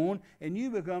sown, and you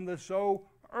become the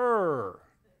sower.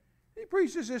 He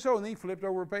preached this, and then he flipped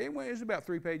over a page. It was about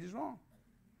 3 pages long.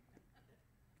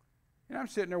 And I'm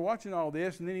sitting there watching all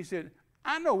this, and then he said,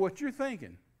 I know what you're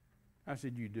thinking. I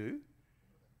said, you do?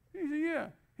 He said, yeah.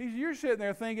 He said, you're sitting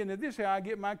there thinking that this is how I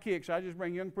get my kicks. I just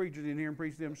bring young preachers in here and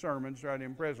preach them sermons, try to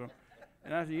impress them.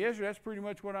 And I said, yes, sir, that's pretty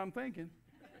much what I'm thinking.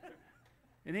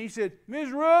 And he said, Ms.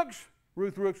 Rooks,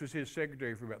 Ruth Rooks was his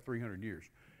secretary for about 300 years.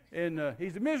 And he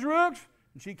said, Ms. Rooks,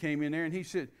 and she came in there, and he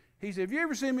said, have you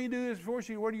ever seen me do this before?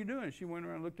 She said, what are you doing? She went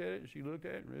around and looked at it, and she looked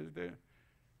at it and looked at it.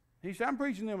 He said, I'm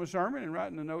preaching them a sermon and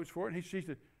writing the notes for it. And she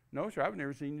said, no, sir, I've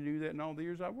never seen you do that in all the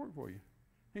years I've worked for you.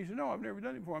 He said, no, I've never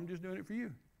done it before. I'm just doing it for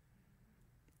you.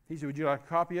 He said, would you like a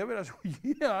copy of it? I said, well,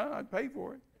 yeah, I'd pay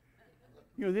for it.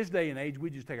 You know, this day and age, we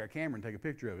just take our camera and take a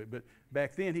picture of it. But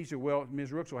back then, he said, well,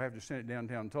 Ms. Rooks will have to send it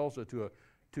downtown Tulsa to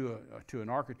an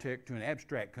architect, to an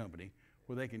abstract company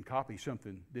where they can copy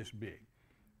something this big.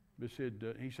 But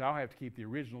he said, I'll have to keep the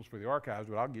originals for the archives,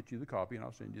 but I'll get you the copy and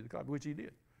I'll send you the copy, which he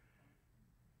did.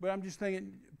 But I'm just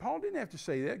thinking, Paul didn't have to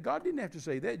say that. God didn't have to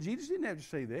say that. Jesus didn't have to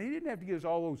say that. He didn't have to give us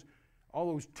all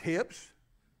those tips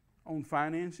on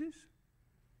finances.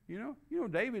 You know,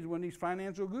 David's one of these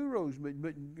financial gurus,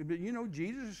 but you know,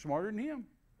 Jesus is smarter than him.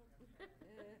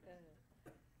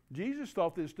 Jesus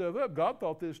thought this stuff up. God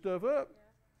thought this stuff up.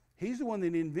 He's the one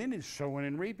that invented sowing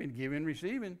and reaping, giving and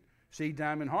receiving, seed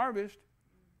time and harvest.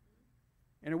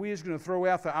 And are we just going to throw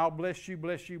out the I'll bless you,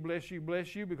 bless you, bless you,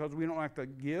 bless you because we don't like to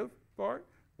give part?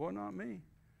 Boy, not me.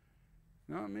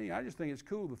 Not me. I just think it's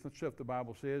cool, the stuff the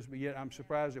Bible says, but yet I'm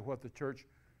surprised at what the church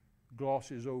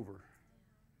glosses over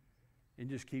and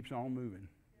just keeps on moving.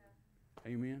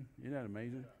 Yeah. Amen. Isn't that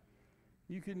amazing?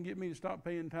 You couldn't get me to stop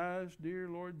paying tithes, dear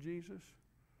Lord Jesus.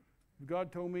 If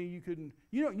God told me you couldn't.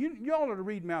 You know, y'all ought to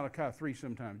read Malachi 3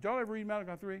 sometimes. Did y'all ever read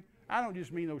Malachi 3? I don't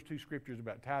just mean those 2 scriptures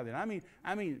about tithing. I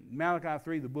mean Malachi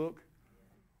 3, the book.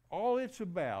 All it's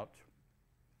about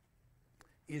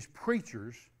is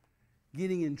preachers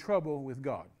getting in trouble with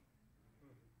God.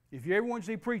 If you ever want to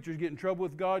see preachers get in trouble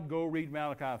with God, go read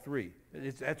Malachi 3.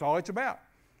 That's all it's about.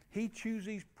 He chews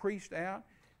these priests out.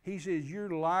 He says, you're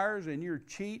liars and you're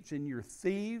cheats and you're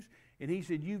thieves. And he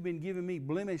said, you've been giving me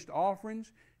blemished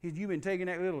offerings. He said, you've been taking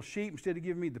that little sheep. Instead of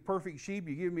giving me the perfect sheep,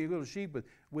 you give me a little sheep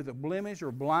with a blemish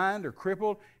or blind or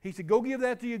crippled. He said, go give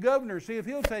that to your governor. See if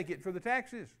he'll take it for the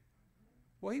taxes.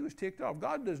 Well, he was ticked off.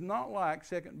 God does not like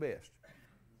second best.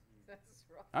 That's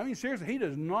right. I mean, seriously, he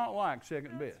does not like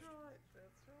second best. That's right.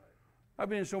 I've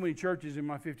been in so many churches in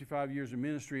my 55 years of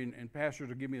ministry, and pastors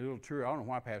will give me a little tour. I don't know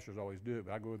why pastors always do it,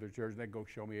 but I go to their church, and they go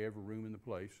show me every room in the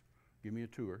place, give me a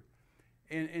tour.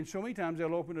 And so many times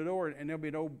they'll open the door, and there'll be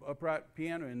an old upright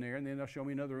piano in there, and then they'll show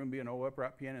me another room, be an old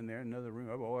upright piano in there, another room,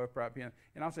 old upright piano.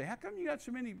 And I'll say, how come you got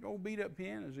so many old beat-up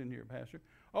pianos in here, Pastor?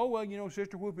 Oh, well, you know,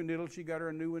 Sister Whoopindiddle, she got her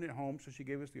a new one at home, so she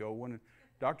gave us the old one. And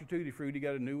Dr. Tutti Frutti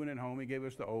got a new one at home. He gave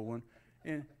us the old one.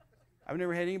 And I've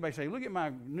never had anybody say, look at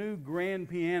my new grand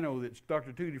piano that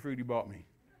Dr. Tutti Frutti bought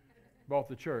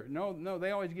the church. No,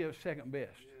 they always give second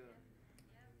best.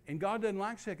 And God doesn't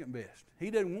like second best.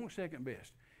 He doesn't want second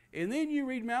best. And then you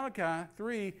read Malachi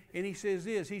 3, and he says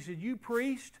this. He said, you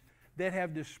priests that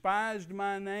have despised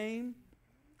my name,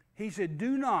 he said,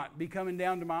 do not be coming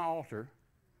down to my altar,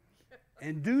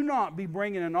 and do not be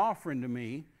bringing an offering to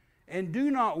me, and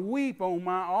do not weep on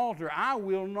my altar. I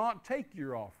will not take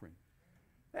your offering.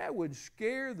 That'd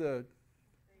scare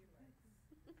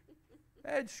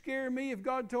me if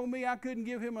God told me I couldn't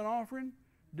give him an offering.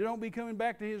 Don't be coming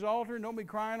back to his altar. Don't be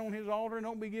crying on his altar.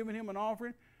 Don't be giving him an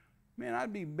offering. Man,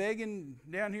 I'd be begging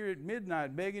down here at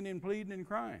midnight, begging and pleading and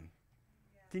crying.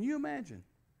 Can you imagine?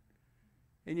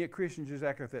 And yet Christians just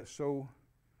act like that's so,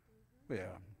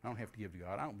 well, I don't have to give to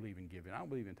God. I don't believe in giving. I don't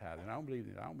believe in tithing. I don't believe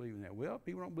in that. Well,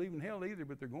 people don't believe in hell either,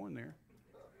 but they're going there.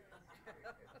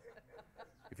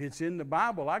 If it's in the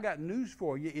Bible, I got news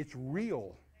for you. It's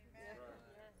real.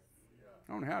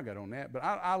 I don't know how I got on that, but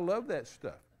I love that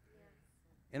stuff.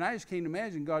 And I just can't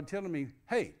imagine God telling me,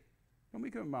 hey, don't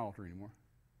be coming to my altar anymore.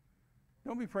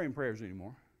 Don't be praying prayers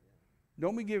anymore.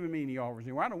 Don't be giving me any offerings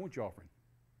anymore. I don't want your offering.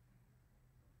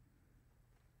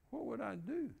 What would I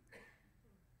do?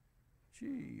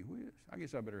 Gee whiz. I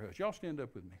guess I better hush. Y'all stand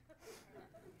up with me.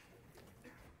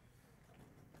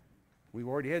 We've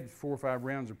already had 4 or 5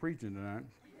 rounds of preaching tonight.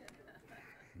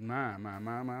 My.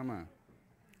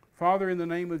 Father, in the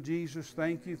name of Jesus,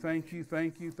 thank you.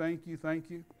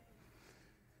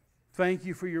 Thank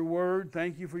you for your word.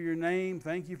 Thank you for your name.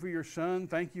 Thank you for your Son.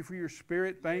 Thank you for your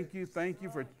Spirit. Thank you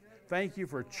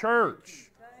for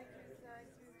church.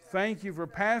 Thank you for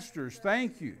pastors.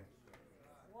 Thank you.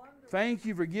 Thank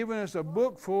you for giving us a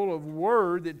book full of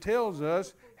word that tells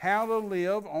us how to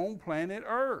live on planet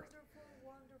Earth.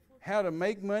 How to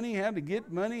make money, how to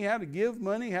get money, how to give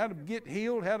money, how to get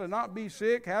healed, how to not be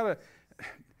sick, how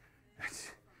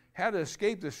to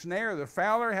escape the snare of the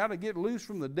fowler, how to get loose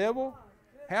from the devil,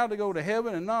 how to go to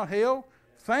heaven and not hell.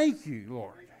 Thank you,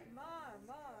 Lord.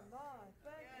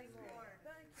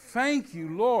 Thank you,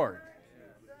 Lord.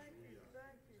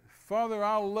 Father,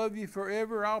 I'll love you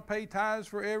forever. I'll pay tithes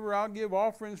forever. I'll give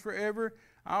offerings forever.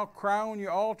 I'll cry on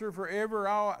your altar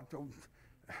forever.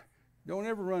 Don't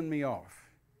ever run me off.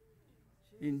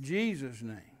 In Jesus'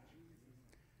 name.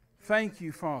 Thank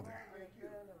you, Father.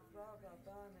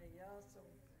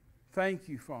 Thank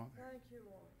you, Father.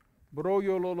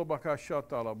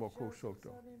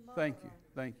 Thank you.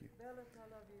 Thank you.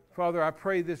 Father, I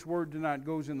pray this word tonight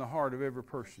goes in the heart of every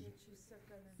person.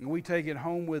 And we take it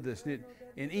home with us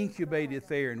and incubate it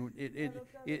there. And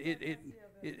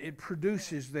it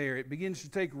produces there. It begins to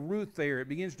take root there. It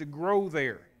begins to grow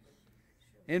there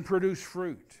and produce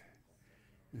fruit.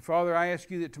 And Father, I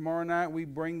ask you that tomorrow night we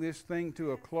bring this thing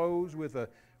to a close with a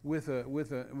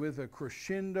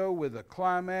crescendo, with a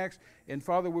climax. And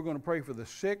Father, we're going to pray for the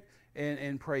sick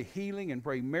and pray healing and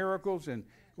pray miracles. And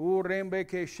Father,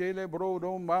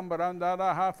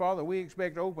 we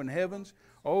expect open heavens,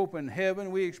 open heaven.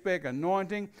 We expect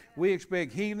anointing. We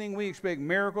expect healing. We expect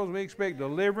miracles. We expect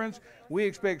deliverance. We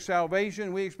expect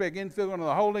salvation. We expect infilling of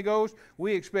the Holy Ghost.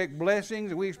 We expect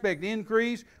blessings. We expect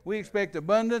increase. We expect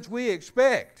abundance. We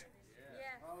expect.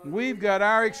 We've got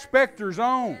our expectors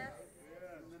on.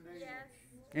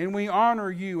 And we honor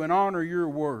you and honor your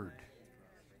word.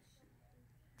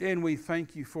 And we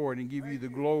thank you for it and give you the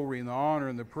glory and the honor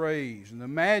and the praise and the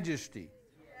majesty,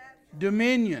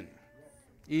 dominion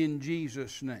in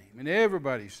Jesus' name. And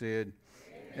everybody said,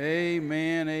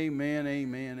 amen, amen,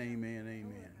 amen, amen,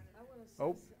 amen.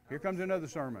 Oh, here comes another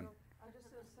sermon. I'm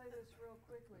just going to say this real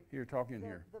quickly. Here, talk in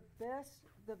here.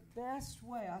 The best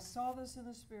way, I saw this in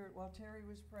the Spirit while Terry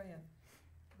was praying,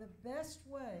 the best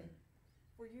way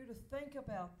for you to think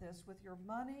about this with your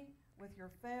money, with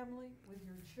your family, with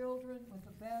your children, with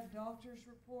a bad doctor's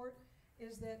report,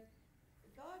 is that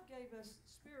God gave us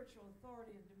spiritual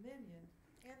authority and dominion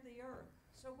in the earth.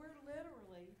 So we're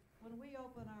literally, when we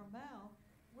open our mouth,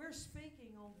 we're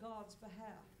speaking on God's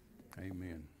behalf.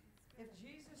 Amen. If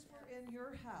Jesus were in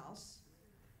your house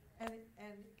and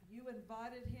you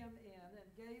invited him in and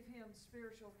gave him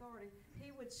spiritual authority, he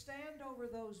would stand over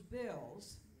those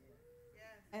bills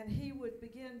and he would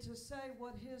begin to say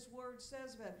what his word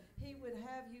says about it. He would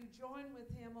have you join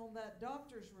with him on that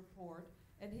doctor's report,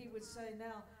 and he would say,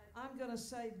 now, I'm going to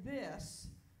say this,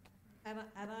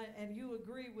 and you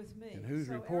agree with me. And whose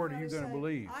report are you going to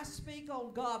believe? I speak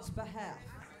on God's behalf.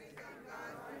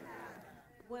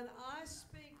 When I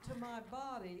speak to my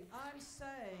body, I'm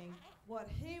saying what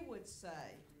he would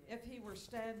say if he were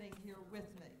standing here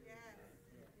with me.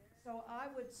 So I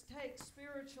would take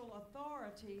spiritual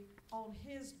authority on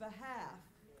his behalf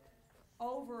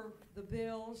over the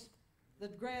bills, the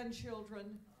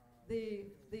grandchildren,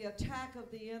 the attack of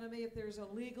the enemy, if there's a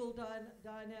legal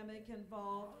dynamic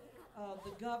involved,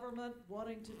 the government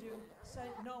wanting to say,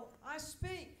 no, I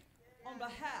speak on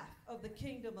behalf of the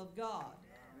kingdom of God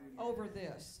over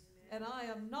this. And I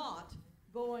am not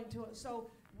going to,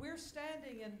 so we're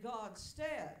standing in God's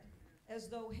stead as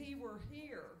though He were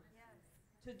here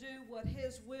to do what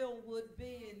His will would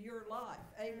be in your life.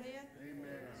 Amen? Amen.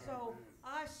 So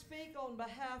I speak on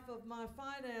behalf of my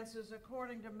finances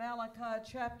according to Malachi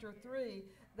chapter 3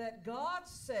 that God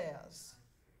says,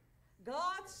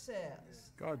 God said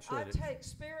I it. take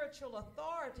spiritual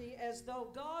authority as though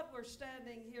God were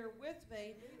standing here with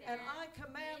me, and I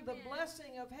command the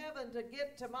blessing of heaven to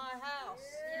get to my house.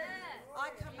 I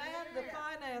command the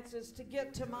finances to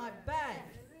get to my bank.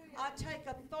 I take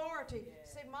authority.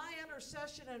 See, my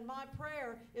intercession and my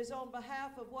prayer is on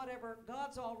behalf of whatever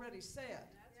God's already said.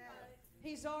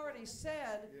 He's already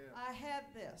said, I had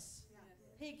this.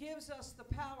 He gives us the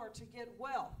power to get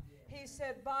wealth. He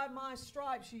said, by my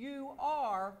stripes you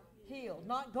are healed.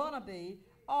 Not gonna be,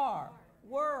 are,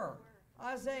 were.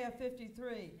 Isaiah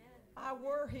 53. I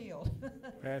were healed.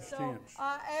 Past so tense.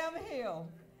 I am healed.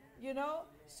 You know?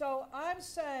 So I'm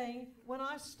saying, when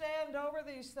I stand over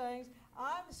these things,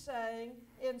 I'm saying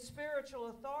in spiritual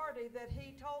authority that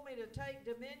He told me to take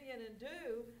dominion and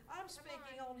do. I'm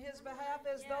speaking on His behalf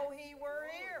as though He were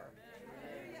here.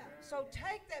 So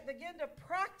take that, begin to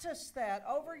practice that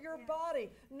over your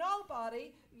body.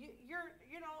 Nobody,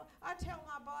 I tell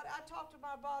my body, I talk to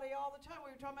my body all the time.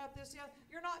 We were talking about this,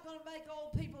 you're not going to make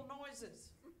old people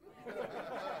noises.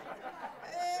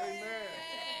 Amen.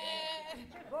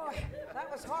 Boy,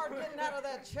 that was hard getting out of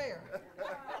that chair.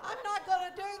 I'm not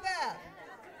going to do that.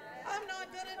 I'm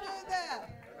not going to do that.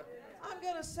 I'm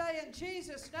going to say in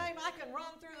Jesus' name, I can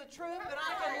run through the troop and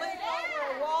I can leap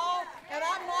over a wall, and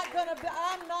I'm not going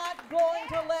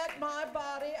to let my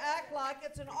body act like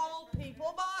it's an old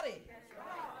people body.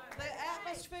 The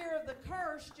atmosphere of the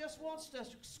curse just wants to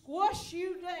squish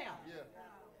you down.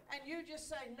 And you just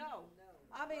say, no.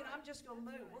 I mean, I'm just going to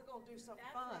move. We're going to do something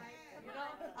fun. You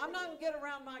know, I'm not going to get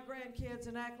around my grandkids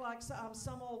and act like I'm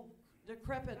some old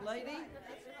decrepit lady.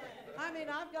 I mean,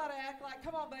 I've got to act like,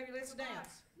 come on, baby, let's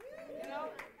dance. You know?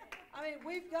 I mean,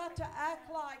 we've got to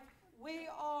act like we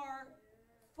are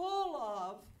full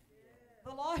of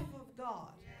the life of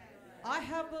God. I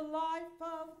have the life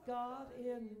of God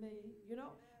in me. You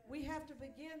know, we have to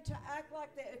begin to act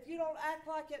like that. If you don't act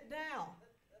like it now,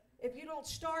 if you don't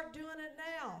start doing it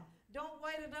now, don't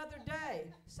wait another day.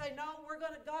 Say, no,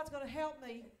 God's going to help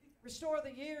me restore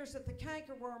the years that the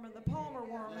cankerworm and the palmer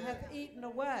worm hath eaten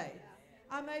away.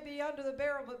 I may be under the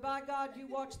barrel, but by God, you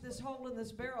watch this hole in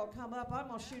this barrel come up. I'm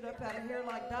going to shoot up out of here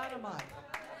like dynamite.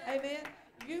 Amen?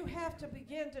 You have to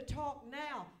begin to talk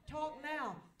now. Talk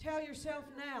now. Tell yourself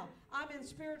now. I'm in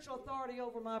spiritual authority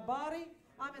over my body.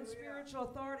 I'm in spiritual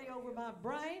authority over my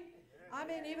brain. I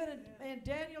mean, even in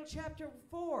Daniel chapter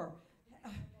 4,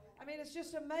 I mean, it's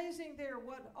just amazing there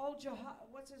what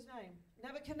what's his name?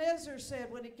 Nebuchadnezzar said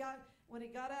when he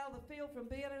got out of the field from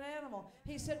being an animal.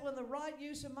 He said, when the right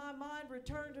use of my mind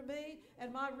returned to me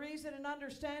and my reason and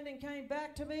understanding came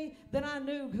back to me, then I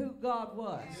knew who God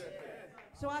was.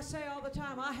 So I say all the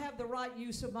time, I have the right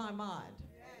use of my mind.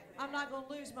 I'm not going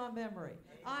to lose my memory.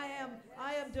 I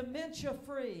am dementia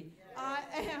free. I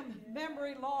am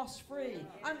memory loss free.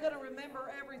 I'm going to remember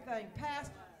everything,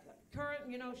 past, current,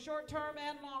 short term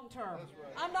and long term.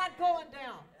 I'm not going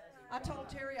down. I told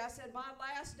Terry, I said, my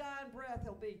last dying breath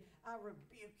will be, I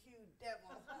rebuke you,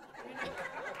 devil.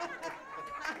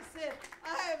 I said,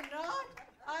 I am not.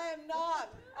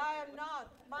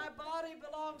 My body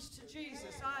belongs to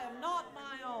Jesus. I am not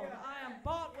my own. I am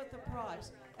bought with the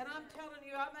price. And I'm telling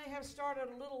you, I may have started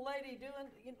a little later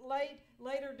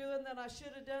doing than I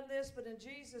should have done this, but in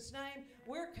Jesus' name,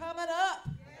 we're coming up.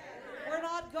 We're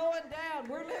not going down.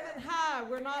 We're living high.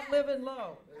 We're not living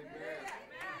low.